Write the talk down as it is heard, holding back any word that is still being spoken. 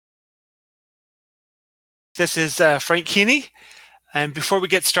This is Frank Keeney. And before we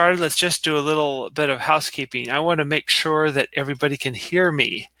get started, let's just do a little bit of housekeeping. I want to make sure that everybody can hear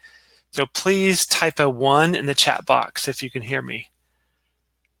me. So please type a 1 in the chat box if you can hear me.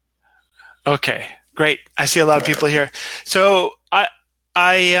 Okay, great. I see a lot of people here. So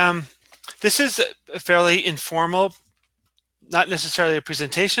this is a fairly informal, not necessarily a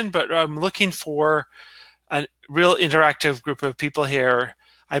presentation, but I'm looking for a real interactive group of people here.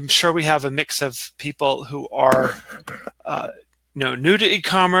 I'm sure we have a mix of people who are new to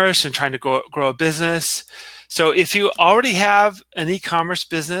e-commerce and trying to grow a business. So if you already have an e-commerce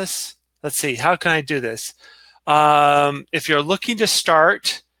business, let's see, how can I do this? If you're looking to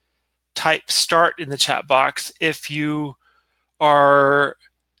start, type start in the chat box. If you are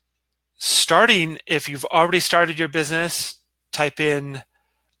starting, if you've already started your business, type in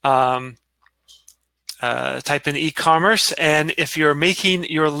e-commerce. And if you're making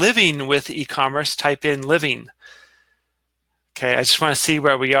your living with e-commerce, type in living. Okay, I just want to see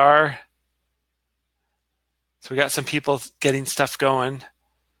where we are. So we got some people getting stuff going.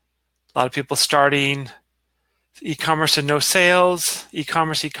 A lot of people starting e-commerce and no sales,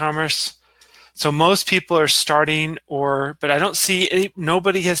 e-commerce. So most people are starting, but I don't see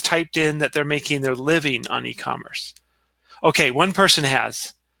nobody has typed in that they're making their living on e-commerce. Okay, one person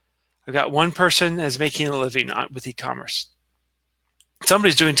has. I've got one person is making a living with e-commerce.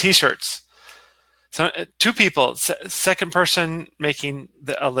 Somebody's doing t-shirts. So 2 people, second person making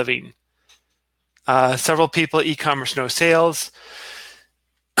a living. Several people, e-commerce, no sales.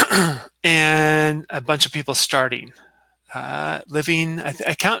 And a bunch of people starting. Living,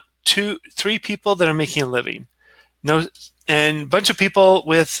 I count 3 people that are making a living. And a bunch of people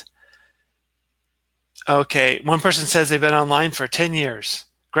with, okay, one person says they've been online for 10 years.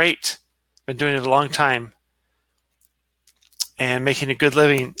 Great, been doing it a long time and making a good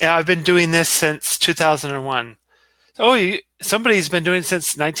living. Yeah, I've been doing this since 2001. Oh, somebody's been doing it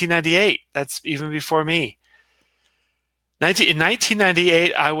since 1998. That's even before me. In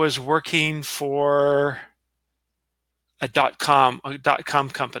 1998, I was working for a .com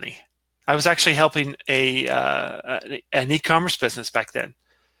company. I was actually helping an e-commerce business back then.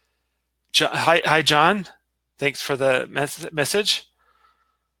 Hi, John. Thanks for the message.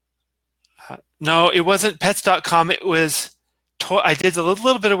 No, it wasn't pets.com. It was I did a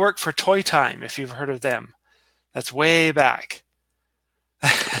little bit of work for Toy Time, if you've heard of them. That's way back.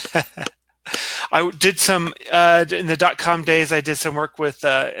 I did some, in the .com days, I did some work with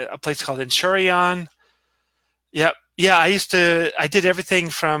a place called Insurion. Yep. Yeah, I did everything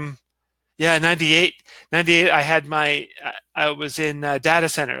from, 98, I was in data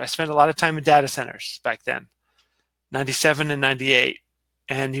center. I spent a lot of time in data centers back then, 97 and 98,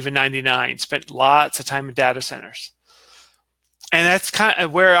 and even 99, spent lots of time in data centers. And that's kind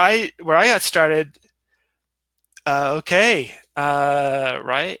of where I got started. Okay.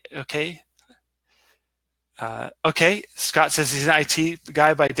 Right. Okay. Okay. Scott says he's an IT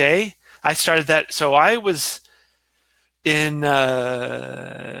guy by day. I started that. So I was in,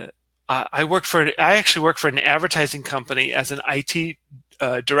 I actually worked for an advertising company as an IT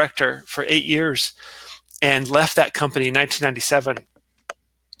director for 8 years and left that company in 1997.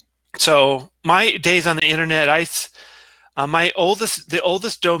 So my days on the internet, the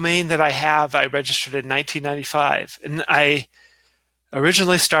oldest domain that I have, I registered in 1995, and I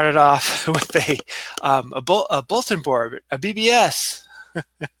originally started off with a bulletin board, a BBS.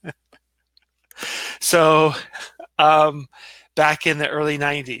 So back in the early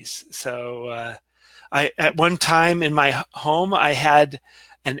 90s. So at one time in my home, I had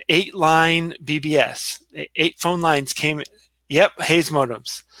an 8-line BBS. 8 phone lines came. Yep, Hayes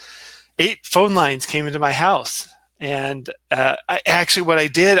modems. 8 phone lines came into my house. And what I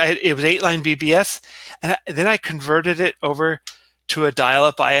did, it was 8-line BBS, and then I converted it over to a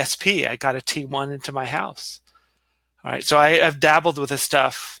dial-up ISP. I got a T1 into my house. All right, so I've dabbled with this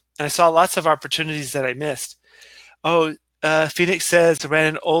stuff, and I saw lots of opportunities that I missed. Oh, Phoenix says I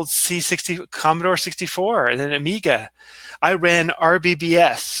ran an old C60 Commodore 64 and an Amiga. I ran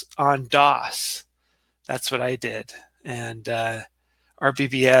RBBS on DOS. That's what I did, and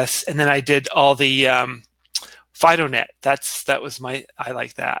RBBS, and then I did all the FidoNet. I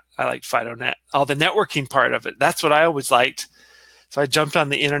like that. I like FidoNet. All the networking part of it. That's what I always liked. So I jumped on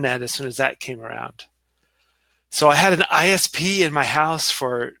the internet as soon as that came around. So I had an ISP in my house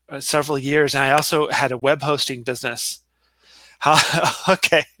for several years, and I also had a web hosting business.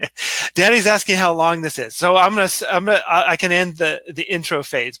 Okay, Danny's asking how long this is. So I can end the intro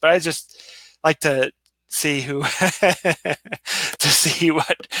phase, but I just like to see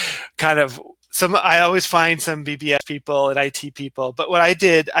what kind of. I always find some BBS people and IT people, but what I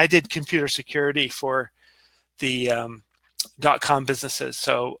did computer security for the .com businesses.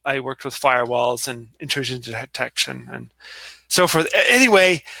 So I worked with firewalls and intrusion detection and so forth.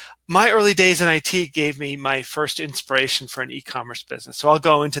 Anyway, my early days in IT gave me my first inspiration for an e-commerce business. So I'll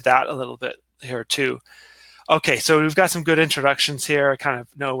go into that a little bit here too. Okay, so we've got some good introductions here. I kind of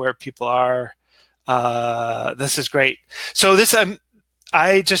know where people are. This is great. So this,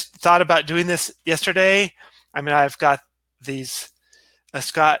 I just thought about doing this yesterday. I mean, I've got these,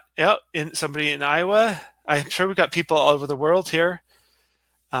 Scott, somebody in Iowa. I'm sure we've got people all over the world here.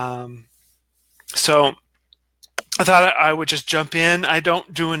 So I thought I would just jump in. I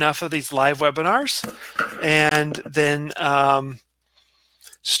don't do enough of these live webinars, and then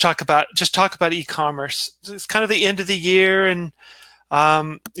just talk about e-commerce. It's kind of the end of the year, and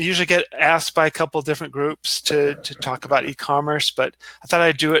usually get asked by a couple of different groups to talk about e-commerce, but I thought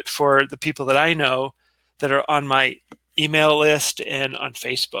I'd do it for the people that I know that are on my email list and on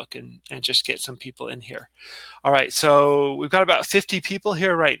Facebook, and just get some people in here. All right, so we've got about 50 people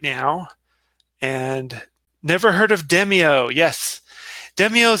here right now, and never heard of Demio. Yes,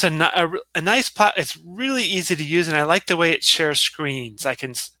 Demio is a nice plot. It's really easy to use, and I like the way it shares screens. I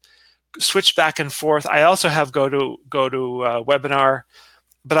can switch back and forth. I also have go to webinar,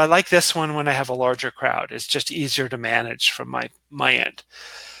 but I like this one when I have a larger crowd. It's just easier to manage from my end,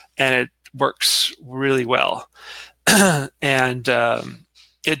 and it works really well. And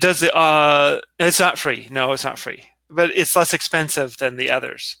it does the. It's not free. No, it's not free, but it's less expensive than the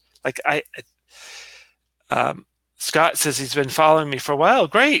others. Like Scott says he's been following me for a while.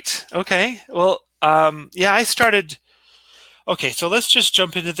 Great. Okay. Well, yeah, I started. Okay, so let's just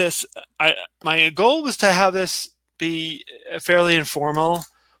jump into this. My goal was to have this be fairly informal.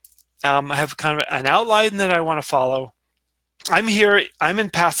 I have kind of an outline that I want to follow. I'm in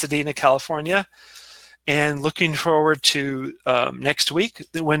Pasadena, California, and looking forward to next week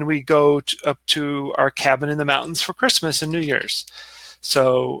when we go up to our cabin in the mountains for Christmas and New Year's.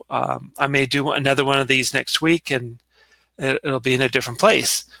 So I may do another one of these next week, and it'll be in a different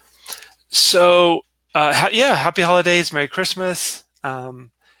place. So yeah, happy holidays, Merry Christmas,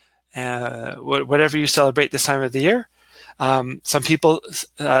 whatever you celebrate this time of the year. Some people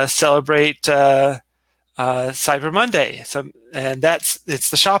celebrate Cyber Monday, and it's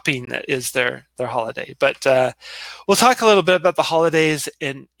the shopping that is their holiday. But we'll talk a little bit about the holidays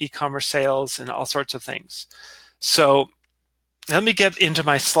and e-commerce sales and all sorts of things. So let me get into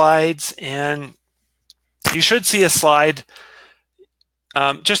my slides, and you should see a slide.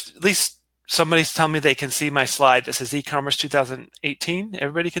 Just at least somebody's telling me they can see my slide. This is e-commerce 2018.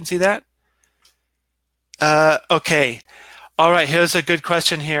 Everybody can see that? Okay. All right, here's a good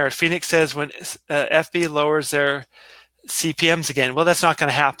question here. Phoenix says when FB lowers their CPMs again. Well, that's not going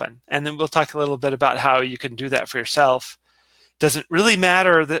to happen. And then we'll talk a little bit about how you can do that for yourself. Doesn't really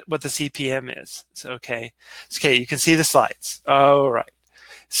matter what the CPM is. So, okay, you can see the slides. All right.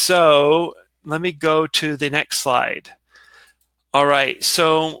 So let me go to the next slide. All right,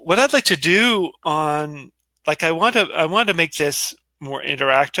 so what I'd like to do I want to make this more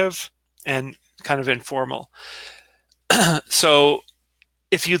interactive and kind of informal. So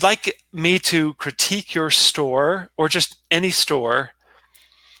if you'd like me to critique your store or just any store,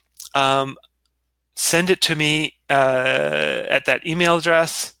 send it to me at that email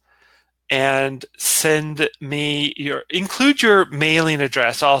address, and include your mailing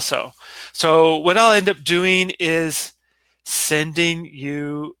address also. So what I'll end up doing is sending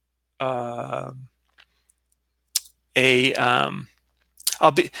you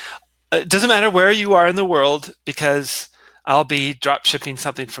it doesn't matter where you are in the world, because I'll be drop shipping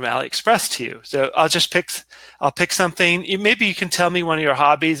something from AliExpress to you. So I'll pick something. Maybe you can tell me one of your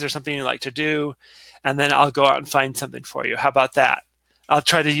hobbies or something you like to do, and then I'll go out and find something for you. How about that? I'll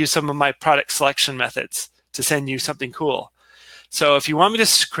try to use some of my product selection methods to send you something cool. So if you want me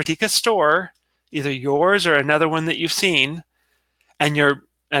to critique a store, either yours or another one that you've seen, and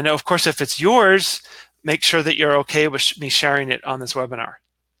of course if it's yours, make sure that you're okay with me sharing it on this webinar.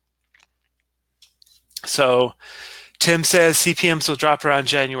 So Tim says CPMs will drop around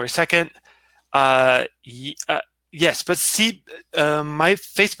January 2nd. Yes, but my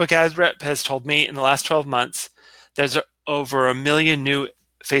Facebook ad rep has told me in the last 12 months there's over 1 million new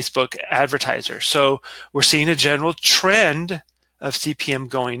Facebook advertisers. So we're seeing a general trend of CPM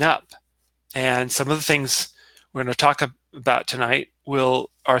going up. And some of the things we're going to talk about tonight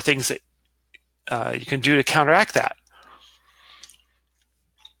are things that you can do to counteract that.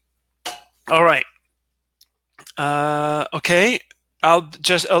 All right. Okay. I'll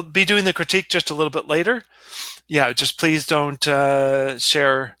be doing the critique just a little bit later. Yeah, just please don't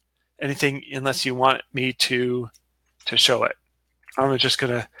share anything unless you want me to show it. I'm just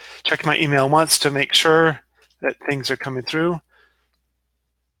going to check my email once to make sure that things are coming through.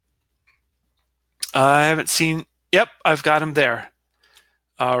 I haven't seen, yep, I've got them there.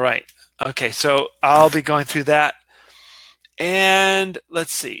 All right. Okay, so I'll be going through that. And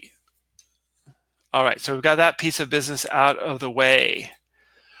let's see. All right, so we've got that piece of business out of the way.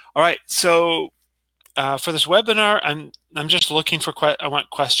 All right, so for this webinar, I'm just looking for I want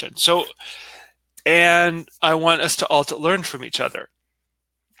questions. So, and I want us to all to learn from each other.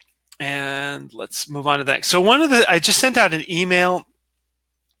 And let's move on to the next. So I just sent out an email.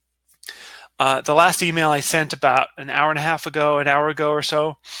 The last email I sent about an hour ago or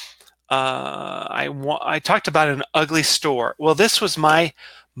so. I talked about an ugly store. Well, this was my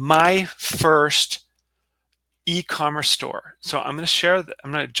first e-commerce store. So I'm going to share that.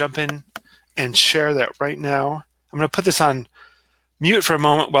 I'm going to jump in and share that right now. I'm going to put this on mute for a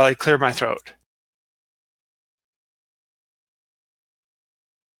moment while I clear my throat.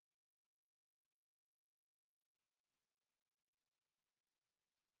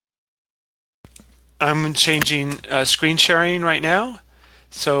 I'm changing screen sharing right now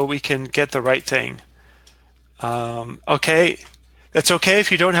so we can get the right thing. Okay, that's okay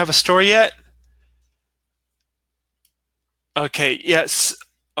if you don't have a store yet. Okay, yes.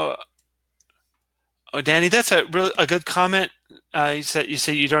 Oh, Danny, that's a good comment. You said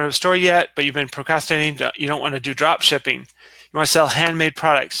you don't have a store yet, but you've been procrastinating. You don't want to do drop shipping. You want to sell handmade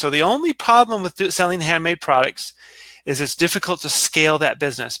products. So the only problem with selling handmade products is it's difficult to scale that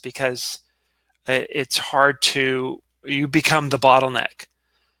business because it's hard to, you become the bottleneck.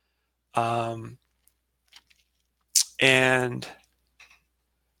 And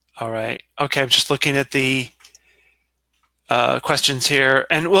all right, okay, I'm just looking at the questions here,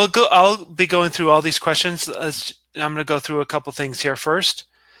 and I'll be going through all these questions. I'm going to go through a couple things here first,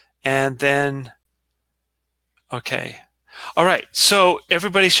 and then, okay. All right, so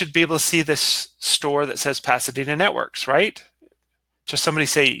everybody should be able to see this store that says Pasadena Networks, right? Just somebody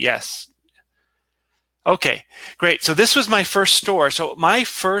say yes. Okay, great. So this was my first store. So my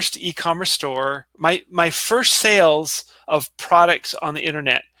first e-commerce store, my first sales of products on the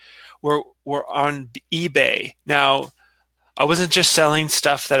internet were on eBay. Now, I wasn't just selling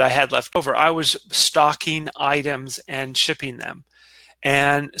stuff that I had left over. I was stocking items and shipping them.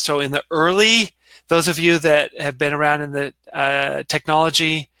 And so in the early, those of you that have been around in the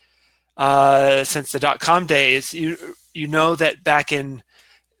technology since the dot-com days, you know that back in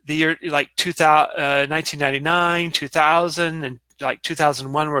the year like 1999, 2000, and like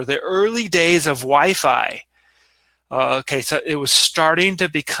 2001 were the early days of Wi-Fi. Okay, so it was starting to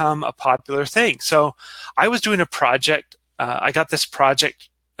become a popular thing. So I was doing a project. I got this project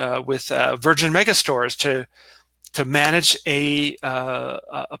with Virgin Megastores to manage a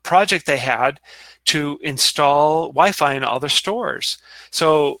project they had to install Wi-Fi in all their stores.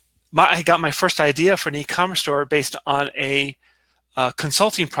 So I got my first idea for an e-commerce store based on a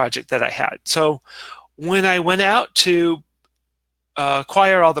consulting project that I had. So when I went out to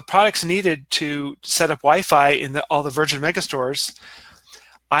acquire all the products needed to set up Wi-Fi in all the Virgin Megastores,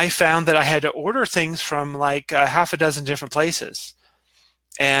 I found that I had to order things from like half a dozen different places.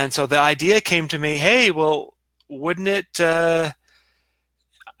 And so the idea came to me, hey, well, wouldn't it, I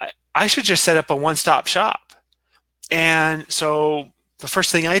should just set up a one-stop shop. And so the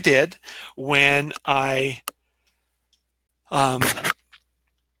first thing I did when I was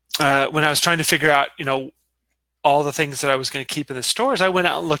trying to figure out, all the things that I was going to keep in the stores, I went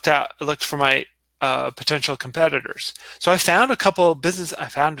out and looked for my potential competitors. So I found a couple of I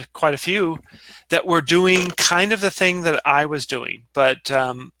found quite a few that were doing kind of the thing that I was doing, but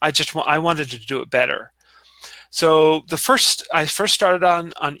I wanted to do it better. So I first started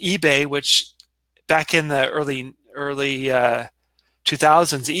on eBay, which back in the early 2000s,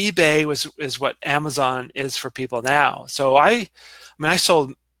 eBay is what Amazon is for people now. So I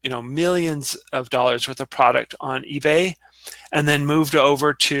sold millions of dollars worth of product on eBay, and then moved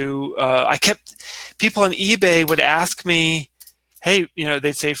over to people on eBay would ask me, hey,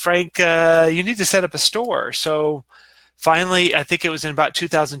 they'd say, Frank, you need to set up a store. So finally, I think it was in about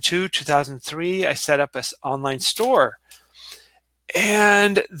 2002, 2003, I set up an online store.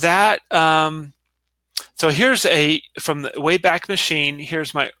 And that, so here's from the Wayback Machine,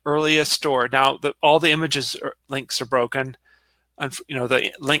 here's my earliest store. Now, all the links are broken.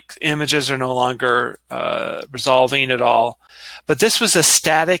 The link images are no longer resolving at all. But this was a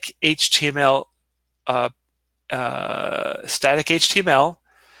static HTML,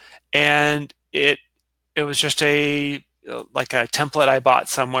 and it was just like a template I bought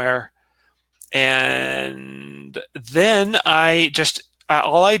somewhere. And then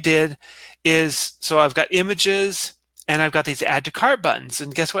all I did is, so I've got images and I've got these add to cart buttons.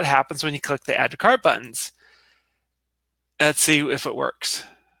 And guess what happens when you click the add to cart buttons? Let's see if it works.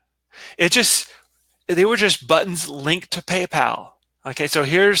 They were just buttons linked to PayPal. Okay, so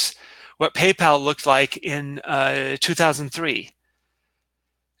here's what PayPal looked like in 2003.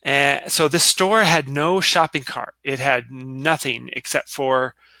 And so this store had no shopping cart. It had nothing except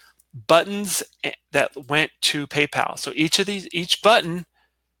for buttons that went to PayPal. So each button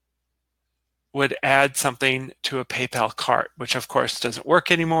would add something to a PayPal cart, which of course doesn't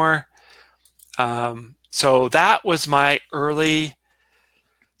work anymore. So that was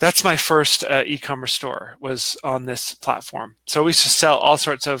that's my first e-commerce store, was on this platform. So we used to sell all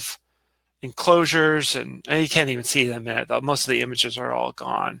sorts of enclosures, and you can't even see them in it. Most of the images are all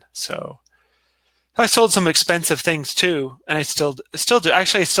gone. So I sold some expensive things too, and I still do.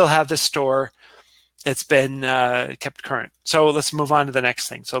 Actually, I still have this store. It's been kept current. So let's move on to the next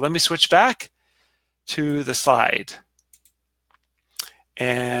thing. So let me switch back to the slide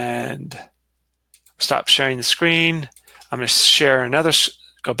and stop sharing the screen. I'm going to share another.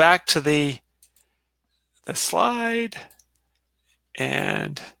 Go back to the slide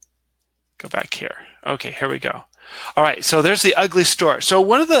and go back here. Okay, here we go. All right, so there's the ugly store. So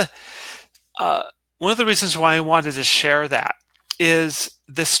one of the reasons why I wanted to share that is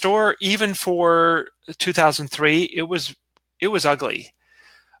the store, even for 2003, it was ugly.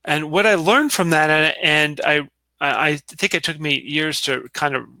 And what I learned from that, and I think it took me years to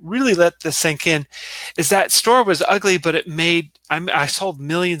kind of really let this sink in, is that store was ugly, but I sold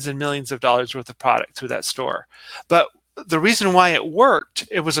millions and millions of dollars worth of product through that store. But the reason why it worked,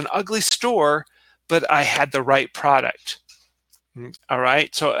 it was an ugly store, but I had the right product. All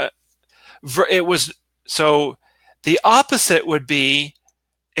right, so the opposite would be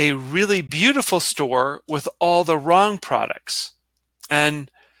a really beautiful store with all the wrong products. And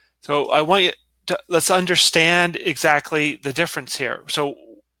so I want you to, let's understand exactly the difference here. So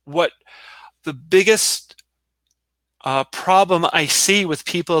what the biggest problem I see with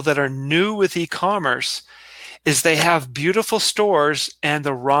people that are new with e-commerce is they have beautiful stores and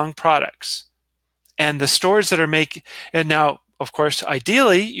the wrong products. And the stores that are and now, of course,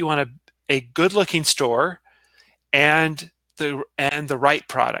 ideally, you want a good-looking store and the right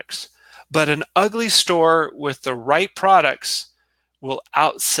products. But an ugly store with the right products will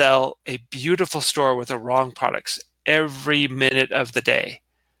outsell a beautiful store with the wrong products every minute of the day.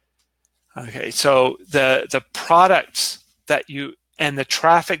 Okay, so the products that and the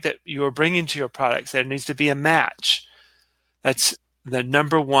traffic that you are bringing to your products, there needs to be a match. That's the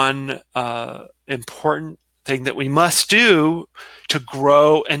number one important thing that we must do to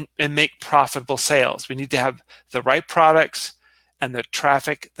grow and make profitable sales. We need to have the right products and the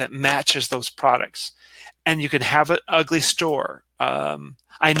traffic that matches those products. And you can have an ugly store.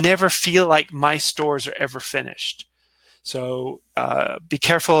 I never feel like my stores are ever finished. So be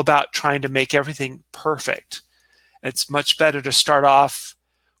careful about trying to make everything perfect. It's much better to start off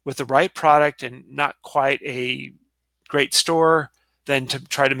with the right product and not quite a great store than to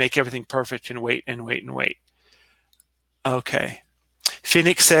try to make everything perfect and wait and wait and wait. Okay.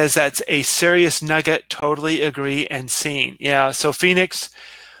 Phoenix says that's a serious nugget. Totally agree and seen. Yeah. So Phoenix,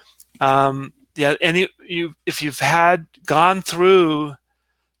 yeah, and if you've gone through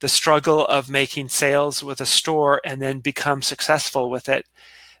the struggle of making sales with a store and then become successful with it,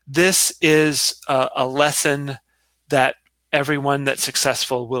 this is a lesson that everyone that's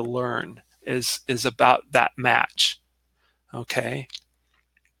successful will learn, is about that match. Okay.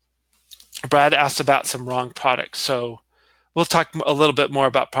 Brad asked about some wrong products, so we'll talk a little bit more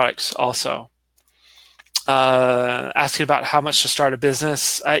about products also. Asking about how much to start a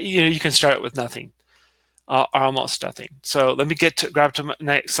business. You can start it with nothing, or almost nothing. So let me grab to my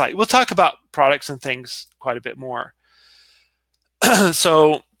next slide. We'll talk about products and things quite a bit more.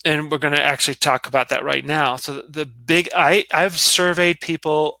 And we're going to actually talk about that right now. So I've surveyed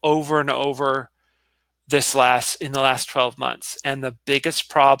people over and over in the last 12 months, and the biggest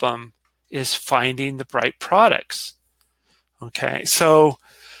problem is finding the right products. Okay, so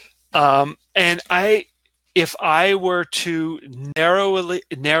if I were to narrowly,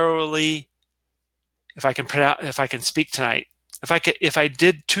 if I can speak tonight, if I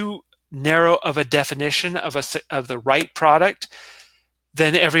did too narrow of a definition of the right product,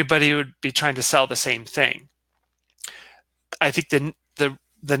 then everybody would be trying to sell the same thing. I think the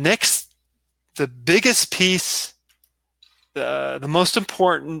biggest piece, the most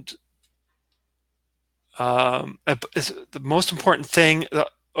important thing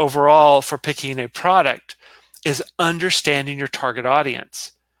overall for picking a product is understanding your target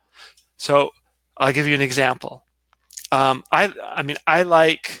audience. So I'll give you an example. I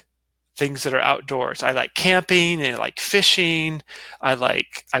like things that are outdoors. I like camping and I like fishing.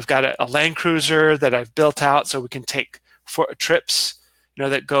 I've got a Land Cruiser that I've built out so we can take for trips,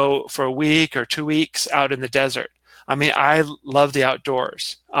 that go for a week or 2 weeks out in the desert. I mean, I love the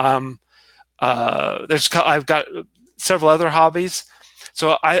outdoors. I've got several other hobbies,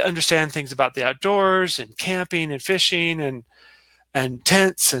 so I understand things about the outdoors and camping and fishing and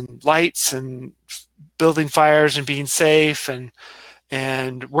tents and lights and building fires and being safe and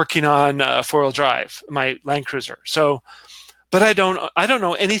working on four-wheel drive, my Land Cruiser. So, but I don't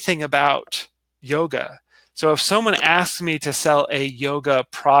know anything about yoga. So if someone asked me to sell a yoga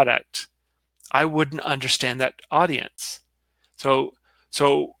product, I wouldn't understand that audience. So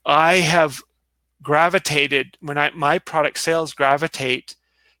I have gravitated, my product sales gravitate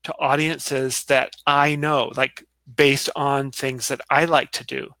to audiences that I know, like based on things that I like to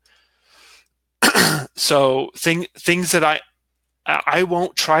do. So things that I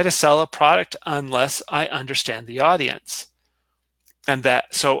won't try to sell a product unless I understand the audience. And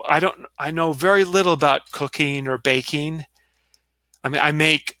so I know very little about cooking or baking. I mean, I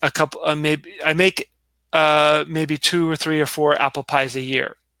make a couple, maybe 2 or 3 or 4 apple pies a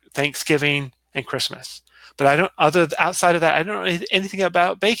year, Thanksgiving and Christmas. But outside of that, I don't know anything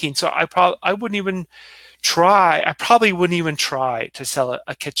about baking. So I probably wouldn't even try to sell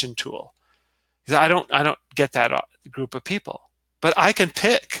a kitchen tool, because I don't get that group of people. But I can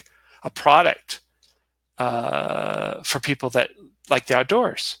pick a product for people that like the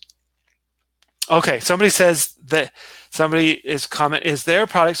outdoors. Okay, somebody says that their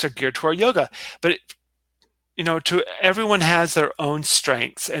products are geared toward yoga, but everyone has their own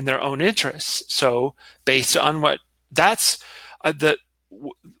strengths and their own interests. So based on what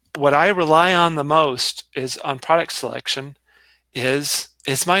I rely on the most is on product selection is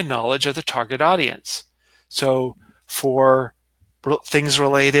my knowledge of the target audience. So for things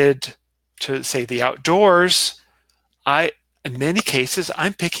related to, say, the outdoors, in many cases,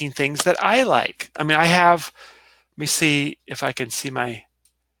 I'm picking things that I like. I mean, let me see if I can see my,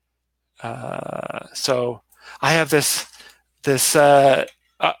 so I have this, I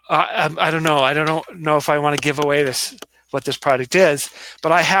don't know if I want to give away what this product is,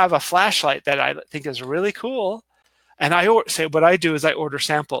 but I have a flashlight that I think is really cool. And what I do is I order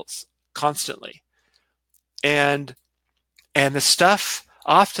samples constantly. And the stuff,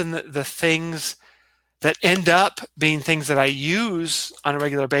 often the things that end up being things that I use on a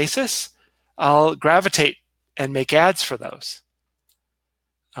regular basis, I'll gravitate and make ads for those.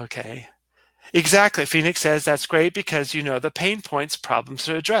 Okay. Exactly. Phoenix says that's great because the pain points, problems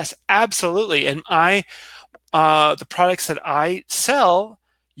to address. Absolutely. And the products that I sell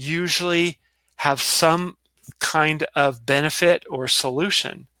usually have some kind of benefit or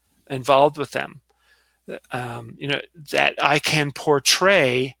solution involved with them, that I can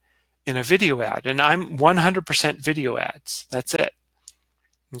portray in a video ad. And I'm 100% video ads. That's it.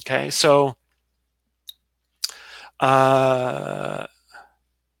 Okay. So, yeah,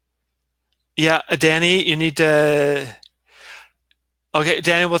 Danny, you need to. Okay,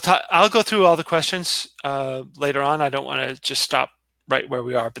 Danny, I'll go through all the questions later on. I don't want to just stop right where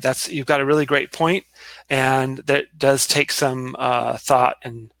we are, but you've got a really great point, and that does take some thought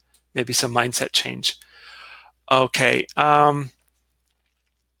and maybe some mindset change. Okay. I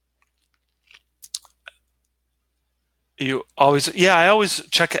always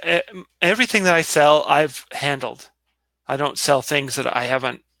check everything that I sell. I've handled. I don't sell things that I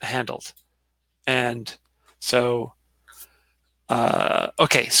haven't handled. And so,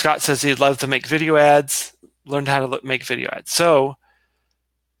 okay, Scott says he'd love to make video ads, learn how to make video ads. So,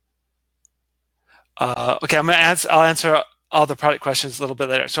 okay, I'll answer all the product questions a little bit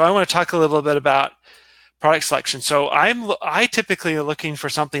later. So I want to talk a little bit about product selection. So I typically are looking for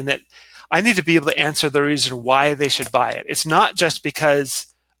something that I need to be able to answer the reason why they should buy it. It's not just because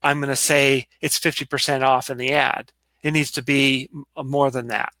I'm going to say it's 50% off in the ad. It needs to be more than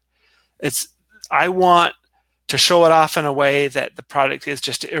that. I want to show it off in a way that the product is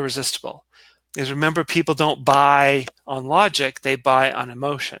just irresistible. Because remember, people don't buy on logic, they buy on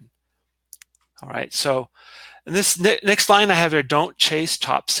emotion. All right, so in this next line I have here, don't chase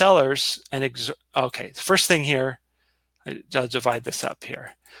top sellers. Okay, the first thing here, I'll divide this up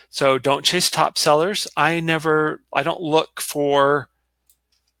here. So don't chase top sellers. I don't look for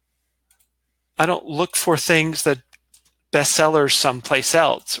things that bestsellers someplace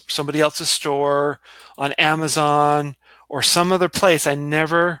else, somebody else's store, on Amazon, or some other place. I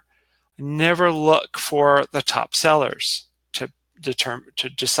never look for the top sellers to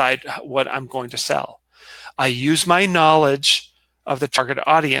decide what I'm going to sell. I use my knowledge of the target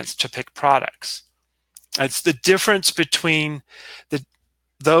audience to pick products. It's the difference between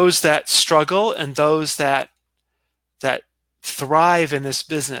those that struggle and those that thrive in this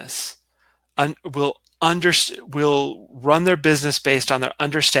business, and will will run their business based on their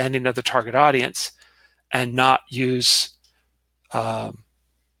understanding of the target audience and not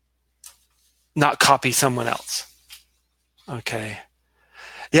not copy someone else. Okay.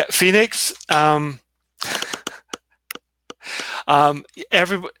 Yeah, Phoenix. Every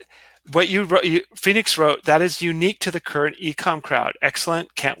what you wrote, Phoenix wrote, that is unique to the current ecom crowd.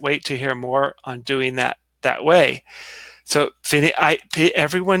 Excellent. Can't wait to hear more on doing that way. So Phoenix,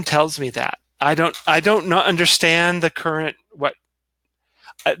 everyone tells me that. I don't not understand the current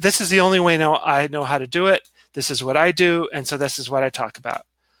this is the only way now I know how to do it. This is what I do, and so this is what I talk about.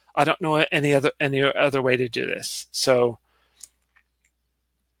 I don't know any other way to do this. So,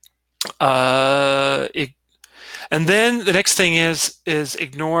 and then the next thing is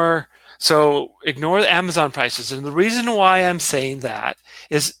ignore. So ignore the Amazon prices, and the reason why I'm saying that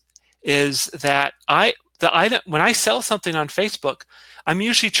is that when I sell something on Facebook, I'm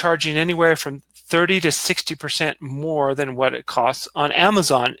usually charging anywhere from 30 to 60% more than what it costs on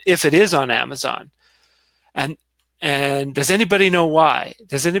Amazon, if it is on Amazon. And does anybody know why?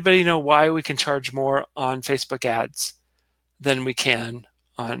 Does anybody know why we can charge more on Facebook ads than we can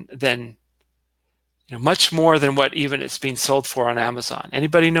much more than what even it's being sold for on Amazon?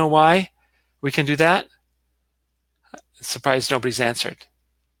 Anybody know why we can do that? Surprised nobody's answered.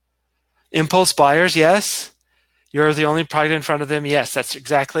 Impulse buyers, yes. You're the only product in front of them. Yes, that's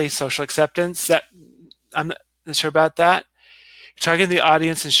exactly social acceptance. I'm not sure about that. Targeting the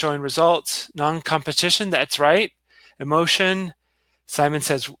audience and showing results. Non-competition, that's right. Emotion, Simon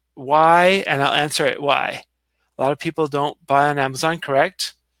says why, and I'll answer it why. A lot of people don't buy on Amazon,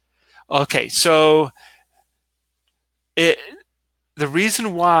 correct? Okay, so the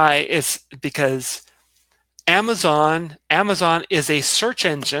reason why is because Amazon is a search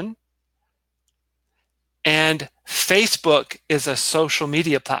engine, and Facebook is a social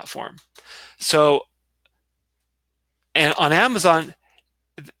media platform. So, and on Amazon,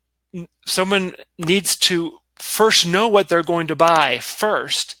 someone needs to first know what they're going to buy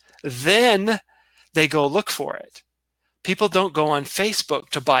first, then they go look for it. People don't go on Facebook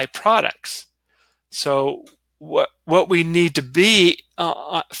to buy products. So what we need to be,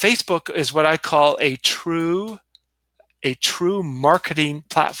 Facebook is what I call a true marketing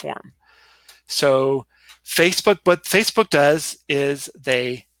platform. So what Facebook does is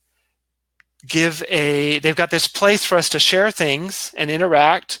they've got this place for us to share things and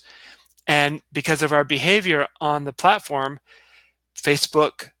interact. And because of our behavior on the platform,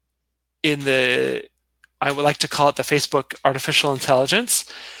 Facebook, I would like to call it the Facebook artificial intelligence,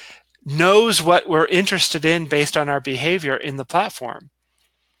 knows what we're interested in based on our behavior in the platform.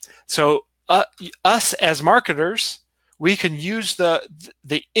 So us as marketers, we can use the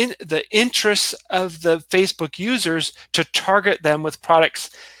interests of the Facebook users to target them with products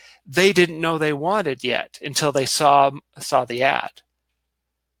they didn't know they wanted yet until they saw the ad.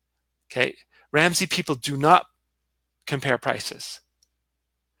 Okay, Ramsey, people do not compare prices.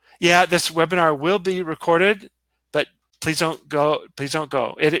 Yeah, this webinar will be recorded, but please don't go. Please don't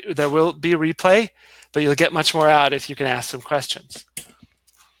go. There will be a replay, but you'll get much more out if you can ask some questions.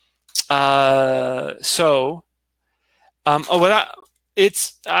 I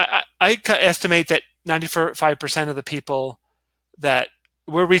estimate that 95% of the people that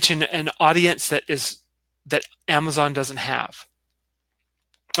we're reaching an audience that Amazon doesn't have.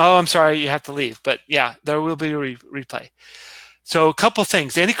 Oh, I'm sorry, you have to leave, but yeah, there will be a replay. So a couple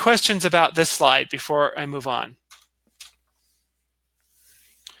things. Any questions about this slide before I move on?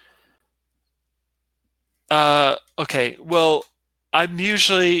 Okay, well, I'm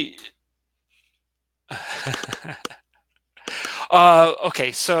usually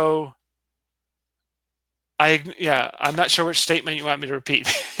okay, so I'm not sure which statement you want me to repeat.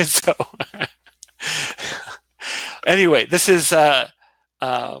 So anyway, this is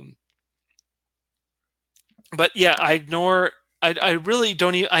but yeah, I ignore. I really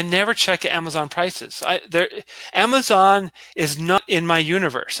don't even. I never check Amazon prices. Amazon is not in my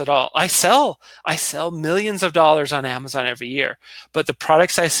universe at all. I sell millions of dollars on Amazon every year, but the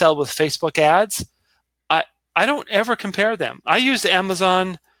products I sell with Facebook ads, I don't ever compare them. I use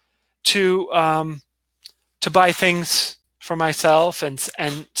Amazon to buy things for myself and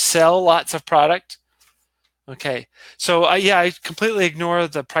sell lots of product. Okay, so I completely ignore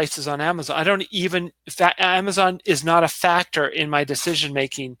the prices on Amazon. I don't even, Amazon is not a factor in my decision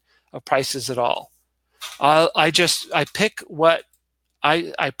making of prices at all. I pick what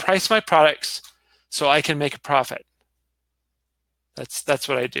I price my products so I can make a profit. That's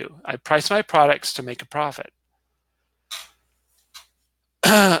what I do. I price my products to make a profit.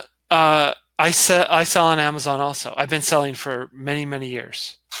 I sell on Amazon also. I've been selling for many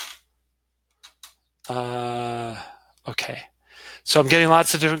years. Okay. So I'm getting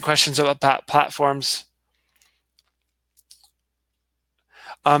lots of different questions about platforms.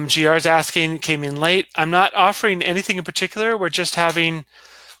 GR's asking, came in late. I'm not offering anything in particular. We're having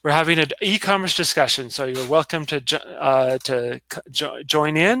an e-commerce discussion. So you're welcome to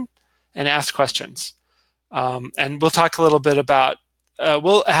join in and ask questions. And we'll talk a little bit about.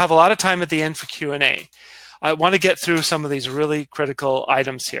 We'll have a lot of time at the end for Q&A. I want to get through some of these really critical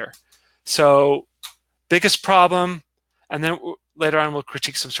items here. So, biggest problem, and then later on we'll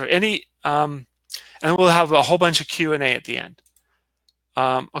critique some sort. And we'll have a whole bunch of Q&A at the end.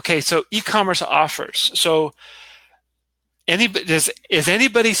 Okay, so e-commerce offers. So, is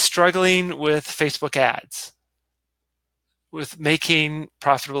anybody struggling with Facebook ads, with making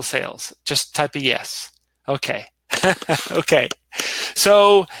profitable sales? Just type a yes. Okay. Okay.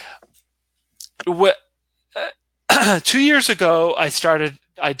 So, what? 2 years ago, I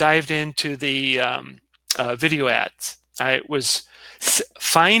dived into the video ads. I was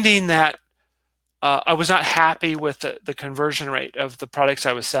finding that I was not happy with the conversion rate of the products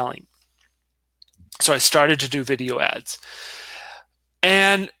I was selling. So I started to do video ads.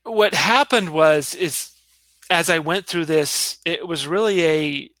 And what happened is as I went through this, it was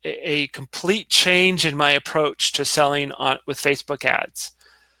really a complete change in my approach to selling with Facebook ads.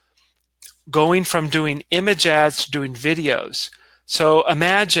 Going from doing image ads to doing videos. So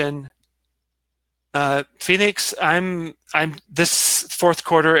imagine, Phoenix, this fourth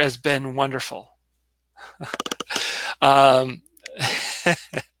quarter has been wonderful.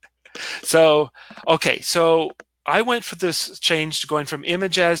 So I went for this change, going from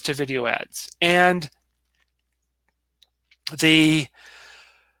image ads to video ads, and it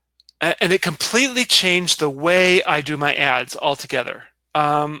completely changed the way I do my ads altogether.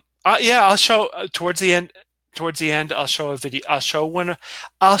 Yeah, I'll show towards the end. I'll show a video.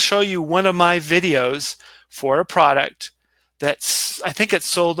 I'll show you one of my videos for a product that's, I think it's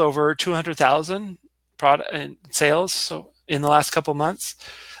sold over 200,000 product in sales. So in the last couple months,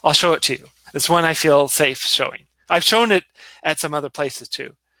 I'll show it to you. It's one I feel safe showing. I've shown it at some other places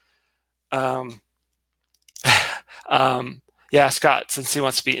too. Yeah, Scott, since he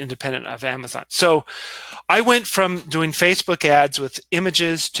wants to be independent of Amazon. So I went from doing Facebook ads with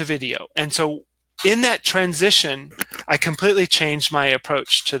images to video. And so in that transition, I completely changed my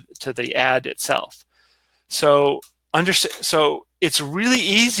approach to the ad itself. So it's really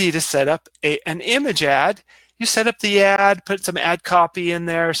easy to set up an image ad. You set up the ad, put some ad copy in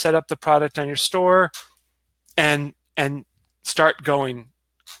there, set up the product on your store, and start going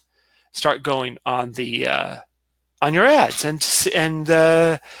on the on your ads and see if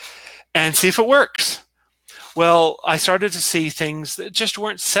it works. Well, I started to see things that just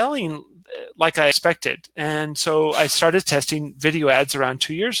weren't selling like I expected, and so I started testing video ads around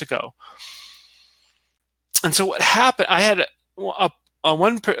 2 years ago. And so what happened? I had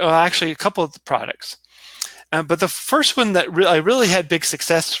actually a couple of the products, but the first one that I really had big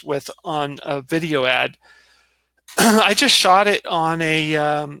success with on a video ad, I just shot it on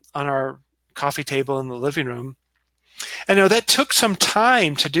on our coffee table in the living room. And that took some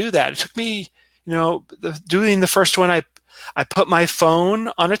time to do that. It took me, doing the first one, I put my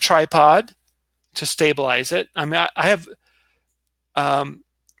phone on a tripod to stabilize it. I mean, I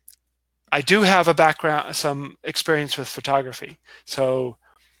do have a background, some experience with photography. So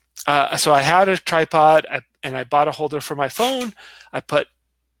I had a tripod, and I bought a holder for my phone. I put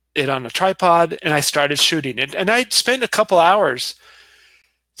it on a tripod, and I started shooting it. And I spent a couple hours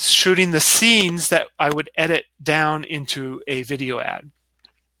shooting the scenes that I would edit down into a video ad.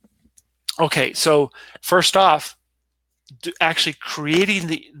 Okay, so first off, actually creating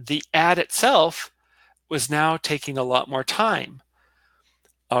the ad itself was now taking a lot more time.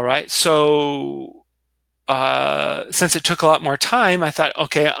 All right, so since it took a lot more time, I thought,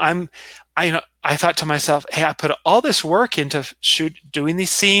 okay, I thought to myself, hey, I put all this work into doing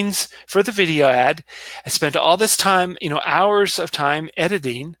these scenes for the video ad. I spent all this time, hours of time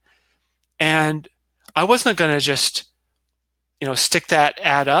editing, and I wasn't going to just, stick that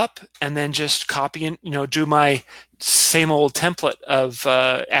ad up and then just copy and, do my same old template of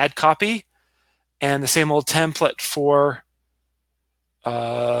ad copy and the same old template for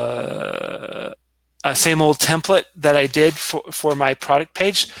same old template that I did for my product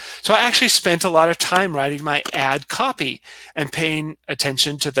page. So I actually spent a lot of time writing my ad copy and paying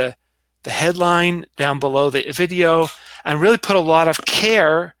attention to the headline down below the video, and really put a lot of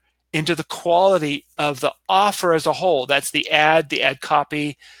care into the quality of the offer as a whole. That's the ad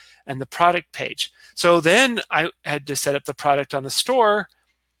copy, and the product page. So then I had to set up the product on the store,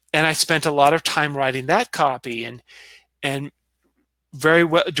 and I spent a lot of time writing that copy and very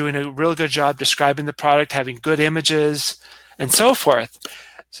well, doing a real good job describing the product, having good images, and so forth.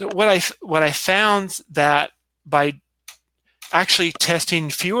 So what I found that by actually testing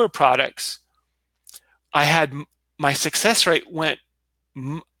fewer products, I had my success rate went.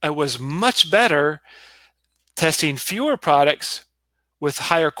 It was much better testing fewer products with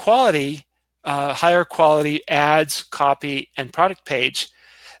higher quality ads, copy, and product page.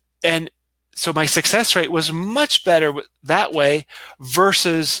 And so my success rate was much better that way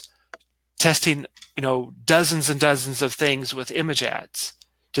versus testing, dozens and dozens of things with image ads.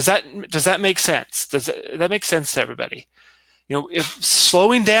 Does that make sense? Does that make sense to everybody? If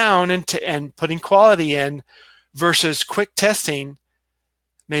slowing down and putting quality in versus quick testing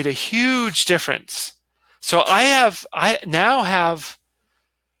made a huge difference. So I now have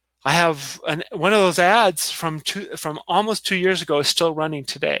one of those ads from almost 2 years ago is still running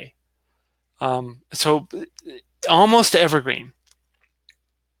today. So almost evergreen.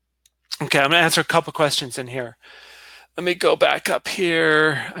 Okay, I'm going to answer a couple questions in here. Let me go back up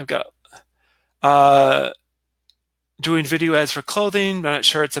here. I've got doing video ads for clothing. I'm not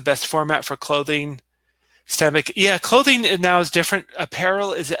sure it's the best format for clothing. Yeah, clothing now is different.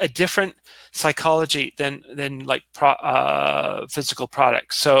 Apparel is a different psychology than like physical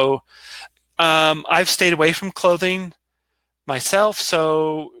products. So I've stayed away from clothing myself.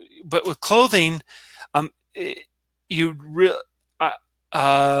 So, but with clothing, you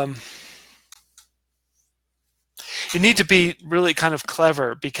need to be really kind of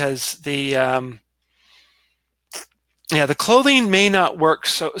clever because the clothing may not work.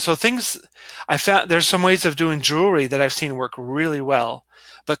 So things I found, there's some ways of doing jewelry that I've seen work really well,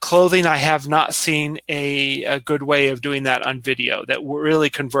 but clothing I have not seen a good way of doing that on video that really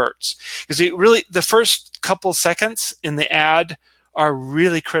converts, because the first couple seconds in the ad are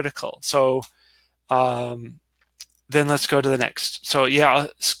really critical. So then let's go to the next. So yeah,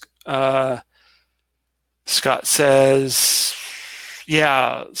 Scott says,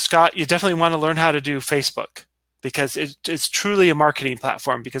 yeah, Scott, you definitely want to learn how to do Facebook, because it's truly a marketing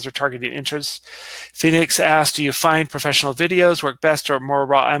platform because they're targeting interests. Phoenix asked, do you find professional videos work best or more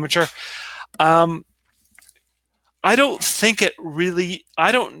raw amateur? I don't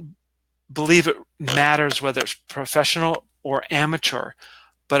believe it matters whether it's professional or amateur,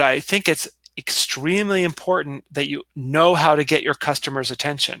 but I think it's extremely important that you know how to get your customers'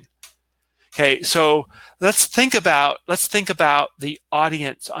 attention. Okay, so let's think about the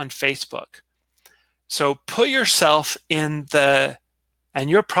audience on Facebook. So put yourself in and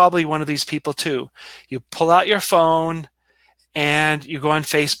you're probably one of these people too. You pull out your phone and you go on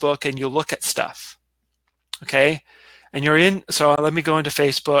Facebook and you look at stuff. Okay, and so let me go into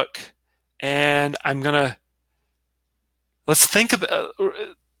Facebook and think about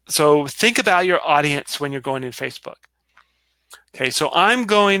your audience when you're going in Facebook. Okay, so I'm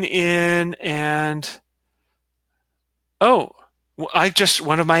going in and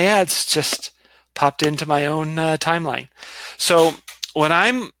one of my ads just popped into my own timeline. So when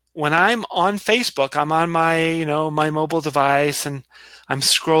I'm on Facebook, I'm on my my mobile device and I'm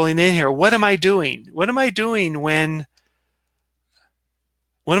scrolling in here. What am I doing? What am I doing when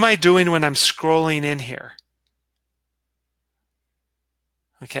I'm scrolling in here?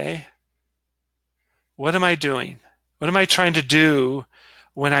 Okay. What am I doing? What am I trying to do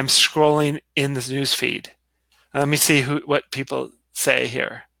when I'm scrolling in the news feed? Let me see what people say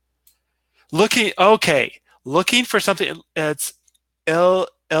here. Looking for something. It's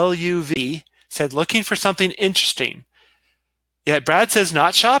LUV said looking for something interesting. Yeah, Brad says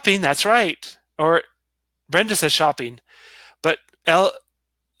not shopping. That's right. Or Brenda says shopping, but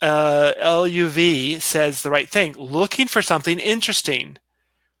LUV says the right thing. Looking for something interesting.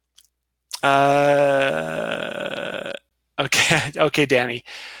 Okay, Danny.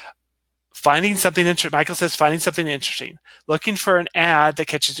 Finding something interesting. Michael says finding something interesting. Looking for an ad that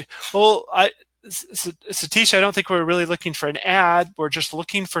catches you. Well, Satish, I don't think we're really looking for an ad. We're just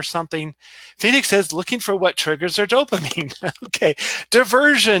looking for something. Phoenix says looking for what triggers their dopamine. Okay,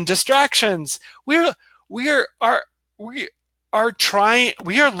 diversion, distractions. We are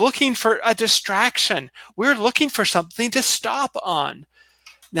looking for a distraction. We're looking for something to stop on.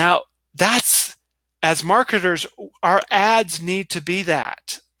 Now, as marketers, our ads need to be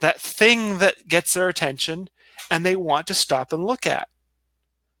that thing that gets their attention and they want to stop and look at.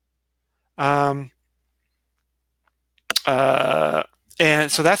 And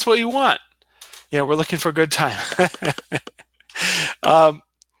so that's what you want. We're looking for a good time.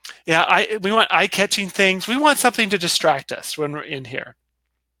 We want eye-catching things. We want something to distract us when we're in here.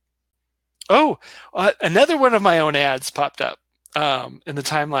 Another one of my own ads popped up in the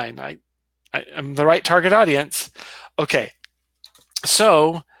timeline. I'm the right target audience. Okay.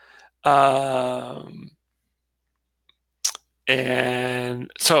 So,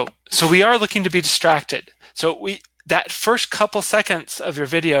 and so we are looking to be distracted. So that first couple seconds of your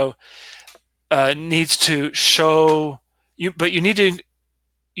video needs to show you, but you need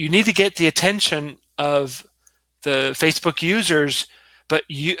to get the attention of the Facebook users, but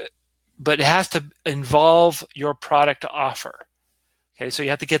it has to involve your product offer. Okay, so you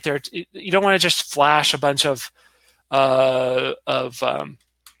have to get there. You don't want to just flash a bunch of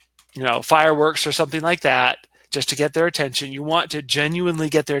fireworks or something like that just to get their attention. You want to genuinely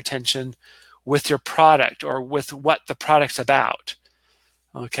get their attention with your product or with what the product's about.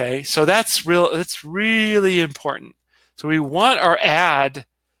 Okay, so that's really important. So we want our ad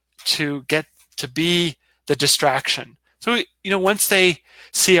to get to be the distraction. So once they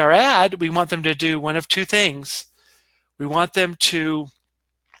see our ad, we want them to do one of two things. We want them to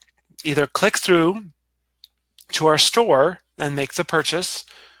either click through to our store and make the purchase,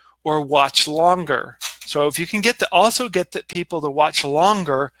 or watch longer. So if you can also get the people to watch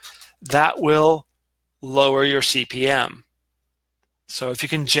longer, that will lower your CPM. So if you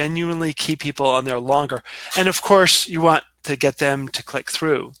can genuinely keep people on there longer, and of course you want to get them to click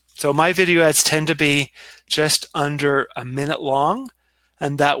through. So my video ads tend to be just under a minute long,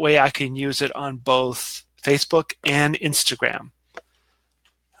 and that way I can use it on both Facebook and Instagram.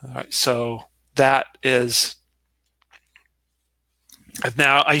 All right, so that is,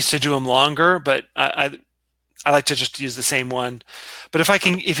 now I used to do them longer, but I like to just use the same one. But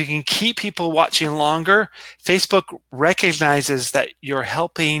if you can keep people watching longer, Facebook recognizes that you're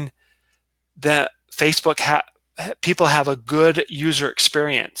helping that people have a good user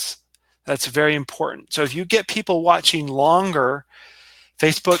experience. That's very important. So if you get people watching longer,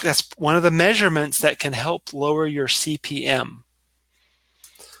 Facebook, that's one of the measurements that can help lower your CPM.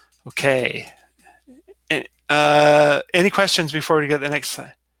 Okay. Any questions before we get to the next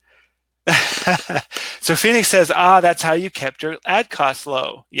slide? So Phoenix says, that's how you kept your ad costs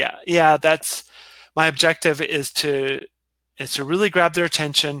low. Yeah, that's my objective, is to really grab their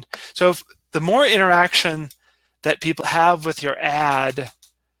attention. So the more interaction that people have with your ad,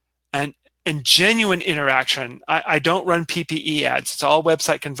 and genuine interaction, I don't run PPE ads. It's all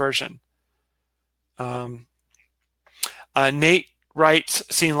website conversion. Nate writes,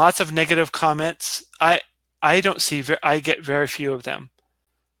 seeing lots of negative comments. I don't see, I get very few of them.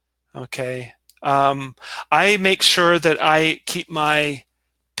 Okay. I make sure that I keep my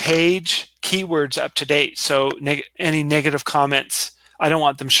page keywords up to date. So any negative comments, I don't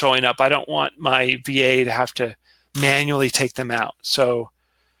want them showing up. I don't want my VA to have to manually take them out. So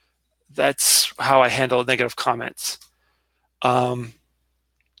that's how I handle negative comments.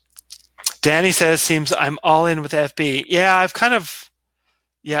 Danny says, seems I'm all in with FB. Yeah,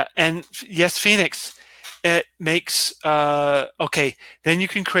 and yes, Phoenix, it makes, okay, then you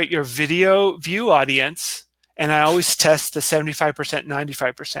can create your video view audience, and I always test the 75%,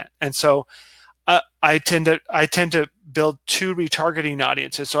 95%. And so I tend to build two retargeting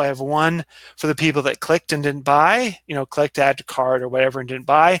audiences. So I have one for the people that clicked and didn't buy, clicked, add to cart or whatever and didn't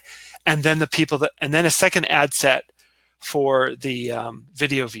buy, and then and then a second ad set for the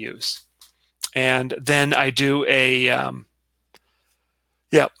video views. And then I do a,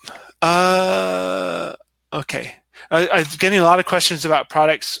 okay. I'm getting a lot of questions about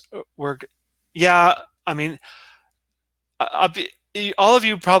products. I mean, all of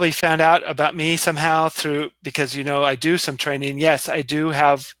you probably found out about me somehow because I do some training. Yes, I do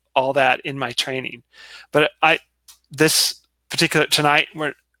have all that in my training, but this particular tonight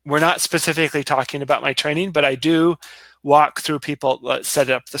we're not specifically talking about my training, but I do walk through people,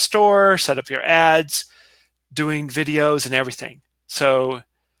 set up the store, set up your ads, doing videos and everything. So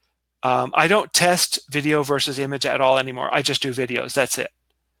I don't test video versus image at all anymore. I just do videos. That's it.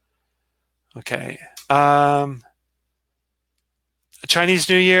 Okay. Chinese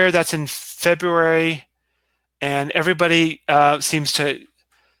New Year, that's in February, and everybody seems to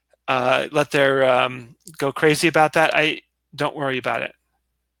let their go crazy about that. Don't worry about it.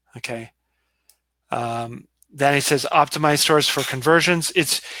 Okay. Then he says optimize stores for conversions.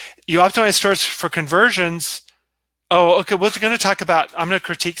 You optimize stores for conversions. Oh, okay. We're going to talk about, I'm going to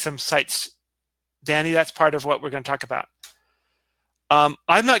critique some sites. Danny, that's part of what we're going to talk about. I'm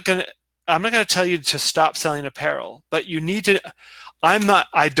not going to tell you to stop selling apparel, but you need to,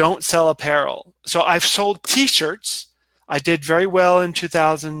 I don't sell apparel. So I've sold t-shirts. I did very well in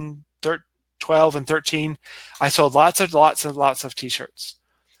 2012 and 13. I sold lots of t-shirts.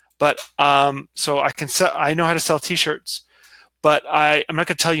 But so I know how to sell t-shirts, but I'm not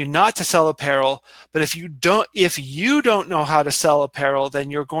going to tell you not to sell apparel. But if you don't know how to sell apparel,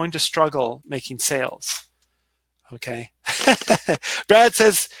 then you're going to struggle making sales. Okay. Brad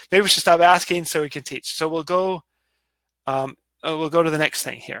says maybe we should stop asking so we can teach. So we'll go to the next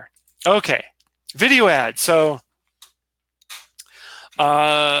thing here. Okay, video ads. So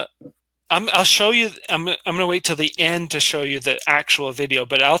I'll show you. I'm going to wait till the end to show you the actual video,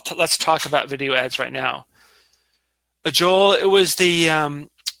 but let's talk about video ads right now. Joel, it was the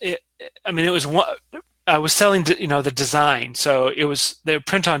it was one. I was selling, the design, so it was the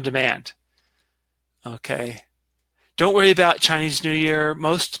print on demand. Okay. Don't worry about Chinese New Year.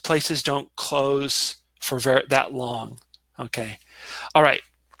 Most places don't close for that long. Okay. All right.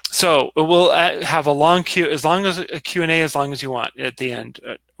 So we'll have a long queue, as long as a Q&A, as long as you want at the end,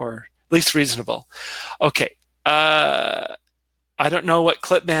 or at least reasonable. Okay. I don't know what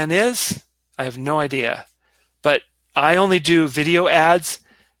Clipman is. I have no idea. But I only do video ads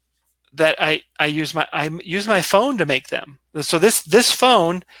that I use my phone to make them. So this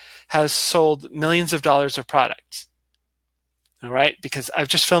phone has sold millions of dollars of products. All right, because I've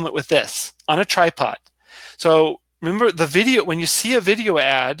just filmed it with this on a tripod. So remember the video, when you see a video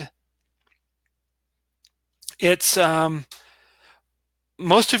ad, it's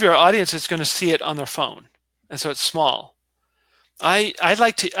most of your audience is going to see it on their phone, and so it's small. I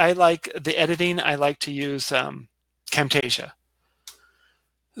like the editing. I like to use Camtasia.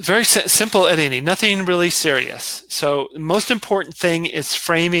 Very simple editing, nothing really serious. So the most important thing is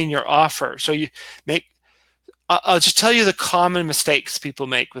framing your offer. So I'll just tell you the common mistakes people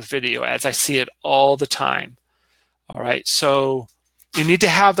make with video ads. I see it all the time. All right, so you need to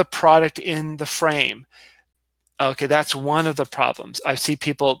have the product in the frame. Okay, that's one of the problems. I see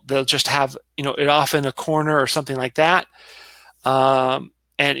people, they'll just have it off in a corner or something like that, and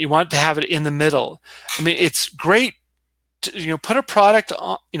you want to have it in the middle. I mean, it's great to, put a product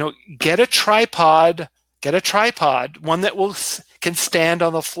on, get a tripod, one that can stand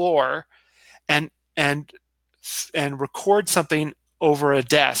on the floor, and record something over a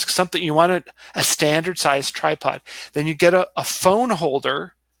desk, something you want a standard size tripod. Then you get a phone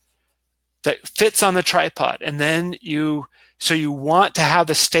holder that fits on the tripod, and then you want to have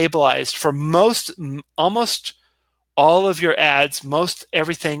this stabilized for almost all of your ads. Most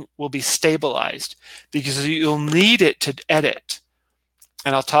everything will be stabilized because you'll need it to edit.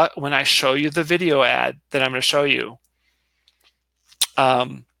 And I'll talk when I show you the video ad that I'm going to show you.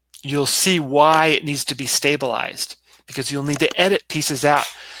 You'll see why it needs to be stabilized, because you'll need to edit pieces out.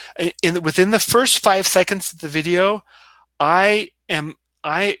 Within the first 5 seconds of the video, I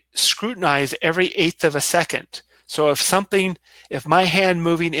scrutinize every 1/8 of a second. So if my hand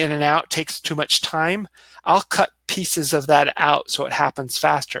moving in and out takes too much time, I'll cut pieces of that out so it happens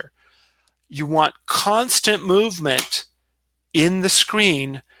faster. You want constant movement in the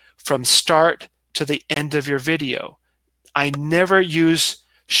screen from start to the end of your video. I never use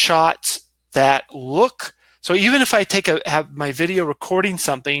shots that look, so even if I have my video recording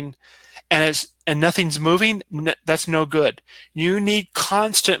something and nothing's moving, that's no good. You need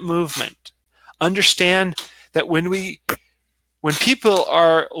constant movement. Understand that when people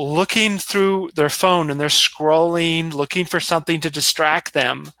are looking through their phone and they're scrolling, looking for something to distract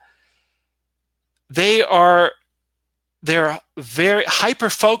them, they're very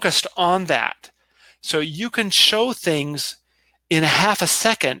hyper-focused on that. So you can show things in 1/2 a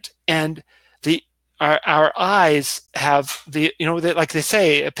second, and our eyes have like they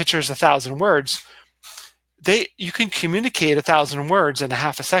say, a picture is 1,000 words. You can communicate 1,000 words in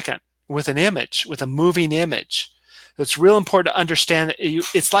 1/2 a second with an image, with a moving image. So it's real important to understand that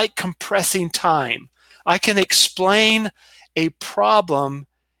it's like compressing time. I can explain a problem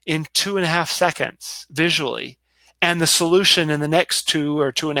in 2.5 seconds visually, and the solution in the next 2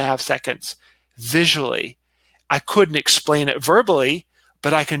 or 2.5 seconds visually. I couldn't explain it verbally,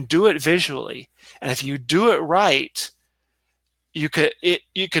 but I can do it visually. And if you do it right,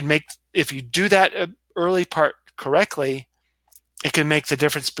 if you do that early part correctly, it can make the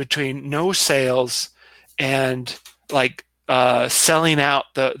difference between no sales and selling out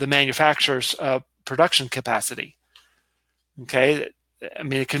the manufacturer's production capacity. Okay, I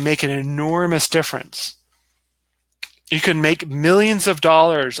mean, it can make an enormous difference. You can make millions of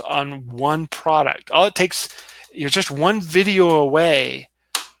dollars on one product. All it takes, you're just one video away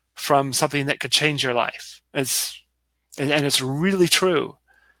from something that could change your life. And it's really true.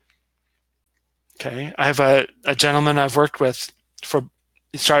 Okay, I have a gentleman I've worked with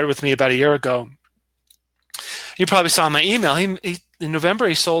he started with me about a year ago. You probably saw my email. In November,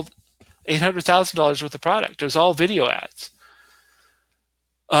 he sold $800,000 worth of product. It was all video ads.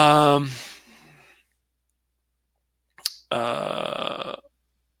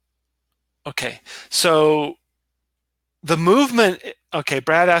 Okay, so the movement Okay,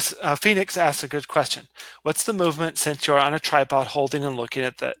 Brad asks, Phoenix asks a good question. What's the movement since you're on a tripod holding and looking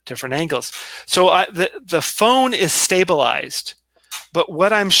at the different angles? So the phone is stabilized, but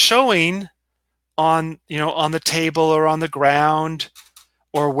what I'm showing on, on the table or on the ground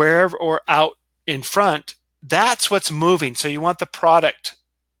or wherever or out in front, that's what's moving. So you want the product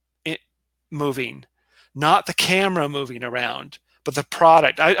moving, not the camera moving around, but the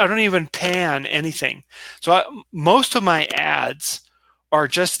product. I don't even pan anything. So most of my ads are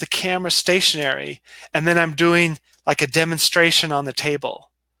just the camera stationary, and then I'm doing like a demonstration on the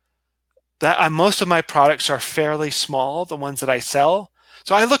table. Most of my products are fairly small, the ones that I sell.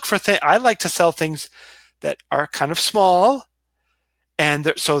 So I look for I like to sell things that are kind of small,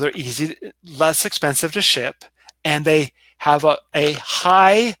 and so they're easy, less expensive to ship, and they have a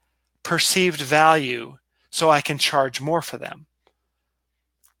high perceived value, so I can charge more for them.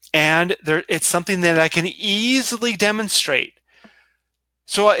 And it's something that I can easily demonstrate.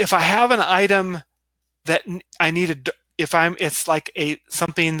 So if I have an item that I need it's like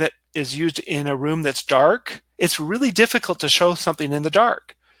something that is used in a room that's dark, it's really difficult to show something in the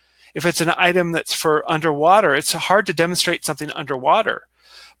dark. If it's an item that's for underwater, it's hard to demonstrate something underwater.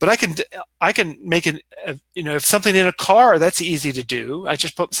 But I can make it, if something in a car, that's easy to do. I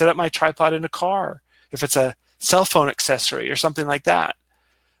just set up my tripod in a car. If it's a cell phone accessory or something like that.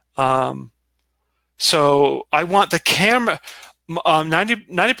 So I want the camera.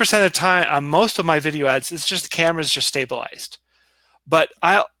 90% of the time on most of my video ads, it's just the camera's just stabilized. But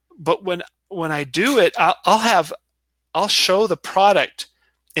when I do it, I'll show the product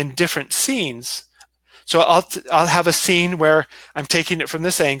in different scenes. So I'll have a scene where I'm taking it from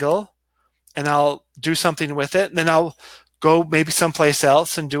this angle, and I'll do something with it, and then I'll go maybe someplace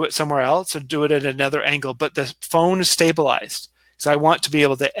else and do it somewhere else, or do it at another angle. But the phone is stabilized, so I want to be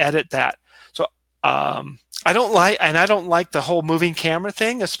able to edit that. So I don't like the whole moving camera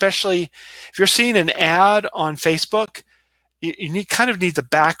thing, especially if you're seeing an ad on Facebook. You kind of need the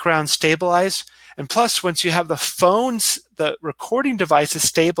background stabilized. And plus, once you have the recording device is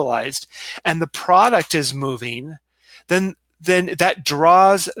stabilized and the product is moving, then that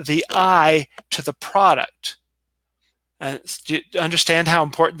draws the eye to the product. Do you understand how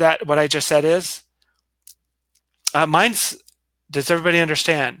important what I just said is? Does everybody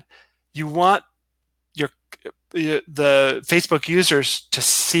understand? You want the Facebook users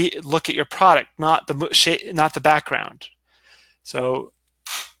to look at your product, not the background. So,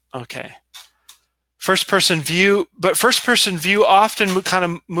 okay. First-person view, but first-person view often kind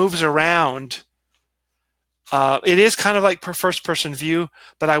of moves around. It is kind of like first-person view,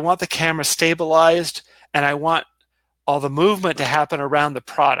 but I want the camera stabilized, and I want all the movement to happen around the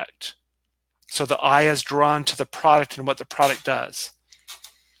product. So the eye is drawn to the product and what the product does.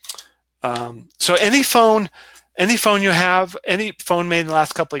 So any phone you have, any phone made in the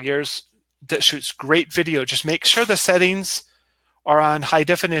last couple of years that shoots great video, just make sure the settings are on high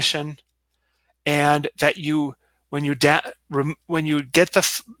definition, and that when you get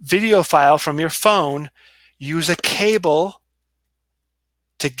the video file from your phone, use a cable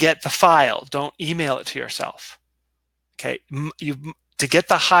to get the file. Don't email it to yourself. Okay, to get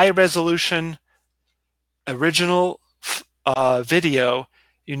the high resolution original video,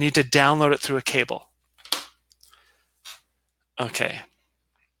 you need to download it through a cable. Okay.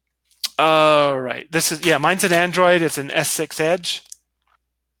 All right. Mine's an Android. It's an S6 Edge.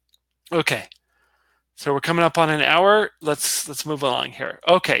 Okay. So we're coming up on an hour. Let's move along here.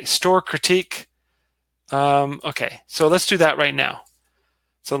 Okay. Store critique. Okay. So let's do that right now.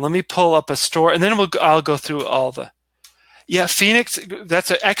 So let me pull up a store, and then I'll go through all the. Yeah, Phoenix. That's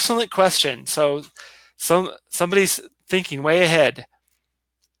an excellent question. So somebody's thinking way ahead.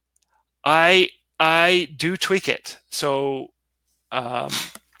 I do tweak it. So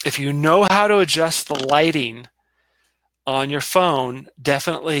if you know how to adjust the lighting on your phone,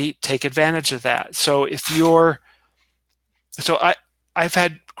 definitely take advantage of that. So I've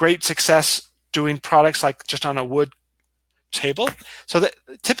had great success doing products like just on a wood table. So that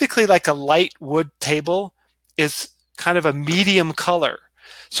typically like a light wood table is kind of a medium color.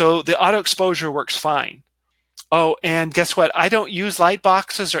 So the auto exposure works fine. Oh, and guess what? I don't use light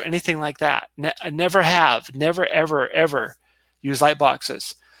boxes or anything like that. I never have, never, ever, ever use light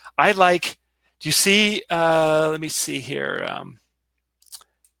boxes. Do you see, let me see here.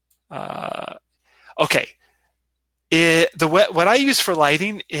 Okay. What I use for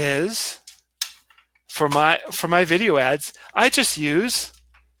lighting is, for my video ads, I use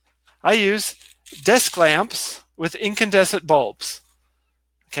desk lamps with incandescent bulbs.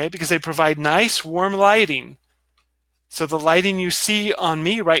 Okay, because they provide nice warm lighting. So the lighting you see on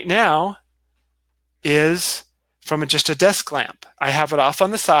me right now is from just a desk lamp. I have it off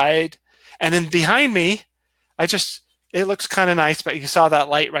on the side, and then behind me, it looks kind of nice, but you saw that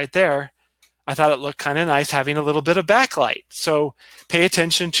light right there. I thought it looked kind of nice having a little bit of backlight. So pay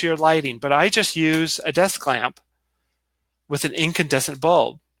attention to your lighting. But I just use a desk lamp with an incandescent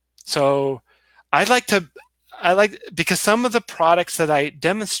bulb. So I like, because some of the products that I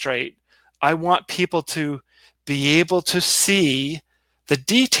demonstrate, I want people to be able to see the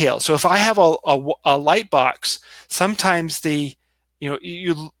details. So if I have a light box, sometimes you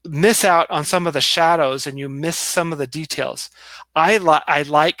miss out on some of the shadows and you miss some of the details. I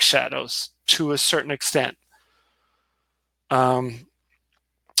like shadows to a certain extent.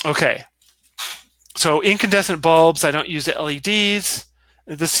 Okay, so incandescent bulbs, I don't use the LEDs.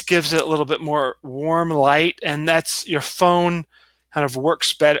 This gives it a little bit more warm light, and that's your phone kind of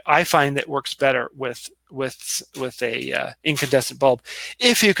works better. I find that works better with a incandescent bulb,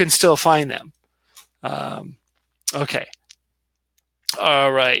 if you can still find them. Okay.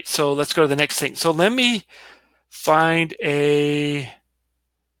 All right. So let's go to the next thing. So let me find a.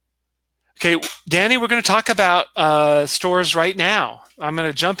 Okay, Danny, we're going to talk about stores right now. I'm going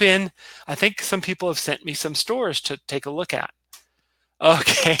to jump in. I think some people have sent me some stores to take a look at.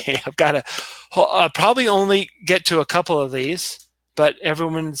 Okay, I've got to probably only get to a couple of these, but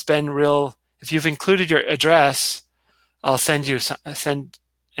everyone's been real. If you've included your address, I'll send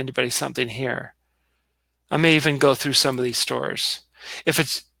anybody something here. I may even go through some of these stores. If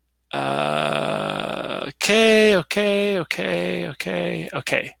it's okay.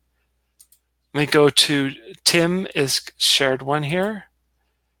 Let me go to Tim is shared one here.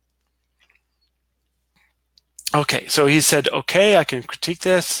 Okay, so he said, okay, I can critique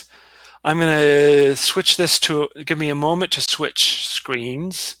this. I'm going to switch this to, give me a moment to switch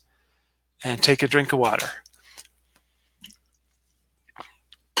screens and take a drink of water.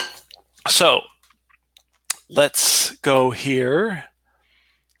 So let's go here,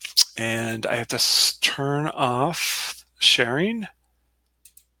 and I have to turn off sharing,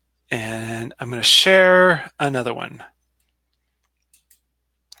 and I'm going to share another one.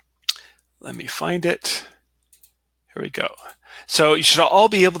 Let me find it. Here we go. So you should all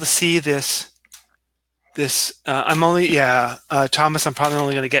be able to see this. I'm only, Thomas, I'm probably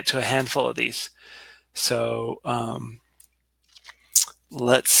only going to get to a handful of these. So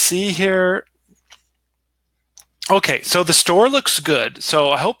let's see here. Okay, so the store looks good. So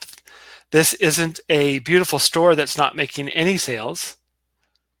I hope this isn't a beautiful store that's not making any sales.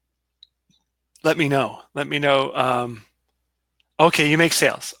 Let me know. Let me know. Okay, you make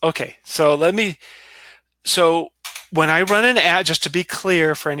sales. Okay, so when I run an ad, just to be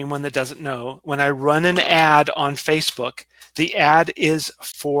clear for anyone that doesn't know, when I run an ad on Facebook, the ad is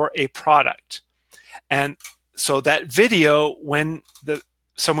for a product. And so that video, when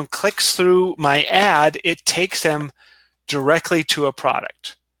someone clicks through my ad, it takes them directly to a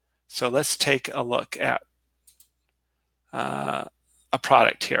product. So let's take a look at a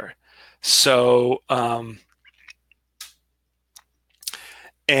product here. So,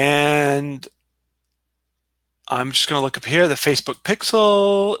 and I'm just going to look up here, the Facebook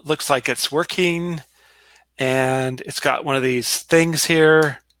Pixel. Looks like it's working, and it's got one of these things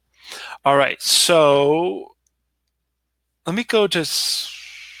here. All right, so let me go to,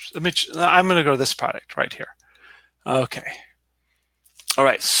 I'm going to go to this product right here. Okay. All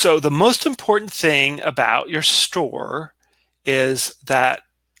right, so the most important thing about your store is that,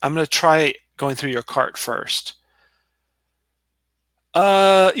 I'm going to try going through your cart first.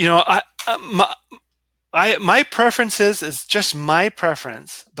 My preference is just my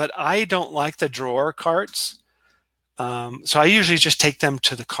preference, but I don't like the drawer carts. So I usually just take them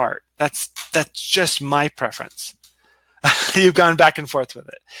to the cart. That's just my preference. You've gone back and forth with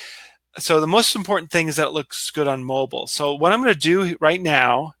it. So the most important thing is that it looks good on mobile. So what I'm going to do right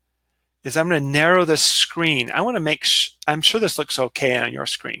now is I'm going to narrow the screen. I want to make I'm sure this looks okay on your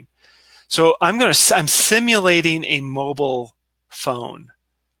screen. So I'm simulating a mobile phone.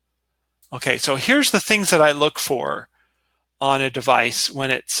 Okay, so here's the things that I look for on a device when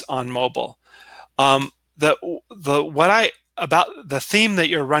it's on mobile. About the theme that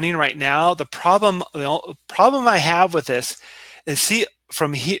you're running right now, the problem I have with this is, see,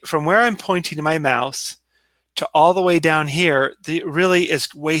 from where I'm pointing my mouse to all the way down here, really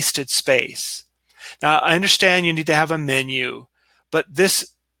is wasted space. Now, I understand you need to have a menu, but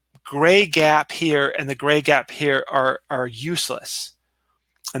this gray gap here and the gray gap here are useless.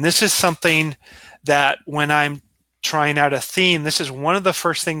 And this is something that when I'm trying out a theme, this is one of the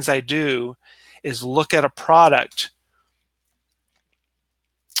first things I do, is look at a product.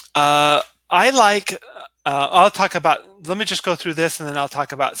 I'll talk about, let me just go through this and then I'll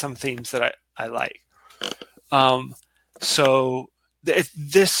talk about some themes that I like. So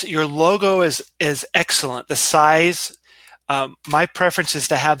your logo is excellent. The size, my preference is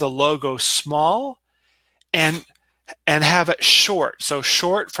to have the logo small and have it short. So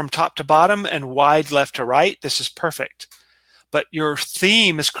short from top to bottom and wide left to right. This is perfect. But your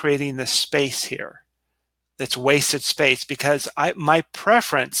theme is creating this space here. That's wasted space because my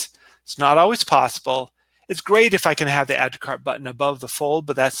preference, it's not always possible. It's great if I can have the add to cart button above the fold,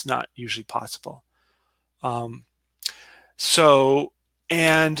 but that's not usually possible. And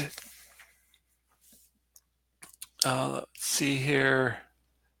let's see here.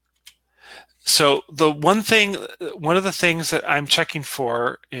 So one of the things that I'm checking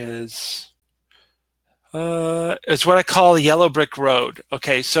for is what I call a yellow brick road.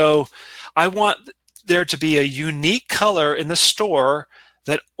 Okay, so I want there to be a unique color in the store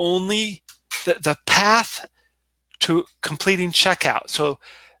that only the path to completing checkout. So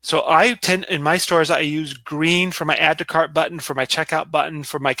I tend, in my stores, I use green for my add to cart button, for my checkout button,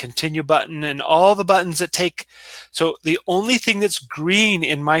 for my continue button, and all the buttons that take. So the only thing that's green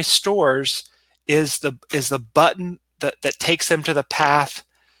in my stores is the button that takes them to the path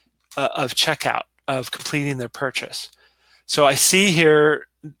of checkout, of completing their purchase. So I see here,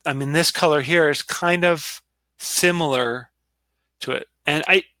 I mean, this color here is kind of similar to it. And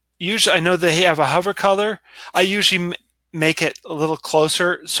I know they have a hover color. I usually make it a little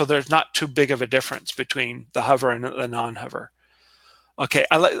closer so there's not too big of a difference between the hover and the non-hover. Okay,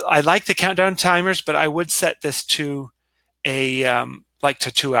 I like the countdown timers, but I would set this to like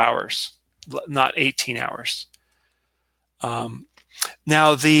to 2 hours, not 18 hours.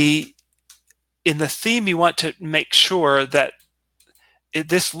 Now in the theme, you want to make sure that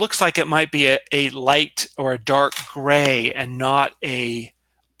this looks like it might be a light or a dark gray and not a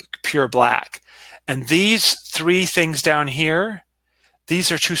pure black. And these three things down here,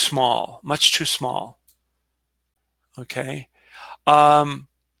 these are too small, much too small. Okay. And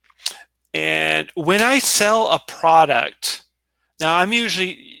when I sell a product, now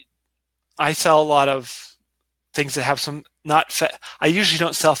I sell a lot of things that have some, I usually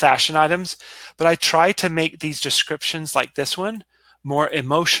don't sell fashion items, but I try to make these descriptions like this one more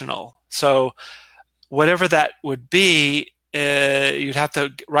emotional. So whatever that would be, you'd have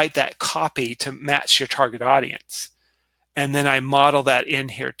to write that copy to match your target audience. And then I model that in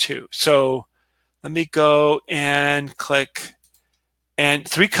here too. So let me go and click, and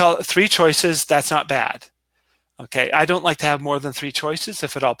three choices, that's not bad. Okay, I don't like to have more than 3 choices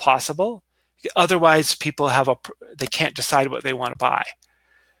if at all possible. Otherwise, people they can't decide what they want to buy.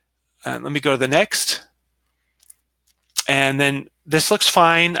 Let me go to the next. And then this looks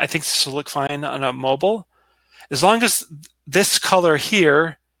fine. I think this will look fine on a mobile. As long as this color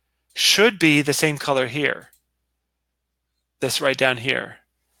here should be the same color here. This right down here.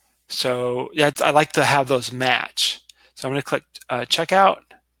 So yeah, I like to have those match. So I'm going to click checkout.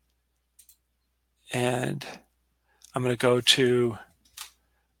 And I'm going to go to,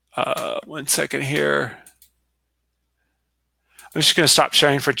 1 second here. I'm just going to stop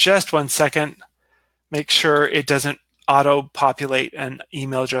sharing for just 1 second. Make sure it doesn't auto-populate an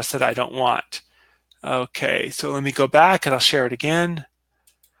email address that I don't want. Okay, so let me go back and I'll share it again.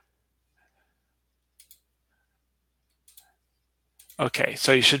 Okay,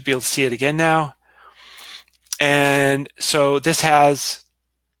 so you should be able to see it again now. And so this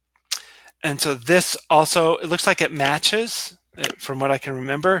also, it looks like it matches from what I can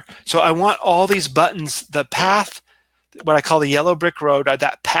remember. So I want all these buttons, the path, what I call the yellow brick road,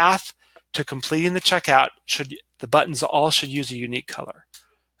 that path to completing the checkout, the buttons all should use a unique color.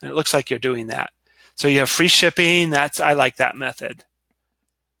 And it looks like you're doing that. So you have free shipping. I like that method.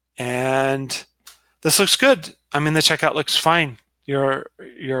 And this looks good. I mean, the checkout looks fine.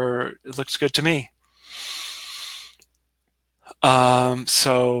 It looks good to me. No,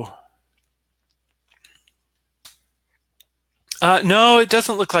 it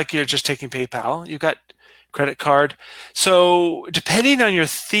doesn't look like you're just taking PayPal. You've got credit card. So depending on your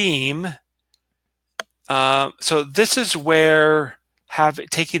theme, so this is where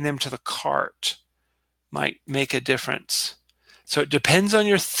taking them to the cart might make a difference. So it depends on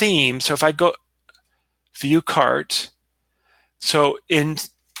your theme. So if I go view cart, so many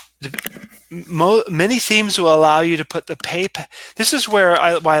themes will allow you to put the PayPal. This is why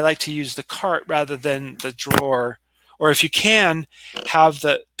I like to use the cart rather than the drawer. Or if you can, have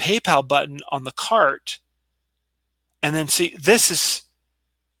the PayPal button on the cart. And then see, this is,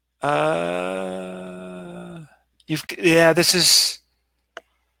 this is,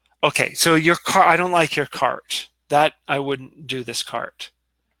 okay, so your cart, I don't like your cart. That I wouldn't do this cart.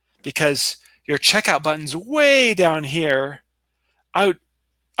 Because your checkout button's way down here. I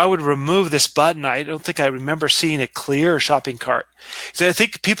I would remove this button. I don't think I remember seeing a clear shopping cart. So I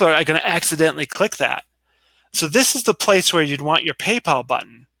think people are going to accidentally click that. So this is the place where you'd want your PayPal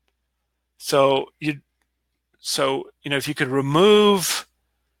button. So if you could remove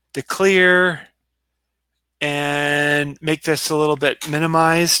the clear and make this a little bit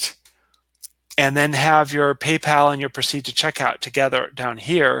minimized, and then have your PayPal and your proceed to checkout together down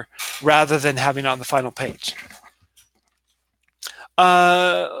here rather than having it on the final page.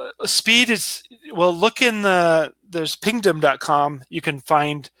 Speed is, well, look in there's pingdom.com. You can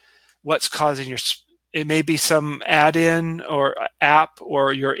find what's causing it may be some add-in or app,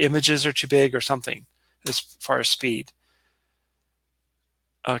 or your images are too big or something as far as speed.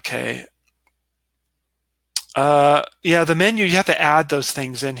 Okay. Yeah, the menu, you have to add those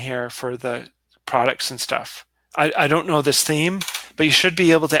things in here for the products and stuff. I don't know this theme, but you should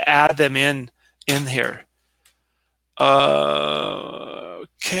be able to add them in here.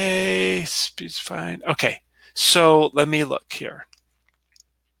 Okay, speed's fine. Okay, so let me look here.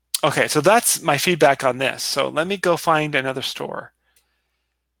 Okay, so that's my feedback on this. So let me go find another store.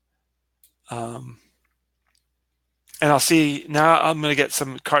 And I'll see, now I'm going to get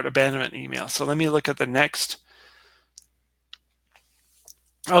some cart abandonment email. So let me look at the next.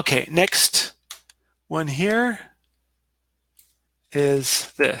 Okay, next one here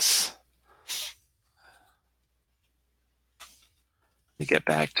is this. Let me get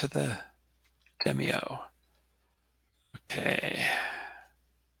back to the demo. Okay.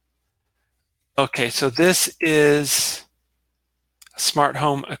 Okay, so this is smart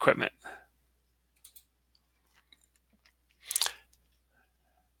home equipment.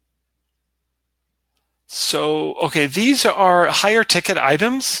 So, okay, these are higher ticket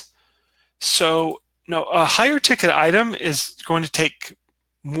items. So, no, a higher ticket item is going to take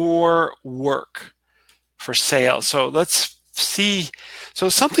more work for sale. So let's see. So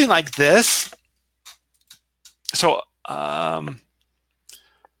something like this. So,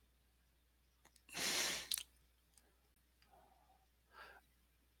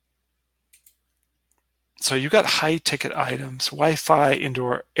 so you've got high ticket items, Wi-Fi,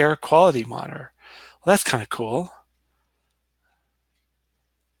 indoor air quality monitor. Well, that's kind of cool.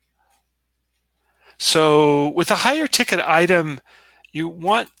 So with a higher ticket item, you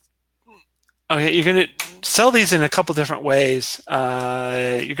want, okay, you're going to sell these in a couple different ways.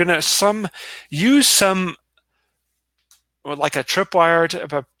 You're going to use some, or like a tripwire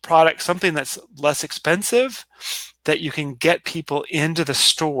type of product, something that's less expensive, that you can get people into the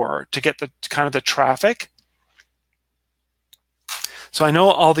store to get the kind of the traffic. So I know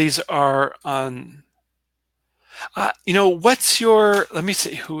all these are on, what's your, let me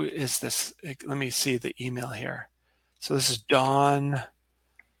see, who is this? Let me see the email here. So this is Dawn.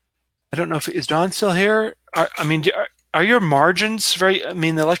 I don't know is Dawn still here? Are your margins the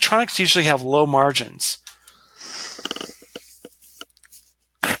electronics usually have low margins.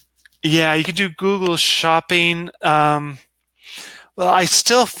 Yeah, you can do Google Shopping. Well, I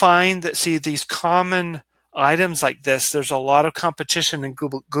still find that, see, these common items like this, there's a lot of competition in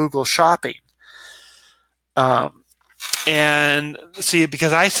Google Shopping. And see,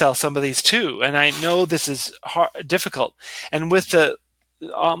 because I sell some of these too, and I know this is difficult. And with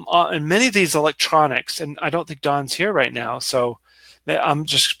and many of these electronics, and I don't think Don's here right now, so I'm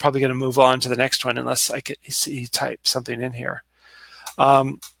just probably going to move on to the next one unless I could see type something in here.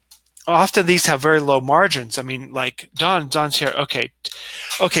 Often these have very low margins. I mean, like Don's here.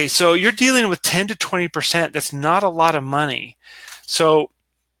 Okay. So you're dealing with 10 to 20%. That's not a lot of money. So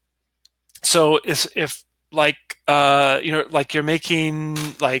if like like you're making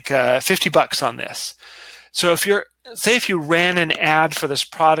like $50 on this. So if you ran an ad for this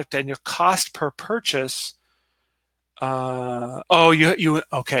product and your cost per purchase.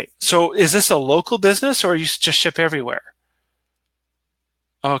 Okay. So is this a local business, or you just ship everywhere?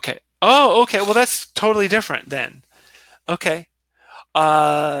 Okay. Oh, okay. Well, that's totally different then. Okay.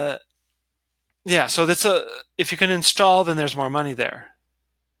 Yeah. So if you can install, then there's more money there.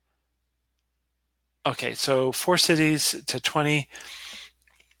 Okay. So 4 cities to 20.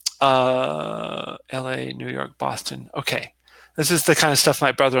 LA, New York, Boston. Okay. This is the kind of stuff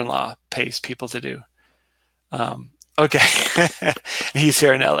my brother-in-law pays people to do. Okay. He's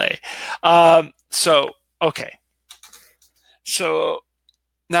here in LA. Okay. So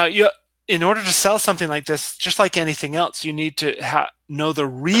now in order to sell something like this, just like anything else, you need to know the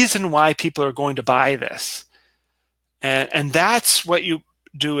reason why people are going to buy this. And that's what you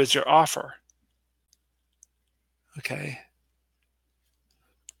do as your offer. Okay.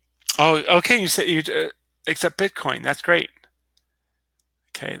 Oh, okay. You said you accept Bitcoin. That's great.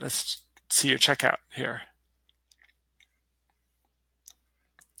 Okay, let's see your checkout here.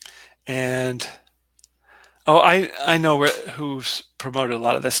 And oh, I know who's promoted a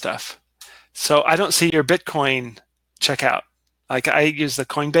lot of this stuff. So I don't see your Bitcoin checkout. Like I use the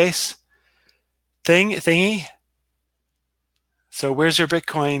Coinbase thingy. So where's your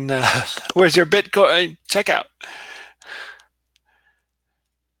Bitcoin? Where's your Bitcoin checkout?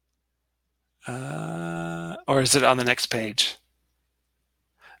 Or is it on the next page?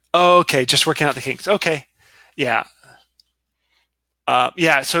 Oh, okay, just working out the kinks. Okay, yeah,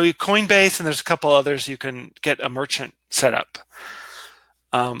 yeah. So Coinbase and there's a couple others you can get a merchant set up.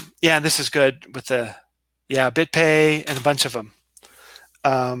 Yeah, this is good with the BitPay and a bunch of them.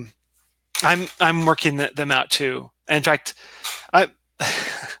 Um, I'm working them out too. In fact, I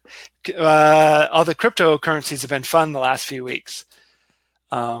all the cryptocurrencies have been fun the last few weeks.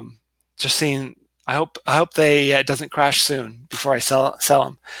 Just seeing. I hope they doesn't crash soon before I sell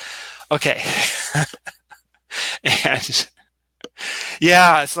them. Okay, and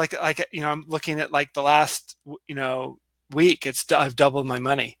yeah, it's like I'm looking at like the last week. I've doubled my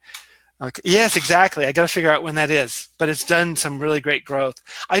money. Okay. Yes, exactly. I got to figure out when that is, but it's done some really great growth.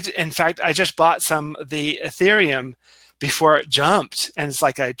 In fact, I just bought some of the Ethereum before it jumped, and it's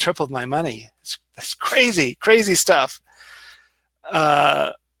like I tripled my money. It's crazy, crazy stuff.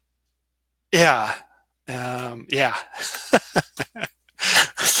 Uh, yeah, yeah.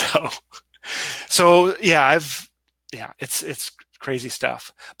 so, yeah, it's crazy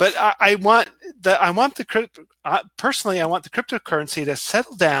stuff. But personally, I want the cryptocurrency to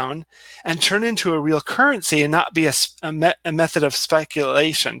settle down and turn into a real currency and not be a method of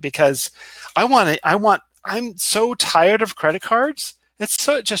speculation. Because I'm so tired of credit cards. It's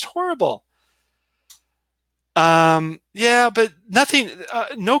just horrible. Yeah, but nothing.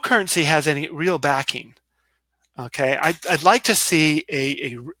 No currency has any real backing. Okay, I'd like to see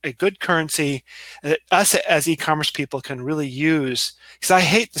a good currency that us as e-commerce people can really use, because I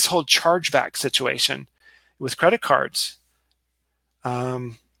hate this whole chargeback situation with credit cards.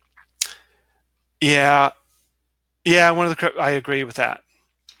 Um, yeah, yeah, I agree with that.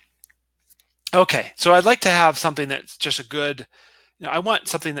 Okay, so I'd like to have something that's just a good. I want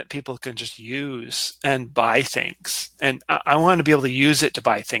something that people can just use and buy things, and I want to be able to use it to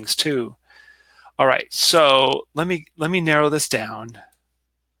buy things too. All right, so let me narrow this down.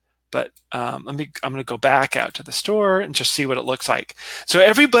 But I'm going to go back out to the store and just see what it looks like. So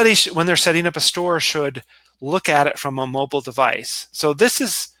everybody, when they're setting up a store, should look at it from a mobile device. So this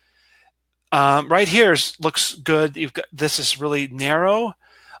is right here looks good. This is really narrow.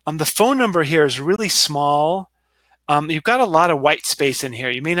 The phone number here is really small. You've got a lot of white space in here.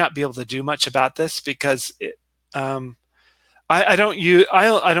 You may not be able to do much about this because I don't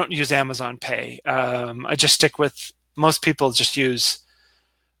use Amazon Pay. I just stick with most people just use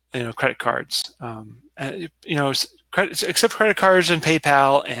credit cards, except credit cards and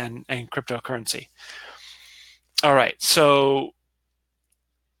PayPal and cryptocurrency. All right, so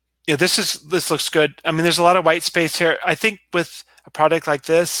yeah, this looks good. I mean, there's a lot of white space here. I think with a product like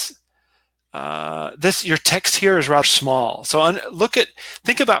this, your text here is rather small. So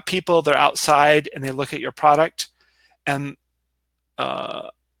think about people, they're outside and they look at your product, and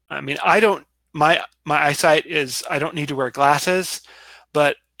I mean, my eyesight is, I don't need to wear glasses,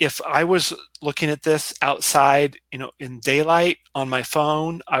 but if I was looking at this outside, in daylight on my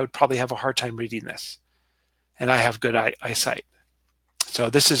phone, I would probably have a hard time reading this. And I have good eyesight. So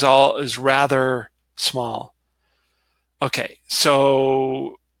this is rather small. Okay,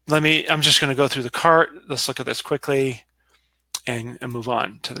 so I'm just going to go through the cart. Let's look at this quickly and move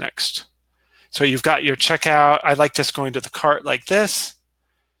on to the next. So you've got your checkout. I like this going to the cart like this.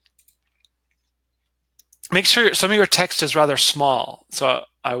 Make sure some of your text is rather small. So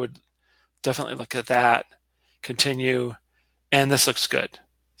I would definitely look at that. Continue. And this looks good.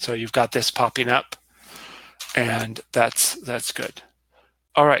 So you've got this popping up, and that's good.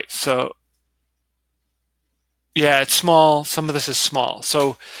 All right. So yeah, it's small. Some of this is small.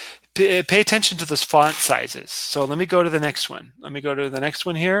 So pay attention to those font sizes. So let me go to the next one. Let me go to the next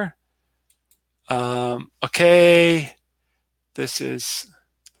one here. Okay. This is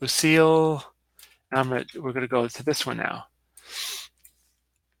Lucille. We're going to go to this one now.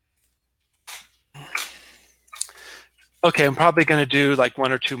 Okay, I'm probably going to do like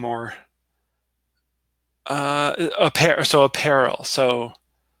one or two more. Apparel. So apparel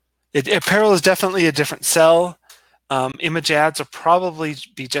is definitely a different sell. Image ads will probably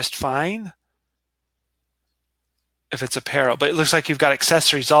be just fine if it's apparel, but it looks like you've got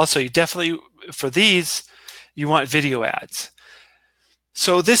accessories also. You definitely, for these, you want video ads.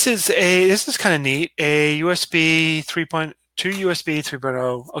 So this is kind of neat. A USB 3.2 USB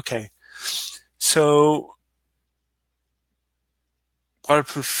 3.0. Okay. So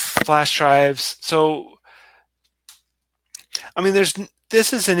waterproof flash drives. So, I mean,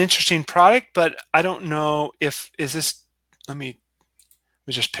 this is an interesting product, but I don't know if is this. Let me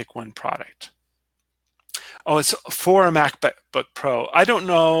just pick one product. Oh, it's for a MacBook Pro. I don't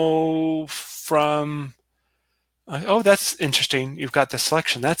know from. Oh, that's interesting. You've got the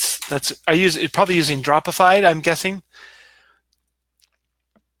selection. That's. You're probably using Dropified, I'm guessing.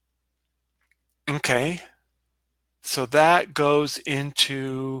 Okay, so that goes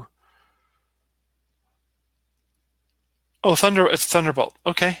into. Oh, It's Thunderbolt.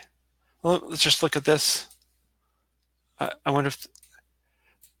 Okay, well, let's just look at this. I wonder if.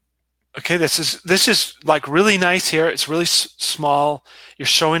 Okay, this is like really nice here. It's really small. You're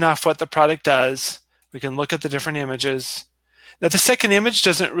showing off what the product does. We can look at the different images. Now the second image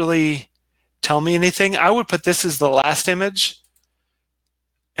doesn't really tell me anything. I would put this as the last image,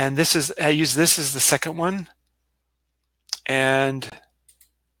 and I use this as the second one, and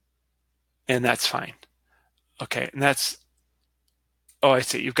that's fine. Okay, and that's. Oh, I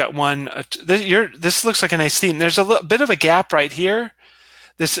see. You've got one. This looks like a nice theme. There's a bit of a gap right here.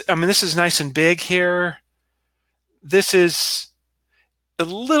 This is nice and big here. This is a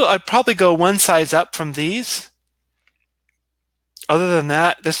little. I'd probably go one size up from these. Other than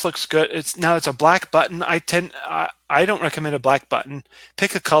that, this looks good. It's a black button. I don't recommend a black button.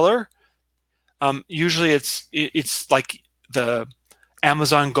 Pick a color. Usually it's like the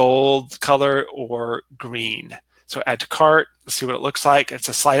Amazon gold color or green. So add to cart. Let's see what it looks like. It's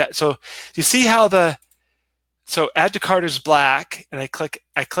a slide. So you see how so add to cart is black, and I click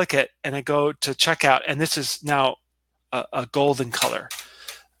it, and I go to checkout, and this is now a golden color.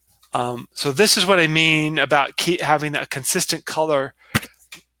 So this is what I mean about having a consistent color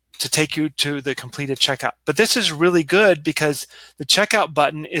to take you to the completed checkout. But this is really good because the checkout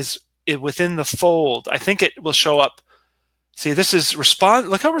button is within the fold. I think it will show up. See, this is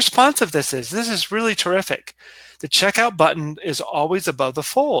look how responsive this is. This is really terrific. The checkout button is always above the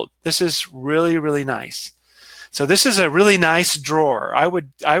fold. This is really, really nice. So this is a really nice drawer. I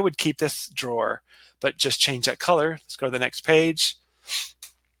would keep this drawer, but just change that color. Let's go to the next page.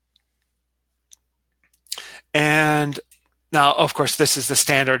 And now, of course, this is the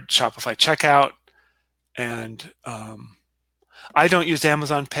standard Shopify checkout. And I don't use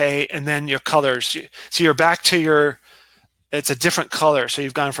Amazon Pay. And then your colors. So you're back to it's a different color. So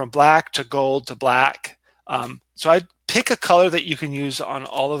you've gone from black to gold to black. So I'd pick a color that you can use on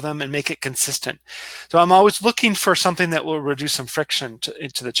all of them and make it consistent. So I'm always looking for something that will reduce some friction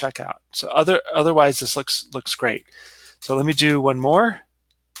into the checkout. So otherwise, this looks great. So let me do one more.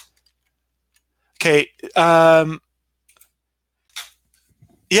 Okay.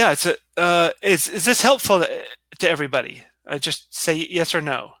 Yeah. Is this helpful to everybody? Just say yes or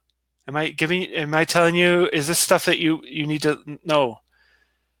no. Am I telling you? Is this stuff that you need to know?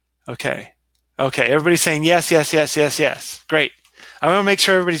 Okay. Okay. Everybody's saying yes, yes, yes, yes, yes. Great. I want to make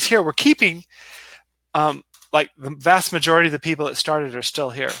sure everybody's here. We're keeping, like the vast majority of the people that started are still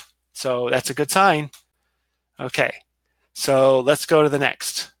here. So that's a good sign. Okay. So let's go to the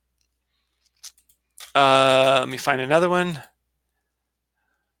next. Let me find another one.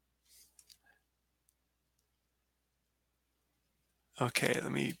 Okay,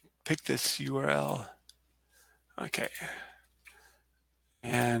 let me pick this URL. Okay.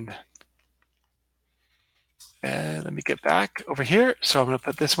 And let me get back over here. So I'm going to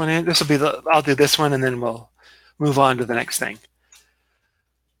put this one in. I'll do this one, and then we'll move on to the next thing.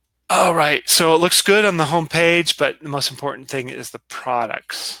 All right, so it looks good on the home page, but the most important thing is the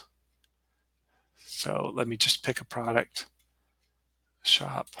products. So let me just pick a product.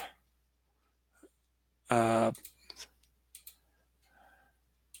 Shop.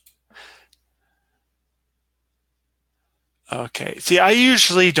 Okay, see, I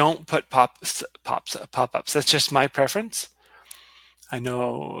usually don't put pop-ups. That's just my preference. I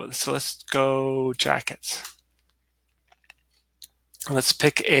know, so let's go jackets. Let's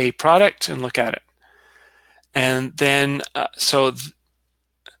pick a product and look at it. And then, now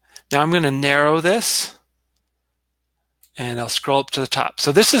I'm going to narrow this, and I'll scroll up to the top.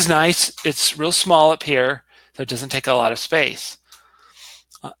 So this is nice. It's real small up here, so it doesn't take a lot of space.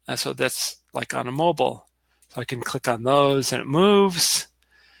 So that's like on a mobile. So I can click on those and it moves.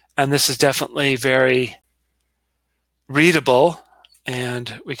 And this is definitely very readable,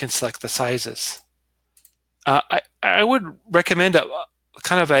 and we can select the sizes. I would recommend a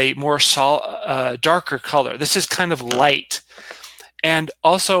kind of a more darker color. This is kind of light, and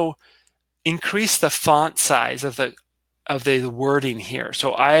also increase the font size of the wording here.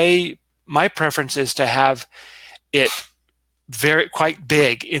 So my preference is to have it quite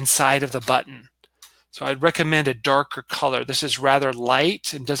big inside of the button. So I'd recommend a darker color. This is rather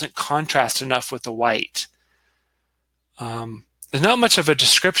light and doesn't contrast enough with the white. There's not much of a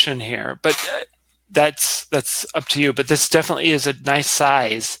description here, but that's up to you. But this definitely is a nice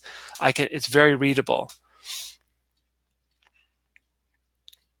size. It's very readable.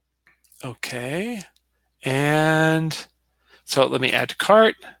 Okay, and so let me add to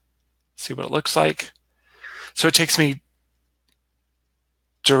cart. See what it looks like. So it takes me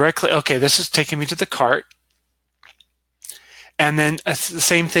directly. Okay, this is taking me to the cart. And then the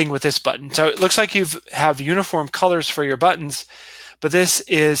same thing with this button. So it looks like you have uniform colors for your buttons, but this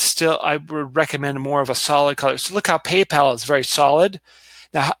is still, I would recommend more of a solid color. So look how PayPal is very solid.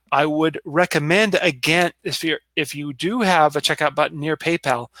 Now I would recommend, again, if you do have a checkout button near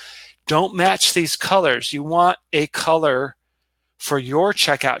PayPal, don't match these colors. You want a color for your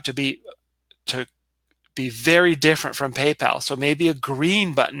checkout to be very different from PayPal. So maybe a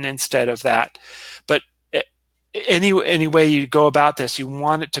green button instead of that. But any way you go about this, you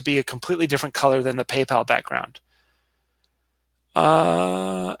want it to be a completely different color than the PayPal background.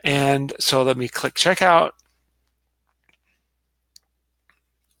 And so let me click checkout.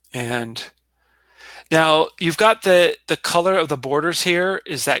 And now you've got the color of the borders here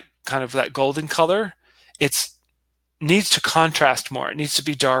is that kind of that golden color. It needs to contrast more. It needs to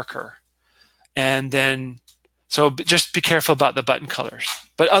be darker. And then, so just be careful about the button colors.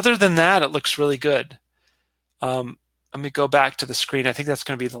 But other than that, it looks really good. Let me go back to the screen. I think that's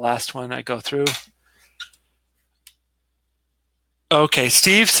going to be the last one I go through. Okay,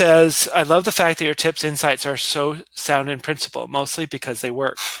 Steve says, I love the fact that your tips insights are so sound in principle, mostly because they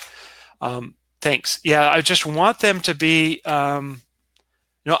work. Thanks. Yeah, I just want them to be, I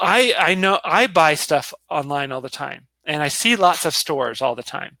know I buy stuff online all the time, and I see lots of stores all the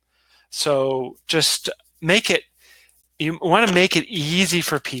time. So just you want to make it easy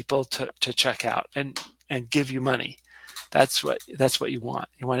for people to check out and give you money. That's what you want.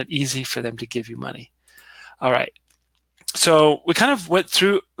 You want it easy for them to give you money. All right. So we kind of went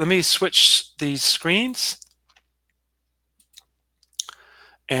through, let me switch these screens.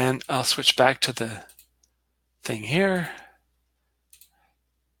 And I'll switch back to the thing here.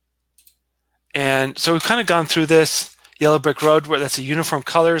 And so we've kind of gone through this yellow brick road where that's a uniform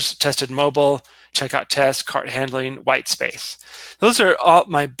colors, tested mobile, checkout test, cart handling, white space. Those are all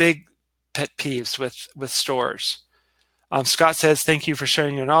my big pet peeves with stores. Scott says, thank you for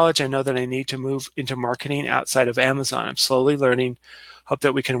sharing your knowledge. I know that I need to move into marketing outside of Amazon. I'm slowly learning. Hope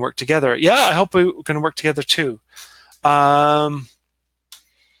that we can work together. Yeah, I hope we can work together too. Okay,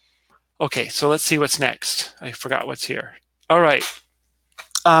 so let's see what's next. I forgot what's here. All right.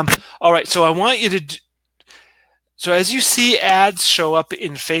 All right, so I want you to, so as you see ads show up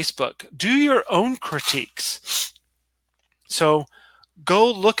in Facebook, do your own critiques. So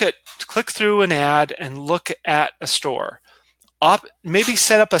go click through an ad and look at a store. Maybe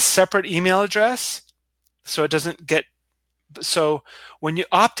set up a separate email address so it doesn't get, so when you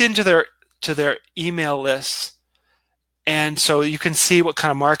opt into their email lists, and so you can see what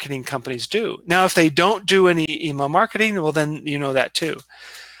kind of marketing companies do. Now, if they don't do any email marketing, well, then you know that too.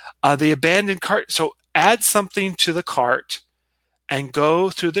 The abandoned cart, so add something to the cart and go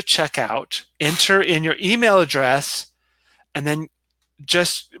through the checkout, enter in your email address, and then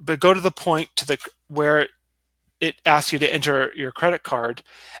but go to the point where it asks you to enter your credit card,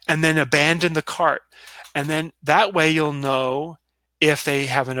 and then abandon the cart. And then that way you'll know if they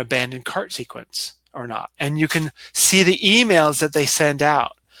have an abandoned cart sequence or not. And you can see the emails that they send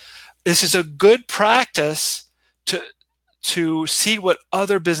out. This is a good practice to see what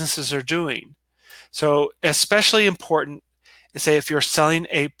other businesses are doing. So especially important is, say, if you're selling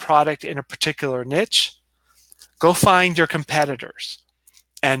a product in a particular niche, go find your competitors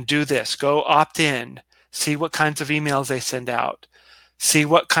and do this. Go opt in, see what kinds of emails they send out, see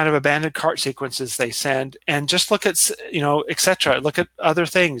what kind of abandoned cart sequences they send, and just look at, etc. Look at other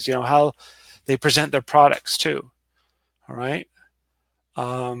things, how they present their products too. All right.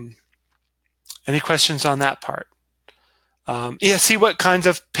 Any questions on that part? Yeah, see what kinds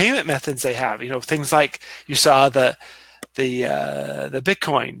of payment methods they have. Things like you saw the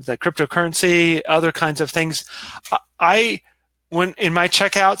Bitcoin, the cryptocurrency, other kinds of things. When in my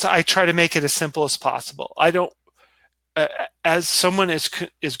checkouts, I try to make it as simple as possible. I don't, as someone is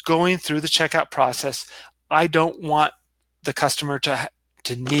going through the checkout process, I don't want the customer to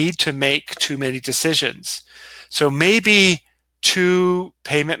need to make too many decisions. So maybe 2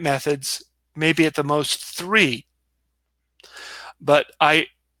 payment methods, maybe at the most 3. But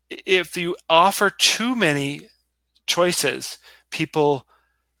if you offer too many choices, people,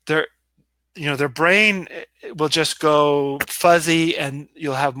 their brain will just go fuzzy, and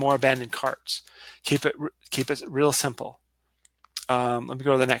you'll have more abandoned carts. Keep it real simple. Let me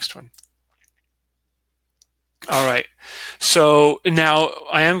go to the next one. All right. So now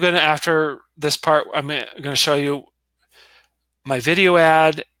I am going to, after this part, I'm going to show you my video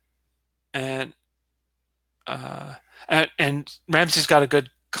ad, and Ramsey's got a good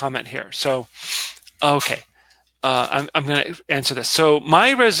comment here. So, okay. I'm going to answer this. So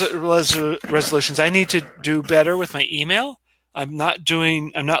my resolutions, I need to do better with my email. I'm not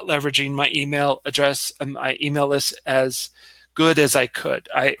leveraging my email address and my email list as good as I could.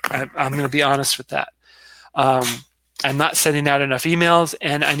 I'm going to be honest with that. I'm not sending out enough emails,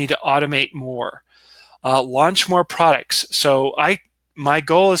 and I need to automate more. Launch more products. So my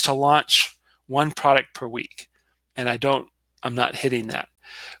goal is to launch one product per week, and I'm not hitting that.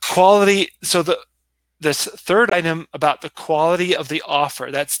 Quality. So this third item about the quality of the offer,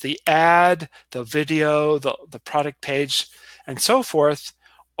 that's the ad, the video, the product page, and so forth,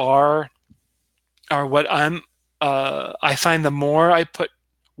 are what I find the more I put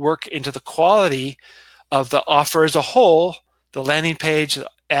work into the quality of the offer as a whole, the landing page, the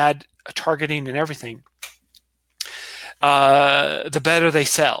ad targeting, and everything, the better they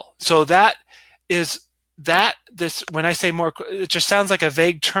sell. So when I say more, it just sounds like a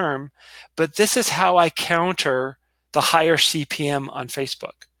vague term, but this is how I counter the higher CPM on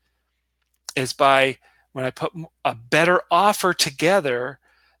Facebook, is by when I put a better offer together,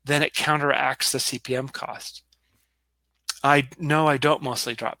 then it counteracts the CPM cost. I know I don't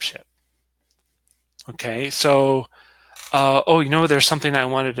mostly drop ship. Okay, so there's something I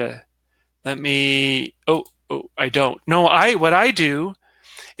wanted to I don't. No, what I do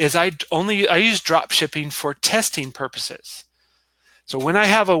is I use drop shipping for testing purposes. So when I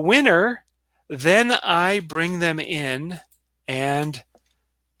have a winner, then I bring them in and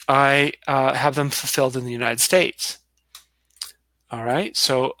I have them fulfilled in the United States. All right.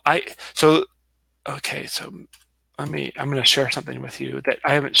 So I'm going to share something with you that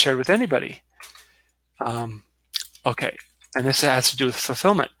I haven't shared with anybody. Okay, and this has to do with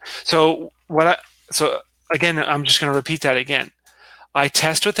fulfillment. So again, I'm just going to repeat that again. I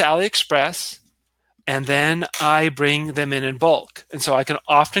test with AliExpress, and then I bring them in bulk, and so I can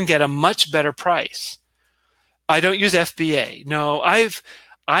often get a much better price. I don't use FBA. No,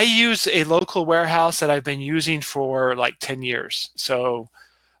 I use a local warehouse that I've been using for like 10 years. So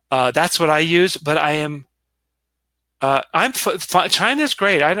that's what I use. But China's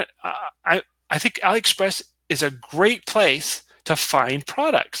great. I think AliExpress is a great place to find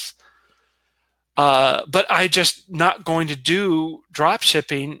products. But I'm just not going to do drop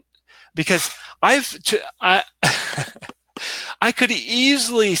shipping because I could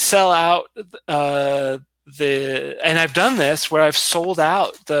easily sell out and I've done this where I've sold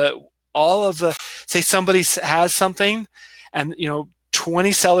out all of the, say somebody has something and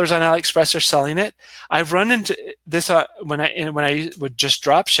 20 sellers on AliExpress are selling it. I've run into this when I would just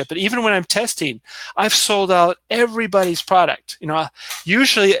drop ship it. Even when I'm testing, I've sold out everybody's product.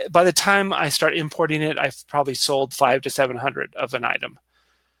 Usually by the time I start importing it, I've probably sold 500 to 700 of an item.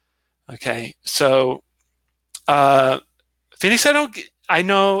 Okay, so Phoenix, I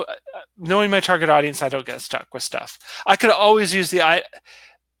know, knowing my target audience, I don't get stuck with stuff. I could always use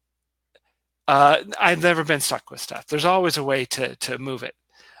I've never been stuck with stuff. There's always a way to move it.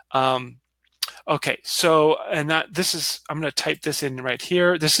 Okay, so I'm going to type this in right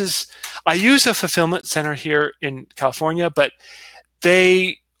here. I use a fulfillment center here in California, but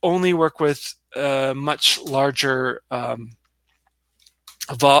they only work with much larger,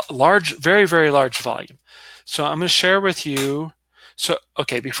 very, very large volume. So I'm going to share with you. So,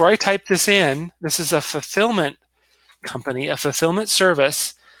 okay, before I type this in, this is a fulfillment company, a fulfillment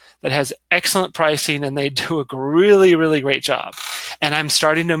service that has excellent pricing, and they do a really, really great job. And I'm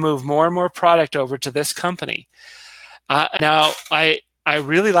starting to move more and more product over to this company. Now, I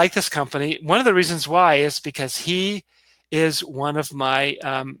really like this company. One of the reasons why is because he is one of my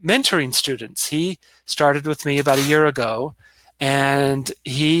mentoring students. He started with me about a year ago, and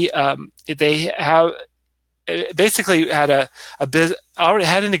they have basically had already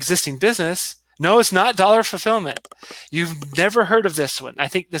had an existing business. No, it's not dollar fulfillment. You've never heard of this one. I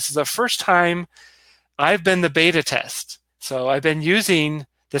think this is the first time I've been the beta test. So I've been using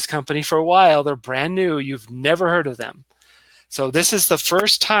this company for a while. They're brand new. You've never heard of them. So this is the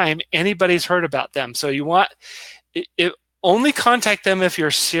first time anybody's heard about them. So only contact them if you're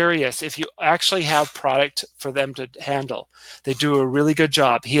serious, if you actually have product for them to handle. They do a really good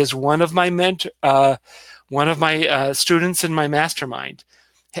job. He is one of my students in my mastermind.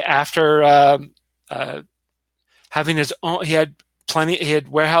 After having his own, he had He had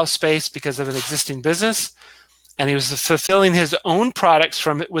warehouse space because of an existing business, and he was fulfilling his own products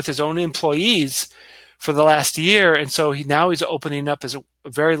with his own employees for the last year. And so he's opening up a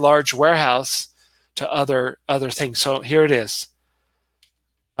very large warehouse to other things. So here it is.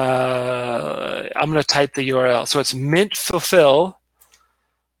 I'm going to type the URL. So it's Mint Fulfill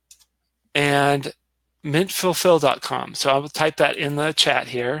and mintfulfill.com. So I will type that in the chat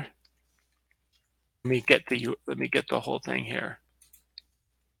here. Let me get the whole thing here.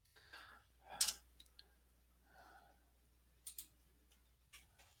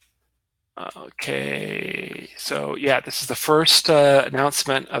 Okay, so yeah, this is the first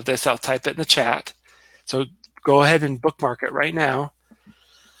announcement of this. I'll type it in the chat. So go ahead and bookmark it right now.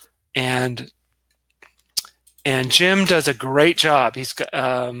 And Jim does a great job.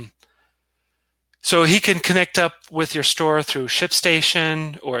 So he can connect up with your store through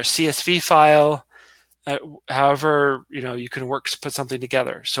ShipStation or a CSV file. However, you can put something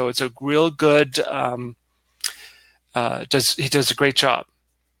together. So it's a real good. He does a great job.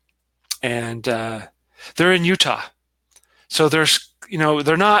 And they're in Utah, so they're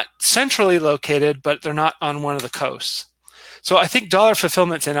not centrally located, but they're not on one of the coasts. So I think Dollar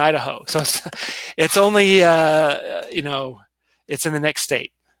Fulfillment's in Idaho, so it's only it's in the next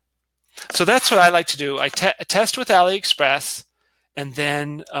state. So that's what I like to do. I test with AliExpress, and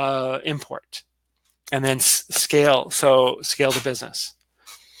then import, and then scale. So scale the business.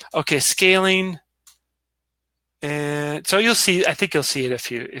 Okay, scaling. And so you'll see, I think you'll see it if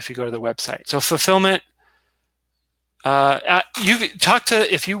you go to the website. So fulfillment, you talk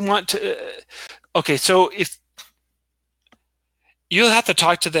to, if you want to, okay, so if you'll have to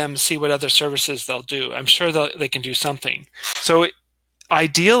talk to them, see what other services they'll do. I'm sure they can do something. So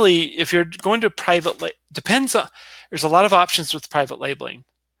ideally, if you're going to depends on, there's a lot of options with private labeling.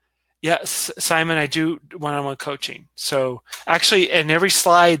 Yes, Simon, I do one-on-one coaching. So actually, in every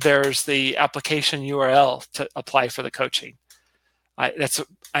slide, there's the application URL to apply for the coaching.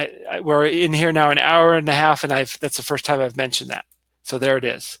 We're in here now an hour and a half, and that's the first time I've mentioned that. So there it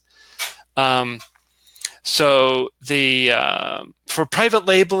is. So for private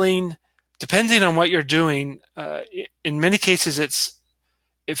labeling, depending on what you're doing, in many cases,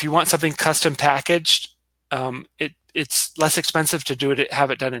 if you want something custom packaged, it's less expensive to have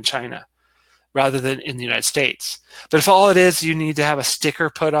it done in China rather than in the United States. But if all it is, you need to have a sticker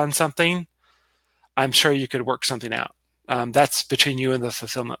put on something, I'm sure you could work something out. That's between you and the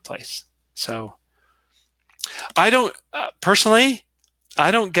fulfillment place. So I don't, personally,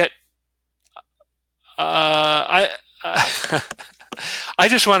 I don't get, I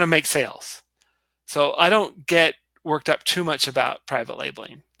just want to make sales. So I don't get worked up too much about private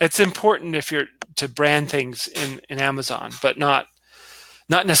labeling. It's important if you're to brand things in Amazon, but not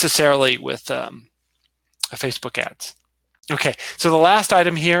necessarily with Facebook ads. Okay, so the last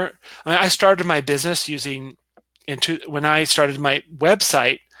item here, I started my business when I started my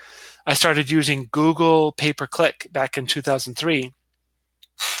website, I started using Google pay-per-click back in 2003,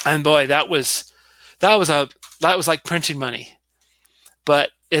 and boy, that was like printing money,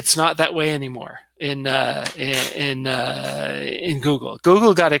 but it's not that way anymore in Google.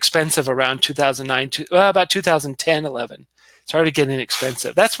 Google got expensive around 2009 about 2010, 11. Started getting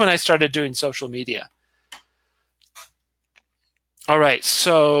expensive. That's when I started doing social media. All right,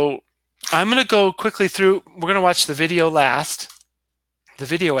 so I'm going to go quickly through. We're going to watch the video last, the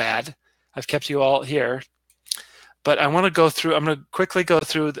video ad. I've kept you all here, but I want to go through. I'm going to quickly go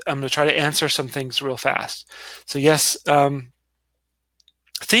through. I'm going to try to answer some things real fast. So yes,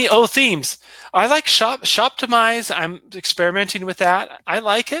 themes. I like Shoptimize. I'm experimenting with that. I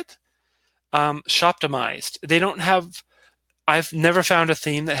like it. Shoptimized. They don't have. I've never found a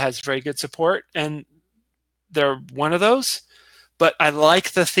theme that has very good support, and they're one of those. But I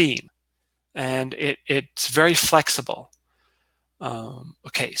like the theme, and it's very flexible.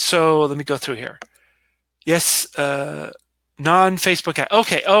 Okay, so let me go through here. Yes, non-Facebook ad.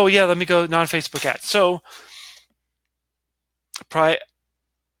 Okay, oh yeah, let me go non-Facebook ad. So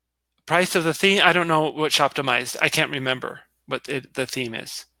price of the theme, I don't know what Shoptimized. I can't remember what the theme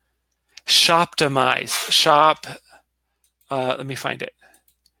is. Shoptimized. Let me find it.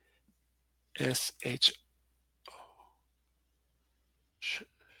 SHO.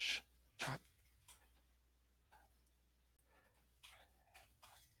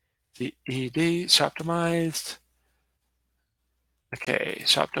 ED, Shoptimized. Okay,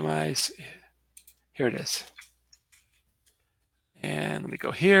 Shoptimized. Here it is. And let me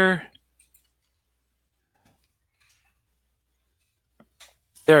go here.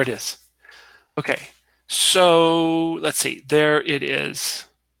 There it is. Okay, so let's see. There it is.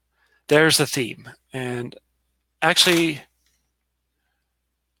 There's the theme. And actually,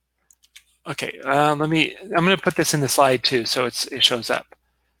 Okay, I'm going to put this in the slide too, so it shows up.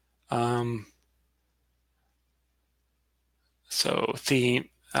 So theme,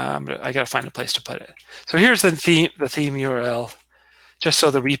 I got to find a place to put it. So here's the theme URL, just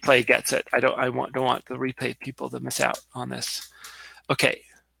so the replay gets it. don't want the replay people to miss out on this. Okay.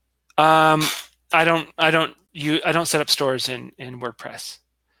 I don't set up stores in WordPress.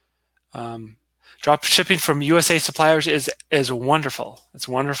 Drop shipping from USA suppliers is wonderful. It's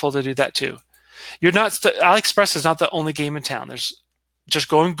wonderful to do that too. AliExpress is not the only game in town. Just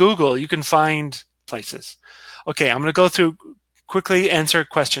go on Google. You can find places. Okay, I'm going to go through quickly answer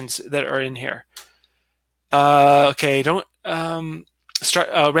questions that are in here. Okay, don't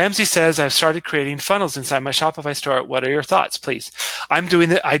start. Ramsey says I've started creating funnels inside my Shopify store. What are your thoughts, please? I'm doing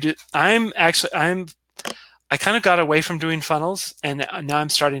that. I kind of got away from doing funnels, and now I'm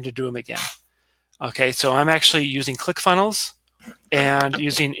starting to do them again. Okay, so I'm actually using ClickFunnels and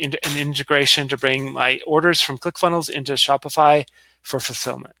using an integration to bring my orders from ClickFunnels into Shopify for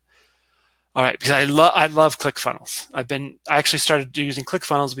fulfillment. All right, because I love ClickFunnels. I actually started using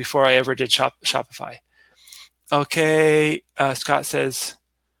ClickFunnels before I ever did Shopify. Okay, Scott says,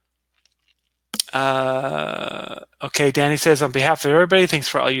 okay, Danny says, on behalf of everybody, thanks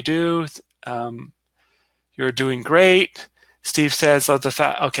for all you do. You're doing great. Steve says, love the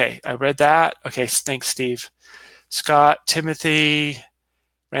fact. Okay, I read that. Okay, thanks, Steve. Scott, Timothy,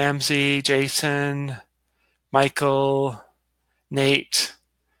 Ramsey, Jason, Michael, Nate,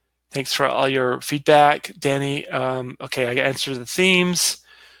 thanks for all your feedback. Danny, okay, I answered the themes.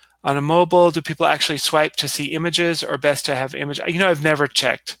 On a mobile, do people actually swipe to see images, or best to have images? I've never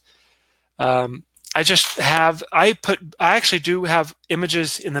checked. I actually do have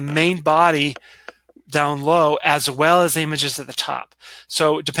images in the main body down low as well as images at the top.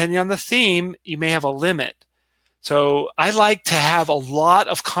 So depending on the theme, you may have a limit. So I like to have a lot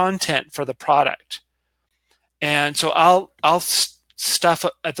of content for the product. And so I'll stuff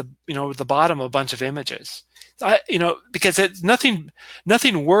at the bottom a bunch of images. Because it's nothing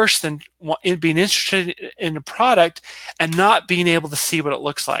worse than being interested in a product and not being able to see what it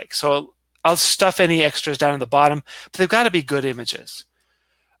looks like. So I'll stuff any extras down at the bottom, but they've got to be good images.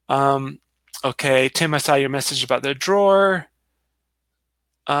 Okay, Tim, I saw your message about the drawer.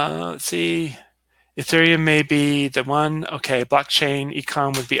 Let's see. Ethereum may be the one. Okay, blockchain,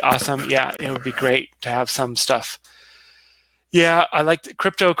 ecom would be awesome. Yeah, it would be great to have some stuff. Yeah, I like the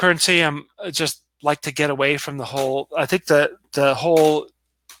cryptocurrency. I'm just like to get away from the whole. I think the whole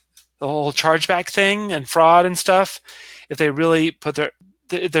chargeback thing and fraud and stuff. If they really put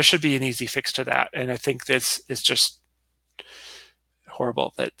there should be an easy fix to that. And I think this is just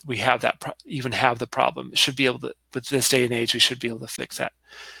horrible that we have even have the problem. It should be able to, with this day and age, we should be able to fix that.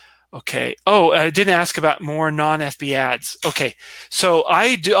 Okay. Oh, I didn't ask about more non-FB ads. Okay. So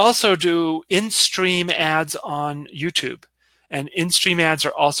I also do in-stream ads on YouTube, and in-stream ads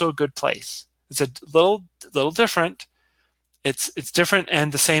are also a good place. It's a little different. It's different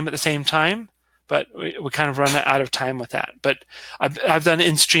and the same at the same time, but we kind of run out of time with that. But I've done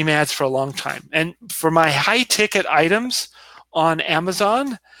in-stream ads for a long time. And for my high-ticket items on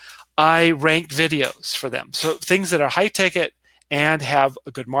Amazon, I ranked videos for them. So things that are high-ticket and have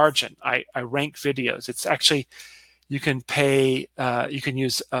a good margin, I rank videos. It's actually, you can pay, you can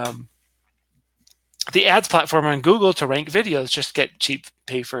use the ads platform on Google to rank videos, just get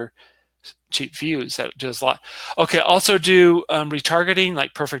pay for cheap views. That does a lot. Okay, also do retargeting,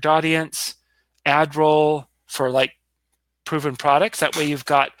 like perfect audience, ad roll for like proven products. That way you've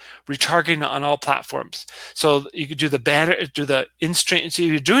got retargeting on all platforms. So you could do the banner, do the in-stream. So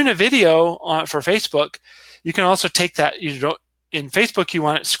you're doing a video for Facebook, you can also take that. In Facebook, you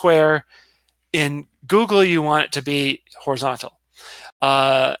want it square. In Google, you want it to be horizontal.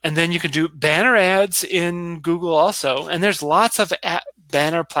 And then you can do banner ads in Google also. And there's lots of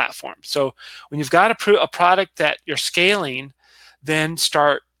banner platforms. So when you've got a product that you're scaling, then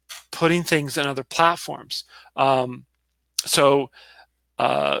start putting things in other platforms. So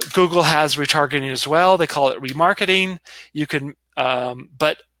Google has retargeting as well. They call it remarketing. You can,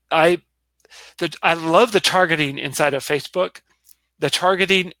 but I love the targeting inside of Facebook. The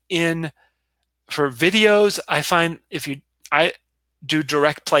targeting for videos, I find I do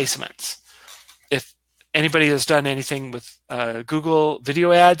direct placements. If anybody has done anything with Google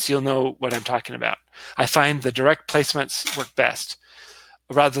video ads, you'll know what I'm talking about. I find the direct placements work best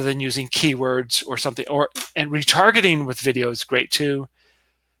rather than using keywords or something. And retargeting with video is great too.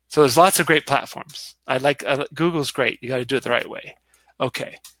 So there's lots of great platforms. Google's great. You got to do it the right way.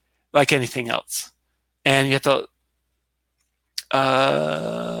 Okay, like anything else. And you have to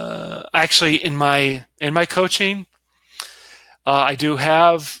actually in my coaching, I do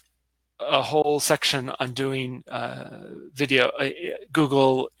have a whole section on doing video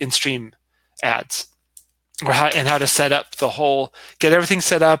Google in-stream ads, or how to set up get everything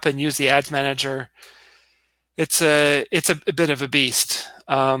set up and use the ads manager. It's a bit of a beast.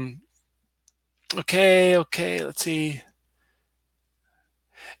 Okay, let's see.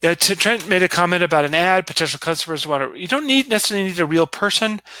 Yeah, Trent made a comment about an ad. Potential customers want to. You don't necessarily need a real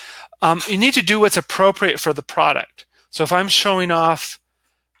person. You need to do what's appropriate for the product. So if I'm showing off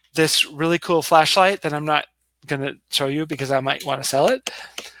this really cool flashlight that I'm not going to show you because I might want to sell it,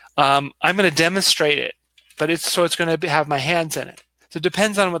 I'm going to demonstrate it, but it's going to have my hands in it. So it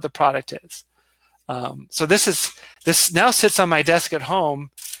depends on what the product is. So this now sits on my desk at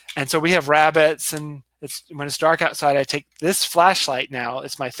home, and so we have rabbits, and when it's dark outside, I take this flashlight now.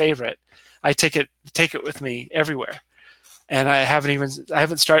 It's my favorite. I take it with me everywhere, and I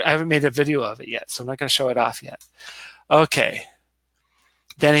haven't made a video of it yet, so I'm not going to show it off yet. Okay.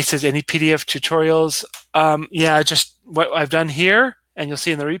 Danny says, any PDF tutorials? Yeah, just what I've done here, and you'll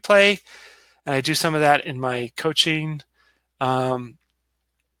see in the replay. And I do some of that in my coaching. Let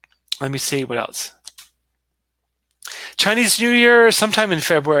me see what else. Chinese New Year, sometime in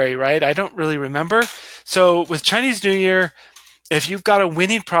February, right? I don't really remember. So with Chinese New Year, if you've got a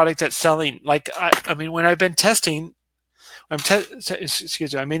winning product that's selling, like I mean, when I've been testing,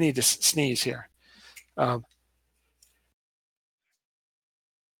 excuse me, I may need to sneeze here. All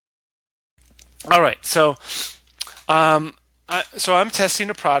right, so I'm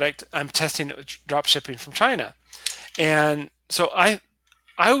testing a product. I'm testing drop shipping from China, and so I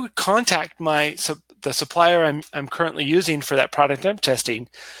would contact the supplier I'm currently using for that product I'm testing,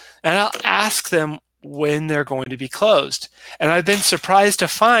 and I'll ask them when they're going to be closed. And I've been surprised to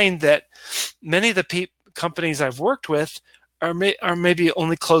find that many of the companies I've worked with are maybe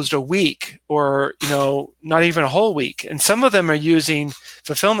only closed a week, or not even a whole week. And some of them are using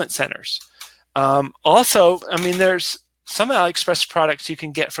fulfillment centers. Also, I mean, there's some AliExpress products you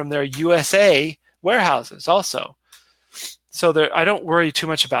can get from their USA warehouses also. So I don't worry too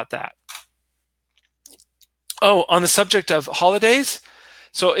much about that. Oh, on the subject of holidays,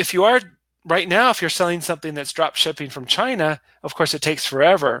 so if you're selling something that's drop shipping from China, of course it takes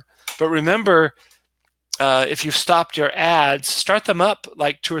forever. But remember, if you've stopped your ads, start them up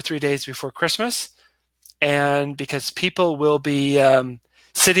like 2 or 3 days before Christmas, and because people will be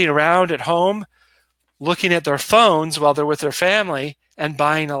sitting around at home looking at their phones while they're with their family and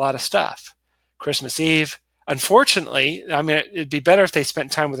buying a lot of stuff. Christmas Eve, unfortunately, I mean, it'd be better if they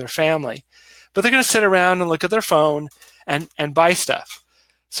spent time with their family, but they're going to sit around and look at their phone and buy stuff.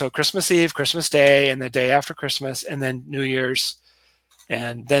 So Christmas Eve, Christmas Day, and the day after Christmas, and then New Year's,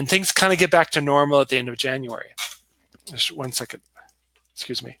 and then things kind of get back to normal at the end of January. Just 1 second.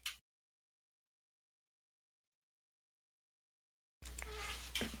 Excuse me.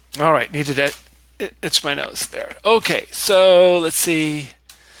 All right, needed it. It's my nose there. Okay, so let's see.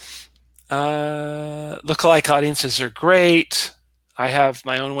 Lookalike audiences are great. I have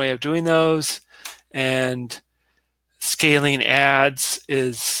my own way of doing those, and scaling ads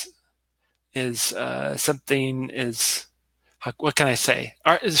is something is. What can I say?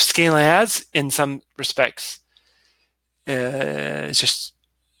 Scaling ads in some respects, it just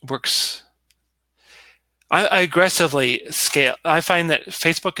works. I aggressively scale. I find that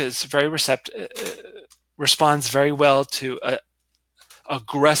Facebook is very responds very well to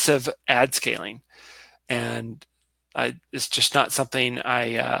aggressive ad scaling, and it's just not something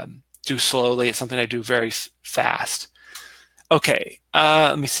I do slowly. It's something I do very fast. Okay,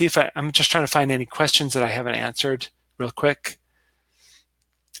 let me see if I'm just trying to find any questions that I haven't answered real quick.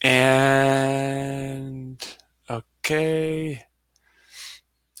 And okay,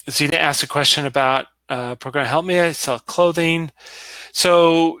 Zena asked a question about program Help Me. I sell clothing.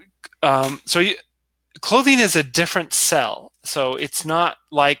 So clothing is a different sell. So it's not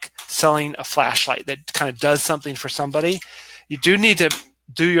like selling a flashlight that kind of does something for somebody. You do need to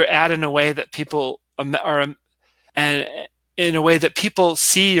do your ad in a way that people and in a way that people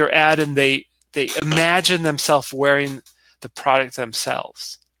see your ad and they imagine themselves wearing the product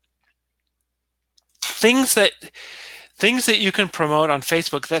themselves. Things that you can promote on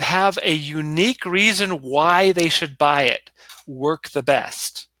Facebook that have a unique reason why they should buy it work the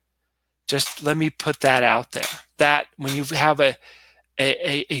best. Just let me put that out there. That when you have a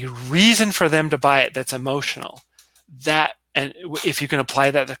reason for them to buy it that's emotional, that, and if you can apply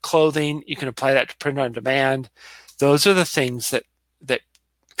that to clothing, you can apply that to print on demand. Those are the things that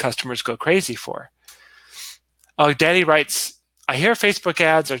customers go crazy for. Oh, Danny writes, I hear Facebook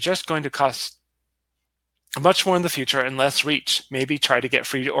ads are just going to cost much more in the future and less reach. Maybe try to get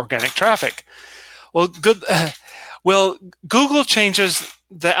free organic traffic. Well, good. Well, Google changes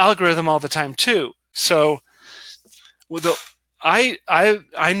the algorithm all the time too. So with the, I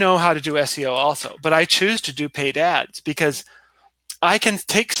know how to do SEO also, but I choose to do paid ads because I can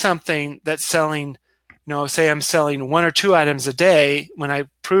take something that's selling, say I'm selling 1 or 2 items a day. When I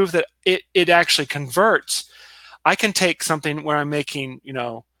prove that it actually converts, I can take something where I'm making,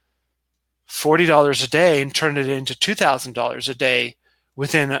 $40 a day and turn it into $2,000 a day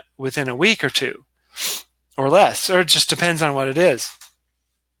within a week or two or less, or it just depends on what it is.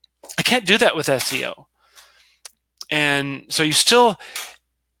 I can't do that with SEO. And so you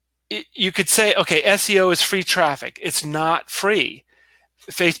could say, okay, SEO is free traffic. It's not free.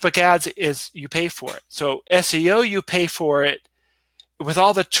 Facebook ads is you pay for it. So SEO, you pay for it with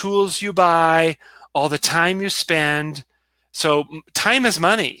all the tools you buy, all the time you spend. So time is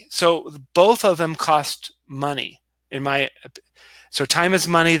money. So both of them cost money. So time is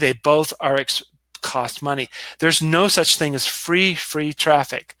money. They both cost money. There's no such thing as free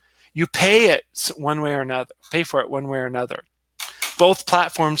traffic. You pay it one way or another. Pay for it one way or another. Both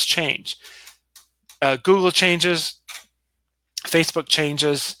platforms change. Google changes. Facebook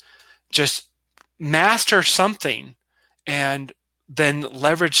changes. Just master something and then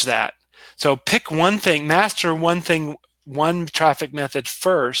leverage that. So pick one thing, master one thing, one traffic method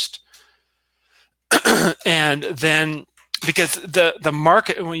first, and then, because the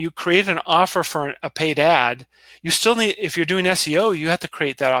market, when you create an offer for a paid ad, you still need, if you're doing SEO, you have to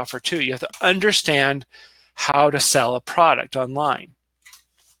create that offer too. You have to understand how to sell a product online.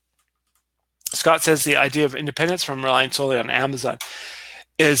 Scott says the idea of independence from relying solely on Amazon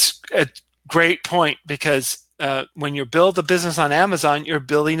is a great point, because when you build a business on Amazon, you're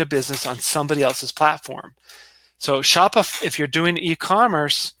building a business on somebody else's platform. So Shopify, if you're doing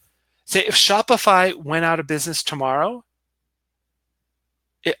e-commerce, say if Shopify went out of business tomorrow,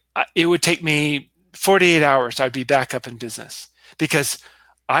 it would take me 48 hours. I'd be back up in business, because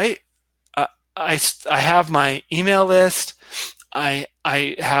I have my email list. I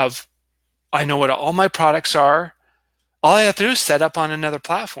know what all my products are. All I have to do is set up on another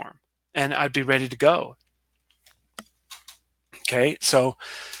platform, and I'd be ready to go. Okay, so,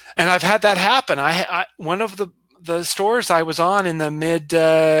 and I've had that happen. One of the stores I was on in the mid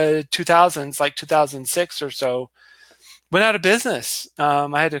 2000s, like 2006 or so, went out of business.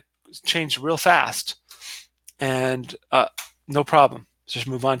 I had to change real fast, and no problem. Just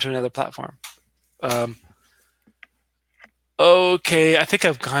move on to another platform. Okay, I think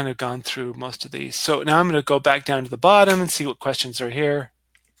I've kind of gone through most of these. So now I'm going to go back down to the bottom and see what questions are here.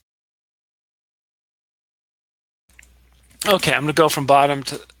 Okay, I'm going to go from bottom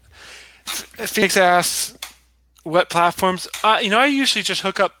to Phoenix asks, what platforms? I usually just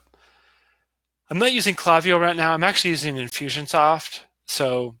hook up. I'm not using Klaviyo right now. I'm actually using Infusionsoft.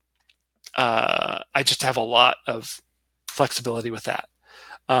 So I just have a lot of flexibility with that.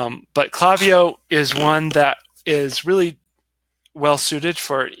 But Klaviyo is one that is really well suited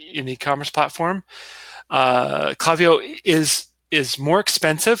for an e-commerce platform. Klaviyo is more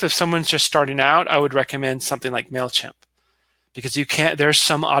expensive. If someone's just starting out, I would recommend something like MailChimp, because there's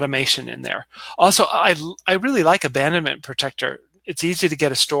some automation in there. Also, I really like Abandonment Protector. It's easy to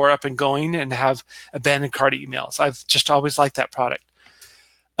get a store up and going and have abandoned cart emails. I've just always liked that product.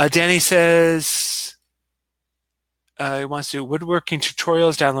 Danny says he wants to do woodworking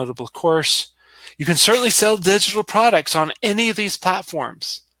tutorials, downloadable course. You can certainly sell digital products on any of these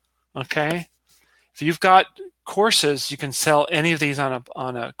platforms. Okay, if you've got courses, you can sell any of these on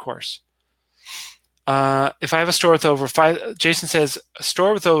a course. If I have a store with over Jason says, a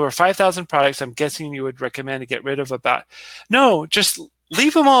store with over 5,000 products, I'm guessing you would recommend to get rid of about. No, just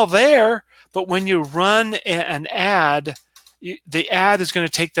leave them all there. But when you run an ad, the ad is going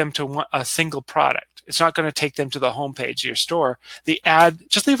to take them to a single product. It's not going to take them to the homepage of your store. The ad,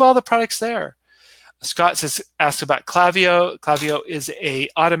 just leave all the products there. Scott says, asked about Klaviyo. Klaviyo is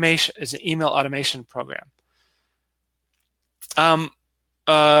an email automation program.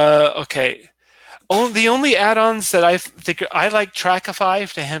 Okay. The only add-ons that I think, I like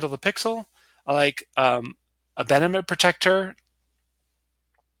Trackify to handle the pixel. I like Abandonment Protector.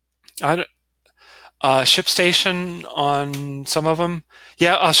 ShipStation on some of them.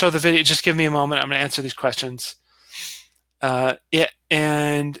 Yeah, I'll show the video. Just give me a moment. I'm going to answer these questions. Yeah,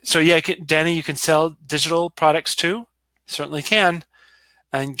 and so yeah, Danny, you can sell digital products too. Certainly can.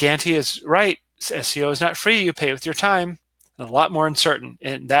 And Ganti is right. SEO is not free. You pay with your time. A lot more uncertain,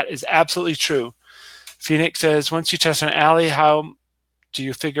 and that is absolutely true. Phoenix says, once you test an alley, how do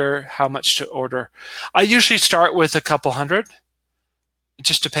you figure how much to order? I usually start with a couple hundred. It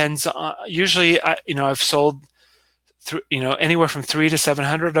just depends. Usually, I've sold anywhere from 300 to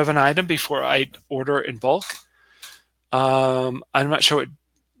 700 of an item before I order in bulk. I'm not sure what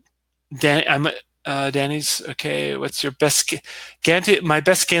Danny's okay. What's your best? My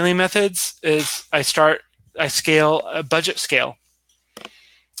best scaling methods is I scale a budget scale.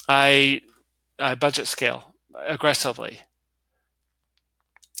 I budget scale aggressively,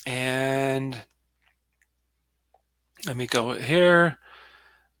 and let me go here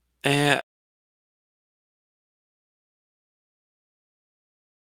and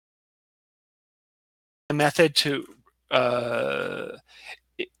the method to uh,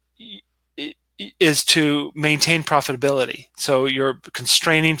 is to maintain profitability. So you're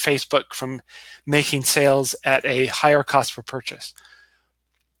constraining Facebook from making sales at a higher cost per purchase.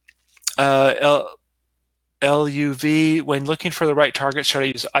 LUV, when looking for the right target,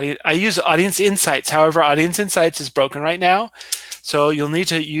 should I use audience insights. However, audience insights is broken right now. So you'll need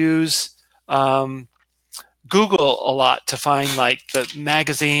to use Google a lot to find like the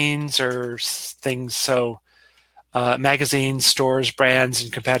magazines or things. So magazines, stores, brands,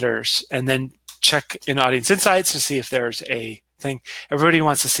 and competitors, and then check in Audience Insights to see if there's a thing. Everybody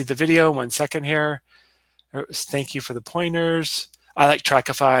wants to see the video. 1 second here. Thank you for the pointers. I like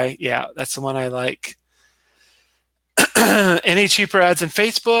Trackify. Yeah, that's the one I like. Any cheaper ads in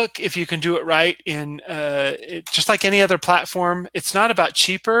Facebook, if you can do it right just like any other platform, it's not about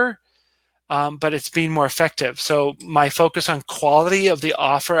cheaper, but it's being more effective. So my focus on quality of the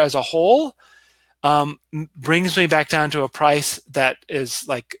offer as a whole brings me back down to a price that is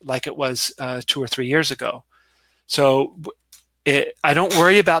like it was 2 or 3 years ago. So I don't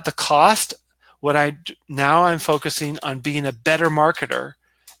worry about the cost. Now I'm focusing on being a better marketer,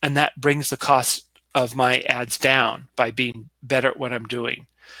 and that brings the cost of my ads down by being better at what I'm doing.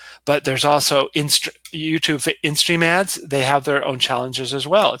 But there's also YouTube in-stream ads. They have their own challenges as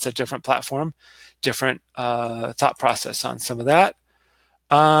well. It's a different platform, different thought process on some of that.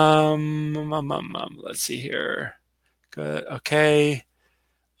 Let's see here. Good. Okay.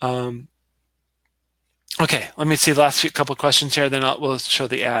 Okay. Let me see the last couple of questions here. Then we'll show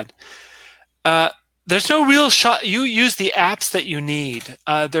the ad. There's no real shot. You use the apps that you need.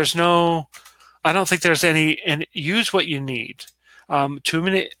 I don't think there's any. And use what you need.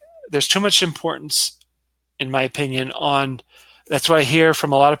 There's too much importance, in my opinion. That's what I hear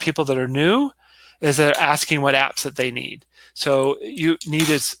from a lot of people that are new, is they're asking what apps that they need. So you need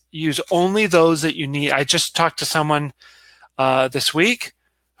to use only those that you need. I just talked to someone this week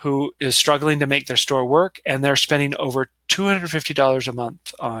who is struggling to make their store work, and they're spending over $250 a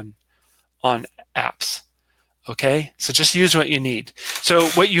month on apps. Okay, so just use what you need. So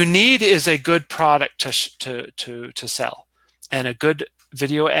what you need is a good product to sell, and a good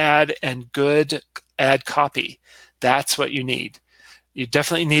video ad and good ad copy. That's what you need. You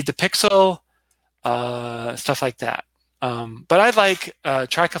definitely need the pixel, stuff like that. But I like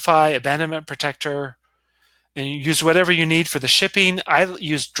Trackify, Abandonment Protector, and you use whatever you need for the shipping. I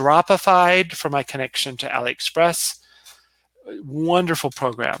use Dropified for my connection to AliExpress. Wonderful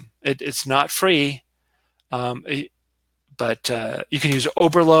program. It's not free, but you can use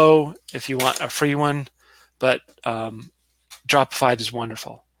Oberlo if you want a free one, but Dropified is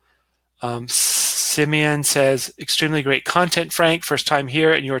wonderful. Simeon says, extremely great content, Frank. First time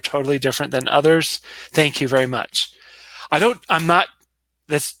here, and you are totally different than others. Thank you very much. I'm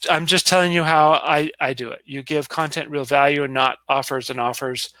just telling you how I do it. You give content real value and not offers, and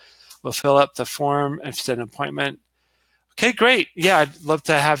offers will fill up the form and set an appointment. Okay, great. Yeah, I'd love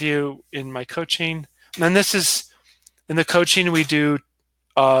to have you in my coaching. And this is, in the coaching, we do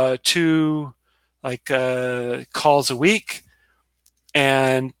 2 calls a week,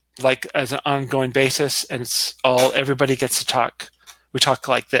 and like as an ongoing basis, and everybody gets to talk. We talk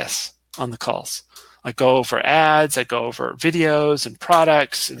like this on the calls. I go over ads, I go over videos and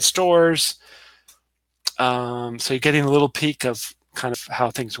products and stores. So you're getting a little peek of kind of how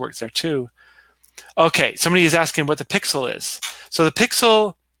things work there too. Okay, somebody is asking what the pixel is. So the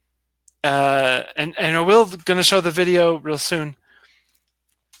pixel, and we're going to show the video real soon.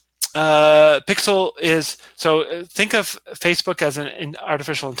 Pixel is, so think of Facebook as an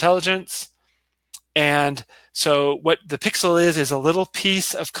artificial intelligence. And so what the pixel is a little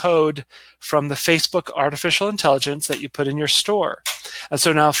piece of code from the Facebook artificial intelligence that you put in your store. And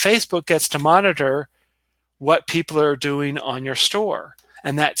so now Facebook gets to monitor what people are doing on your store.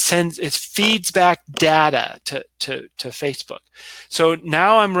 And that feeds back data to Facebook. So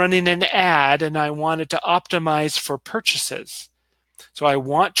now I'm running an ad, and I want it to optimize for purchases. So I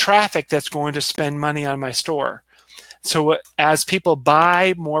want traffic that's going to spend money on my store. So as people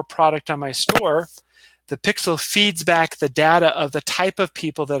buy more product on my store, the pixel feeds back the data of the type of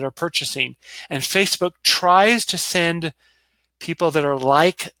people that are purchasing. And Facebook tries to send people that are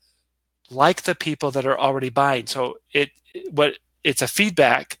like the people that are already buying. So it's a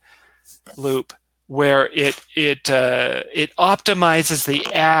feedback loop where it optimizes the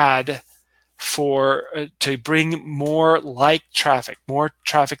ad for to bring more traffic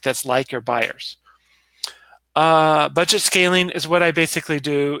that's like your buyers. Budget scaling is what I basically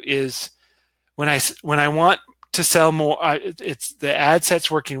do is when I want to sell more, it's the ad set's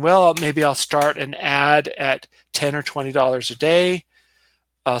working well. Maybe I'll start an ad at $10 or $20 a day.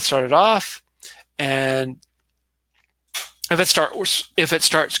 I'll start it off, and if it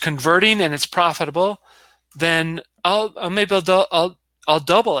starts converting and it's profitable, then I'll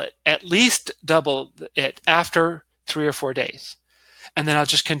double it, at least double it after 3 or 4 days, and then I'll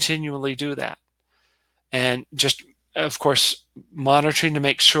just continually do that, and just of course monitoring to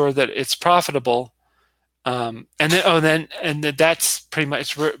make sure that it's profitable. And then that's pretty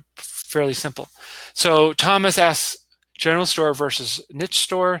much fairly simple. So Thomas asks, general store versus niche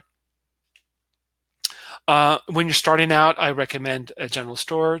store. When you're starting out, I recommend a general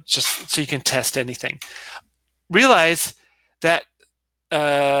store just so you can test anything. Realize that,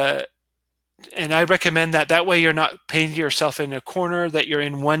 and I recommend that way you're not painting yourself in a corner that you're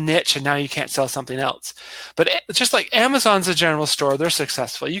in one niche and now you can't sell something else. But just like Amazon's a general store, they're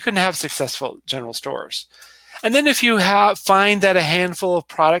successful. You can have successful general stores. And then if you find that a handful of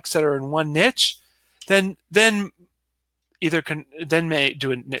products that are in one niche, then may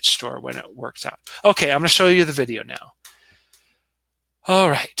do a niche store when it works out. Okay, I'm going to show you the video now. All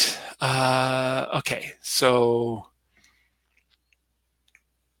right. Okay, so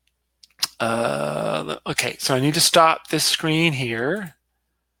okay, so I need to stop this screen here,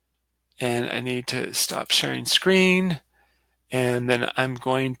 and I need to stop sharing screen, and then I'm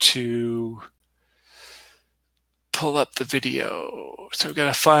going to pull up the video. So we've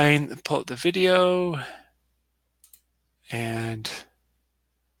got to pull up the video, and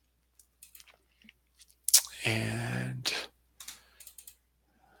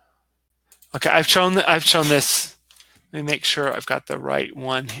okay, I've shown this. Let me make sure I've got the right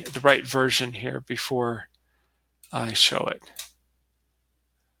one, the right version here before I show it.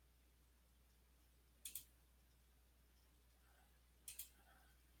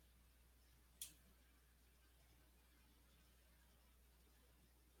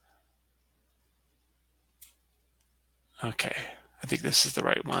 Okay, I think this is the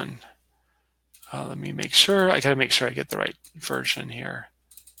right one. Let me make sure. I gotta make sure I get the right version here.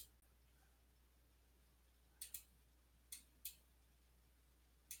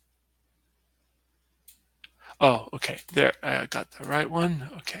 Oh, okay, there, I got the right one,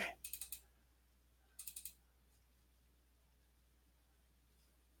 okay.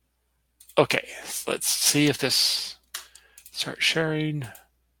 Okay, so let's see if this starts sharing.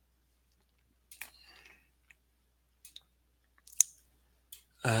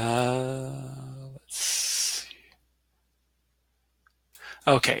 Let's see.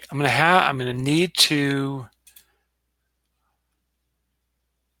 Okay, I'm gonna need to.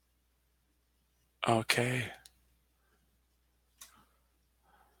 Okay.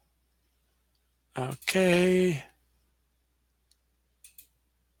 Okay.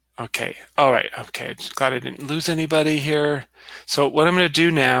 Okay. All right. Okay. Glad I didn't lose anybody here. So what I'm going to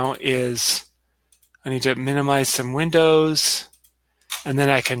do now is I need to minimize some windows, and then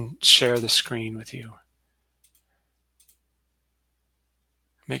I can share the screen with you.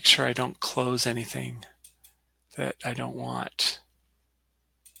 Make sure I don't close anything that I don't want.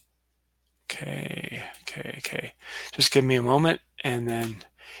 Okay. Just give me a moment, and then,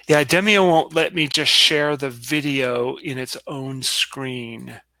 yeah, Demio won't let me just share the video in its own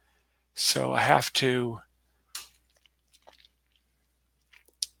screen. So I have to.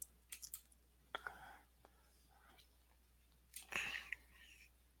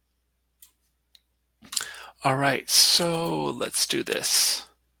 All right, so let's do this.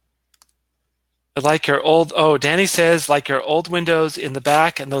 I like your old, oh, Danny says, like your old windows in the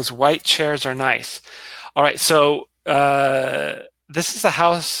back, and those white chairs are nice. All right, so this is a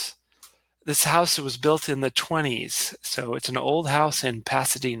house. This house was built in the 20s, so it's an old house in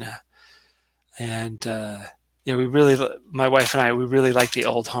Pasadena. And yeah, my wife and I, we really like the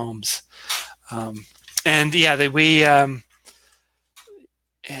old homes. And yeah,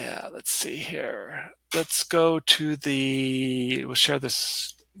 yeah, let's see here. Let's go to we'll share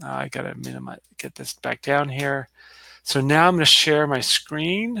this. I gotta get this back down here. So now I'm gonna share my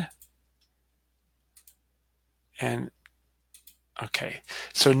screen. And okay,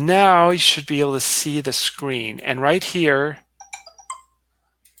 so now you should be able to see the screen. And right here,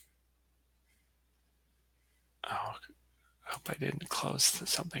 oh, I hope I didn't close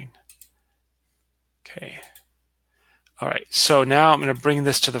something. Okay. All right, so now I'm going to bring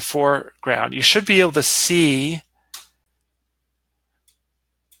this to the foreground. You should be able to see.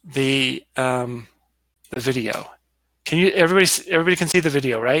 the video. Can you, everybody can see the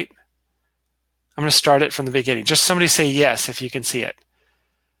video, right? I'm going to start it from the beginning. Just somebody say yes if you can see it.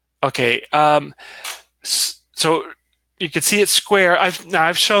 Okay. So you can see it's square.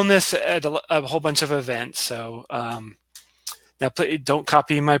 I've shown this at a whole bunch of events. So now don't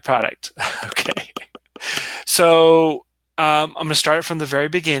copy my product. Okay. So I'm going to start it from the very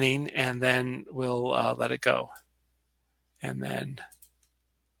beginning, and then we'll let it go. And then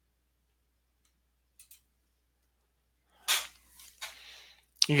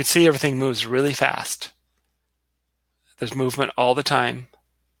you can see everything moves really fast. There's movement all the time.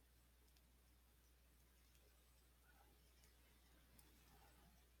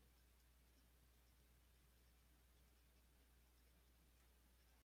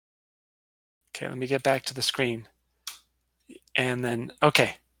 Okay, let me get back to the screen. And then,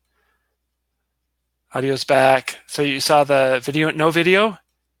 okay. Audio's back. So you saw the video, no video?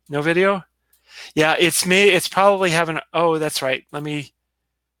 No video? Yeah, it's probably having, oh, that's right. I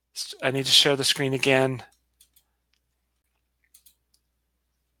need to share the screen again.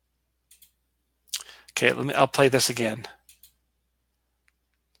 Okay, I'll play this again.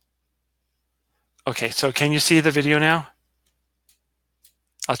 Okay, so can you see the video now?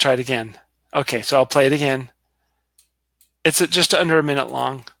 I'll try it again. Okay, so I'll play it again. It's just under a minute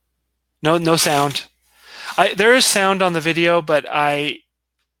long. No sound. There is sound on the video, but I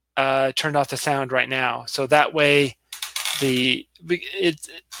turned off the sound right now. So that way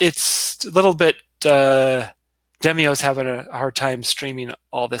it's a little bit, Demio's having a hard time streaming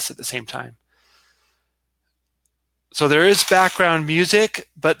all this at the same time. So there is background music,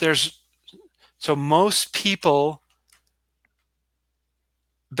 but so most people,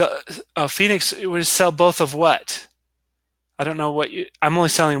 Phoenix would sell both of what? I don't know I'm only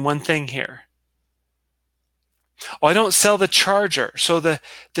selling one thing here. Oh, I don't sell the charger. So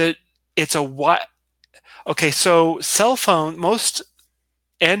it's a what? Okay, so cell phone, most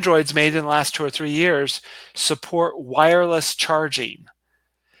Androids made in the last 2 or 3 years support wireless charging.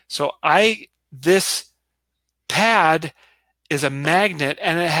 So this pad is a magnet,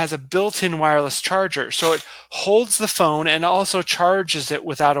 and it has a built-in wireless charger. So it holds the phone and also charges it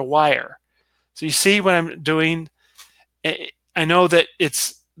without a wire. So you see what I'm doing? I know that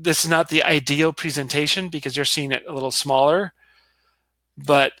this is not the ideal presentation because you're seeing it a little smaller,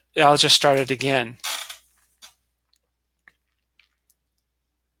 but I'll just start it again.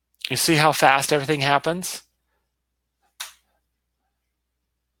 You see how fast everything happens?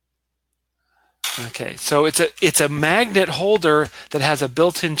 Okay, so it's a magnet holder that has a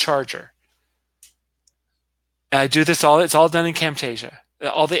built-in charger. And I do this it's all done in Camtasia.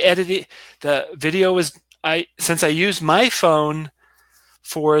 All the editing, the video since I use my phone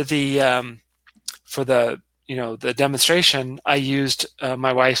for the the demonstration, I used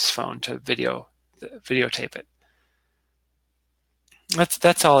my wife's phone to videotape it.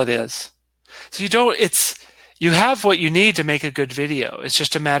 That's all it is. So you have what you need to make a good video. It's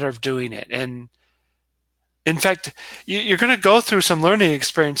just a matter of doing it. And in fact, you're going to go through some learning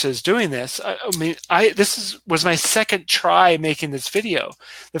experiences doing this. This was my second try making this video.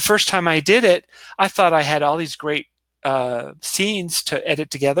 The first time I did it, I thought I had all these great scenes to edit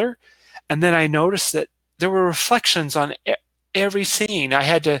together, and then I noticed that there were reflections on every scene.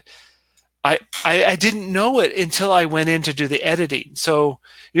 I didn't know it until I went in to do the editing. So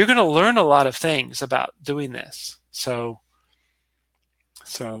you're going to learn a lot of things about doing this. So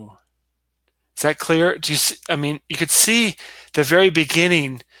is that clear? Do you see, you could see the very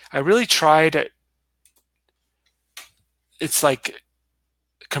beginning. I really tried it. It's like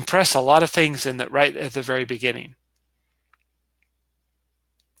compress a lot of things in right at the very beginning.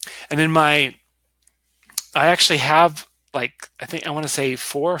 And I actually have I want to say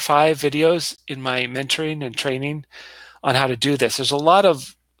 4 or 5 videos in my mentoring and training on how to do this. There's a lot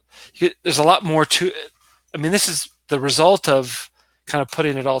more to it. This is the result of kind of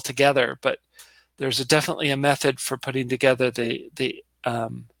putting it all together, but there's definitely a method for putting together the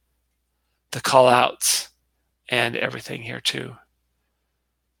call outs and everything here too.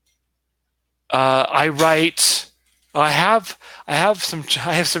 I have some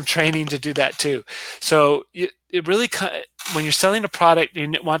training to do that too. So it really, when you're selling a product,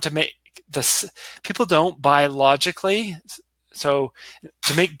 you want to make people don't buy logically. So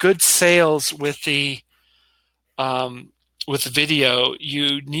to make good sales with the video,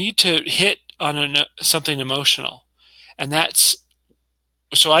 you need to hit on something emotional, and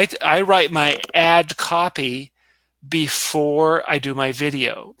so I write my ad copy before I do my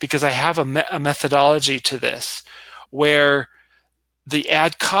video, because I have a methodology to this where the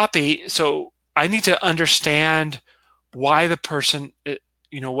ad copy, so I need to understand why the person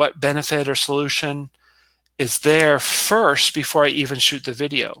what benefit or solution is there first before I even shoot the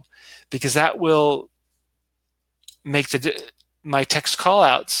video, because that will make my text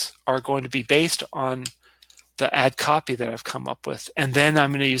callouts are going to be based on the ad copy that I've come up with, and then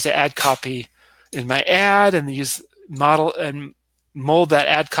I'm going to use the ad copy in my ad and use model and mold that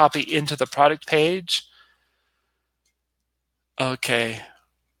ad copy into the product page. Okay.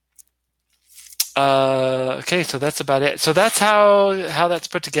 Okay, so that's about it. So that's how that's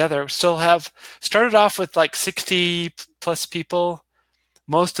put together. Still have started off with like 60 plus people.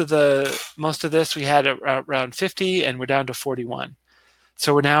 Most of this we had around 50, and we're down to 41.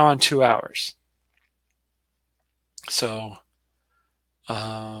 So we're now on 2 hours. So,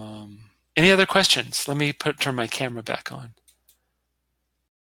 any other questions? Let me turn my camera back on.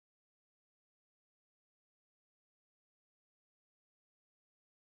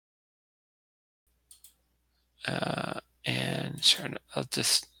 And Sharon, I'll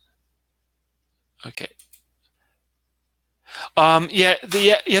just, okay. Yeah,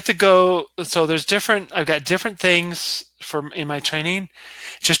 you have to go. So there's I've got different things in my training.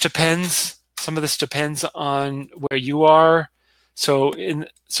 It just depends. Some of this depends on where you are. So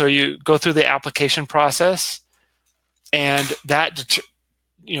you go through the application process, and that,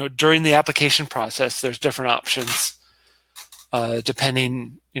 during the application process, there's different options.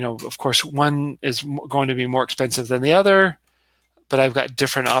 Depending, of course, one is going to be more expensive than the other, but I've got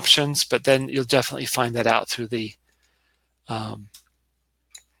different options. But then you'll definitely find that out through the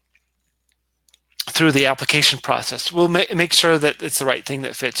application process. We'll make sure that it's the right thing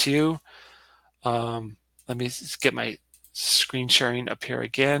that fits you. Let me just get my screen sharing up here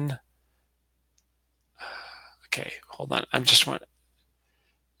again. Okay, hold on.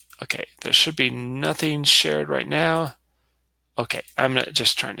 Okay, there should be nothing shared right now. Okay, I'm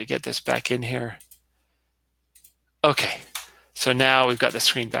just trying to get this back in here. Okay, so now we've got the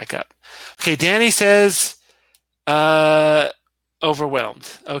screen back up. Okay, Danny says, overwhelmed.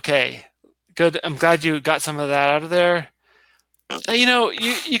 Okay, good. I'm glad you got some of that out of there.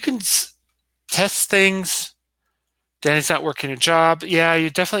 You can test things. Danny's not working a job. Yeah, you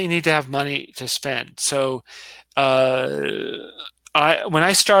definitely need to have money to spend. So when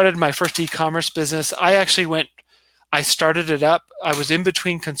I started my first e-commerce business, I started it up. I was in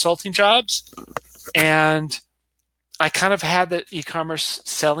between consulting jobs, and I kind of had the e-commerce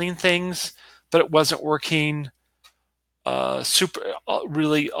selling things, but it wasn't working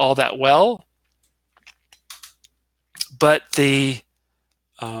really all that well. But it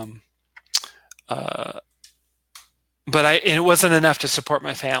wasn't enough to support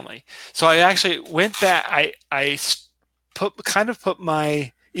my family. So I actually went back. I put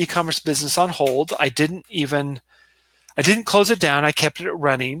my e-commerce business on hold. I didn't close it down. I kept it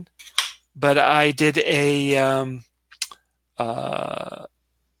running, but I did and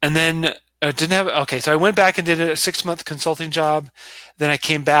then didn't have. Okay, so I went back and did a 6-month consulting job. Then I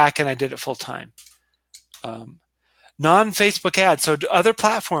came back and I did it full time. Non-Facebook ads, so other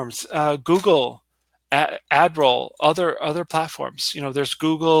platforms, Google, AdRoll, other platforms. There's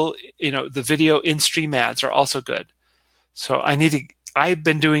Google. The video in-stream ads are also good. So I've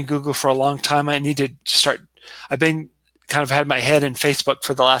been doing Google for a long time. I need to start. I've been kind of had my head in Facebook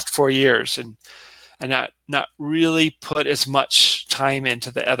for the last 4 years, and not really put as much time into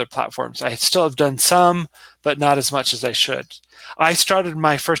the other platforms. I still have done some, but not as much as I should. I started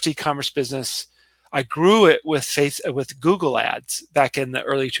my first e-commerce business. I grew it with Google ads back in the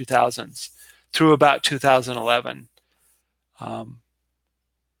early 2000s through about 2011.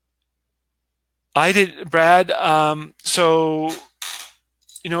 I did, Brad. So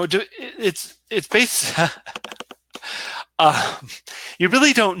it's based. You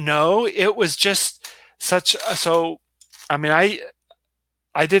really don't know. It was just such. So, I mean, I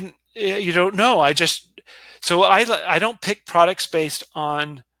didn't. You don't know. I don't pick products based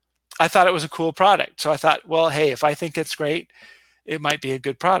on. I thought it was a cool product, so I thought, well, hey, if I think it's great, it might be a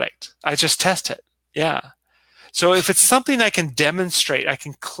good product. I just test it. Yeah. So if it's something I can demonstrate, I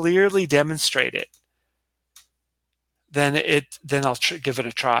can clearly demonstrate it, then I'll give it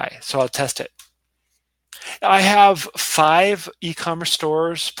a try. So I'll test it. I have 5 e-commerce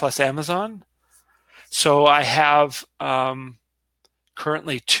stores plus Amazon. So I have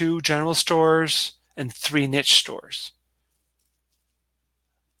currently 2 general stores and 3 niche stores.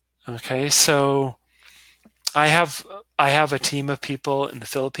 Okay, so I have a team of people in the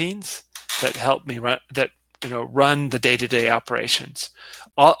Philippines that help me run the day-to-day operations.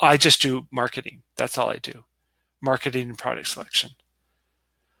 I just do marketing. That's all I do. Marketing and product selection.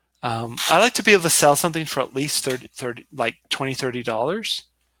 I like to be able to sell something for at least $20, $30.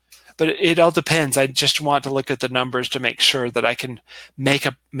 but it all depends. I just want to look at the numbers to make sure that I can make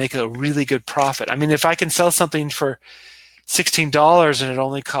a really good profit. I mean, if I can sell something for $16 and it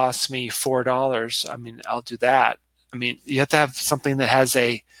only costs me $4, I mean, I'll do that. I mean, you have to have something that has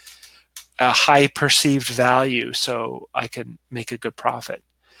a high perceived value so I can make a good profit.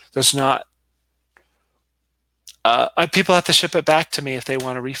 So it's not, people have to ship it back to me if they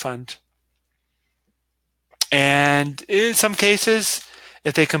want a refund. And in some cases,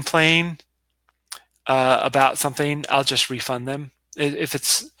 if they complain about something, I'll just refund them. If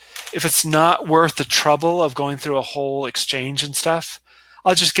it's not worth the trouble of going through a whole exchange and stuff,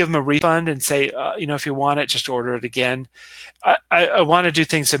 I'll just give them a refund and say, if you want it, just order it again. I want to do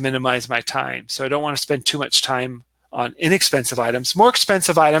things to minimize my time, so I don't want to spend too much time on inexpensive items. More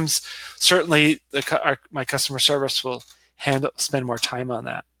expensive items, certainly my customer service will spend more time on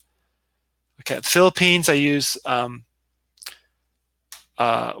that. Okay, Philippines, I use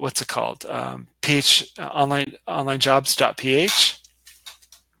what's it called? onlinejobs.ph.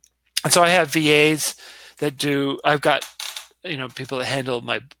 And so I have VAs that do. I've got people that handle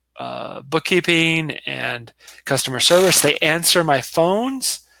my bookkeeping and customer service. They answer my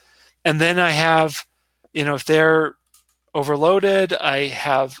phones, and then I have, if they're overloaded, I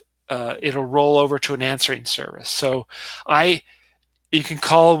have it'll roll over to an answering service. So you can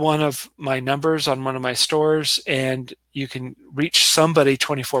call one of my numbers on one of my stores, and you can reach somebody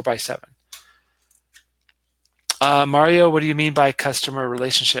 24/7. Mario, what do you mean by customer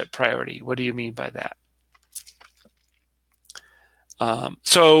relationship priority? What do you mean by that?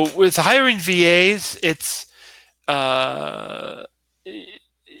 So with hiring VAs, it's, I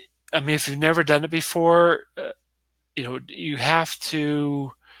mean, if you've never done it before, you have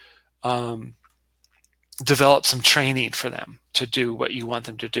to develop some training for them to do what you want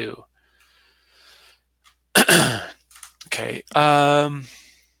them to do. Okay.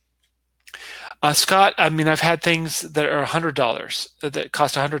 Scott, I mean, I've had things that are $100 that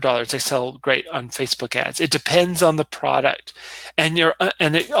cost $100. They sell great on Facebook ads. It depends on the product, and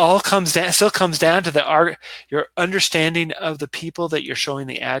it all still comes down to your understanding of the people that you're showing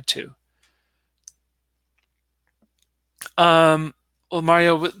the ad to. Well,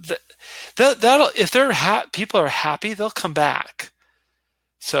 Mario, if people are happy, they'll come back.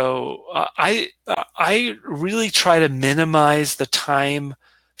 So I really try to minimize the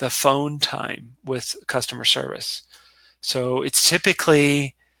phone time with customer service. So it's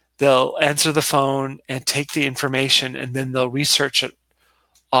typically they'll answer the phone and take the information, and then they'll research it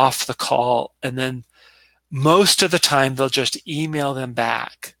off the call, and then most of the time they'll just email them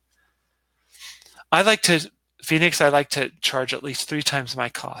back. Phoenix, I like to charge at least 3 times my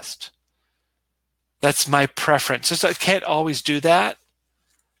cost. That's my preference. I can't always do that.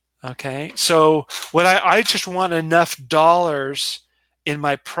 Okay, so what I just want enough dollars in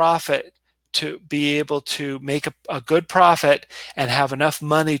my profit to be able to make a good profit and have enough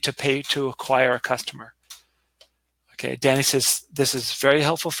money to pay to acquire a customer. Okay, Danny says, this is very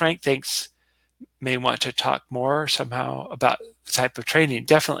helpful, Frank. Thanks. May want to talk more somehow about the type of training.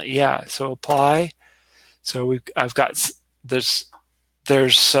 Definitely, yeah. So apply. So there's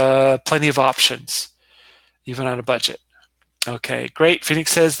plenty of options, even on a budget. Okay, great.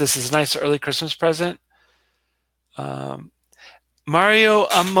 Phoenix says, this is a nice early Christmas present. Mario,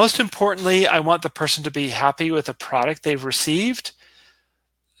 most importantly, I want the person to be happy with the product they've received.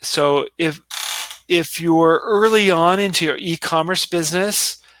 So if you're early on into your e-commerce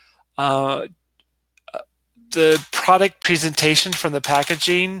business, the product presentation from the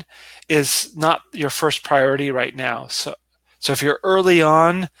packaging is not your first priority right now. So if you're early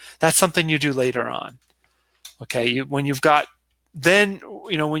on, that's something you do later on. Okay, when you've got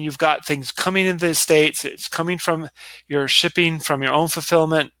things coming into the States, it's coming from your shipping from your own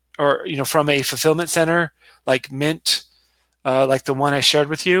fulfillment, or from a fulfillment center like Mint, like the one I shared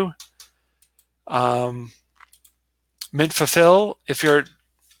with you. Mint Fulfill. If you're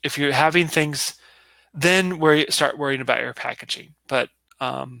having things, then start worrying about your packaging. But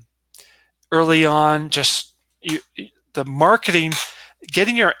early on, just the marketing,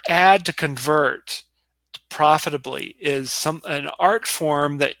 getting your ad to convert profitably is an art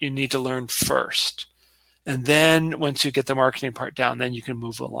form that you need to learn first, and then once you get the marketing part down, then you can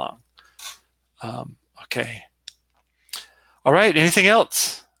move along. Okay. All right. Anything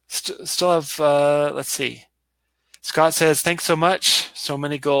else? Still have. Let's see. Scott says, "Thanks so much. So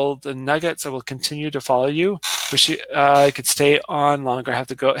many golden nuggets. I will continue to follow you. Wish I could stay on longer. I have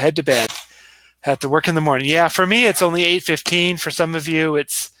to head to bed. Have to work in the morning." Yeah, for me it's only 8:15. For some of you,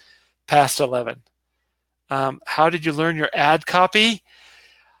 it's past 11. How did you learn your ad copy?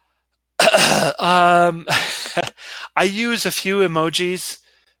 I use a few emojis.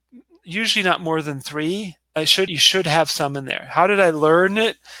 usually not more than 3. You should have some in there. How did I learn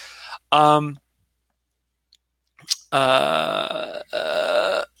it? Um, uh,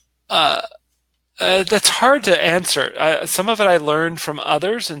 uh, uh, that's hard to answer. Some of it I learned from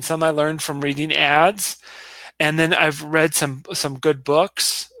others, and some I learned from reading ads. And then I've read some good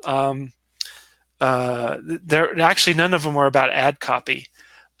books. There actually none of them were about ad copy,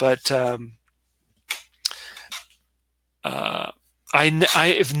 but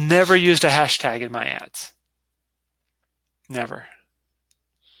I've never used a hashtag in my ads. Never.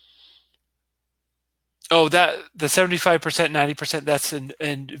 Oh, that the 75%, 90%, that's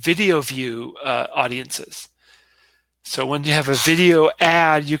in video view audiences. So when you have a video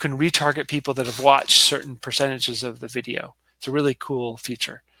ad, you can retarget people that have watched certain percentages of the video. It's a really cool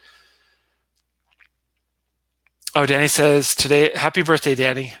feature. Oh, Danny says today, happy birthday,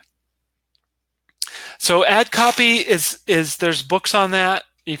 Danny. So ad copy is there's books on that.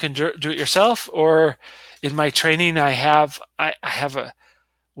 You can do it yourself, or in my training, I have a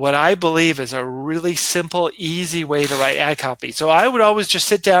what I believe is a really simple, easy way to write ad copy. So I would always just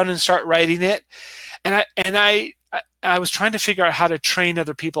sit down and start writing it, and I was trying to figure out how to train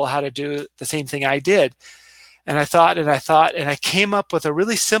other people how to do the same thing I did, and I thought, and I came up with a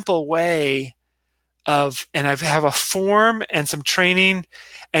really simple way and I have a form and some training,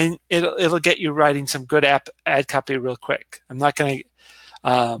 and it'll get you writing some good ad copy real quick. I'm not going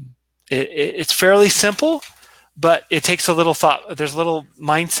to. It's fairly simple, but it takes a little thought. There's a little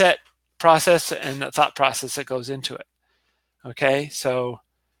mindset process and a thought process that goes into it. Okay, so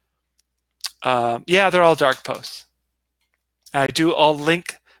yeah, they're all dark posts. I do all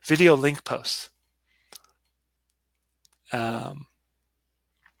video link posts. Any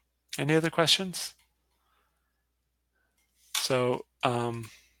other questions? So, and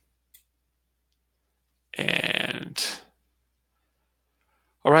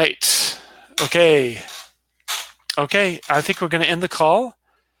all right, okay, I think we're going to end the call.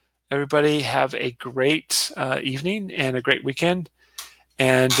 Everybody have a great evening and a great weekend,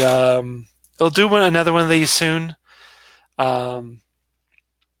 and we'll do another one of these soon. Books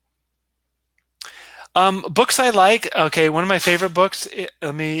I like. Okay, one of my favorite books.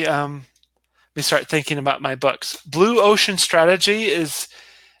 Let me start thinking about my books. Blue Ocean Strategy is.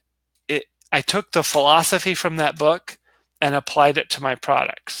 I took the philosophy from that book and applied it to my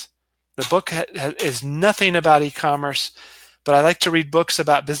products. The book is nothing about e-commerce, but I like to read books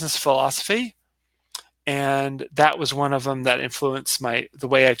about business philosophy, and that was one of them that influenced the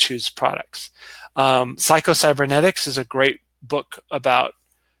way I choose products. Psycho-Cybernetics is a great book about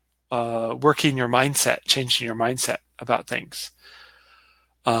working your mindset, changing your mindset about things.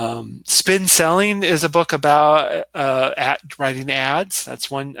 Spin Selling is a book about writing ads. That's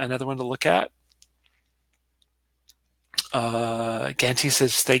another one to look at. Ganti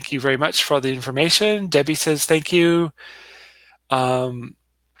says, thank you very much for all the information. Debbie says, thank you. Phoenix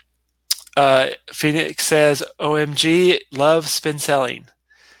says, OMG, love Spin Selling.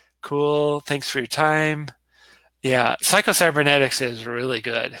 Cool. Thanks for your time. Yeah, Psycho-Cybernetics is really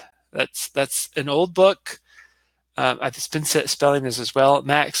good. That's an old book. I've Spin Spelling is as well.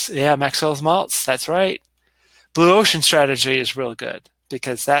 Maxwell's Maltz. That's right. Blue Ocean Strategy is real good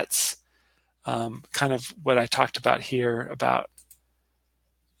because that's kind of what I talked about here about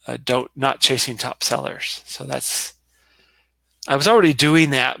not chasing top sellers. So I was already doing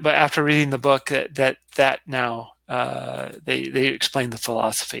that, but after reading the book, that now they explain the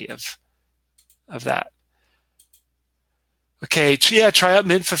philosophy of that. Okay, yeah, try out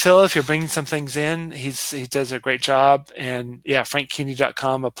Mint Fulfill if you're bringing some things in. He does a great job, and yeah,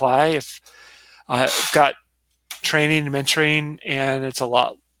 frankkeeney.com. Apply if I've got training and mentoring, and it's a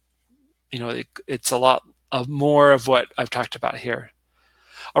lot. It's a lot of more of what I've talked about here.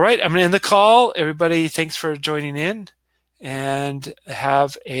 All right, I'm going to end the call. Everybody, thanks for joining in, and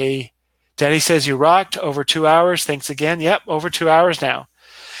have a. Danny says you rocked over 2 hours. Thanks again. Yep, over 2 hours now.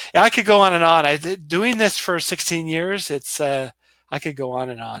 I could go on and on. Doing this for 16 years. I could go on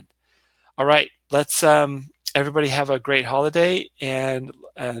and on. All right, let's everybody have a great holiday and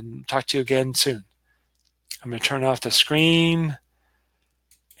talk to you again soon. I'm going to turn off the screen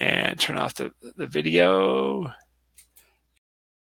and turn off the video.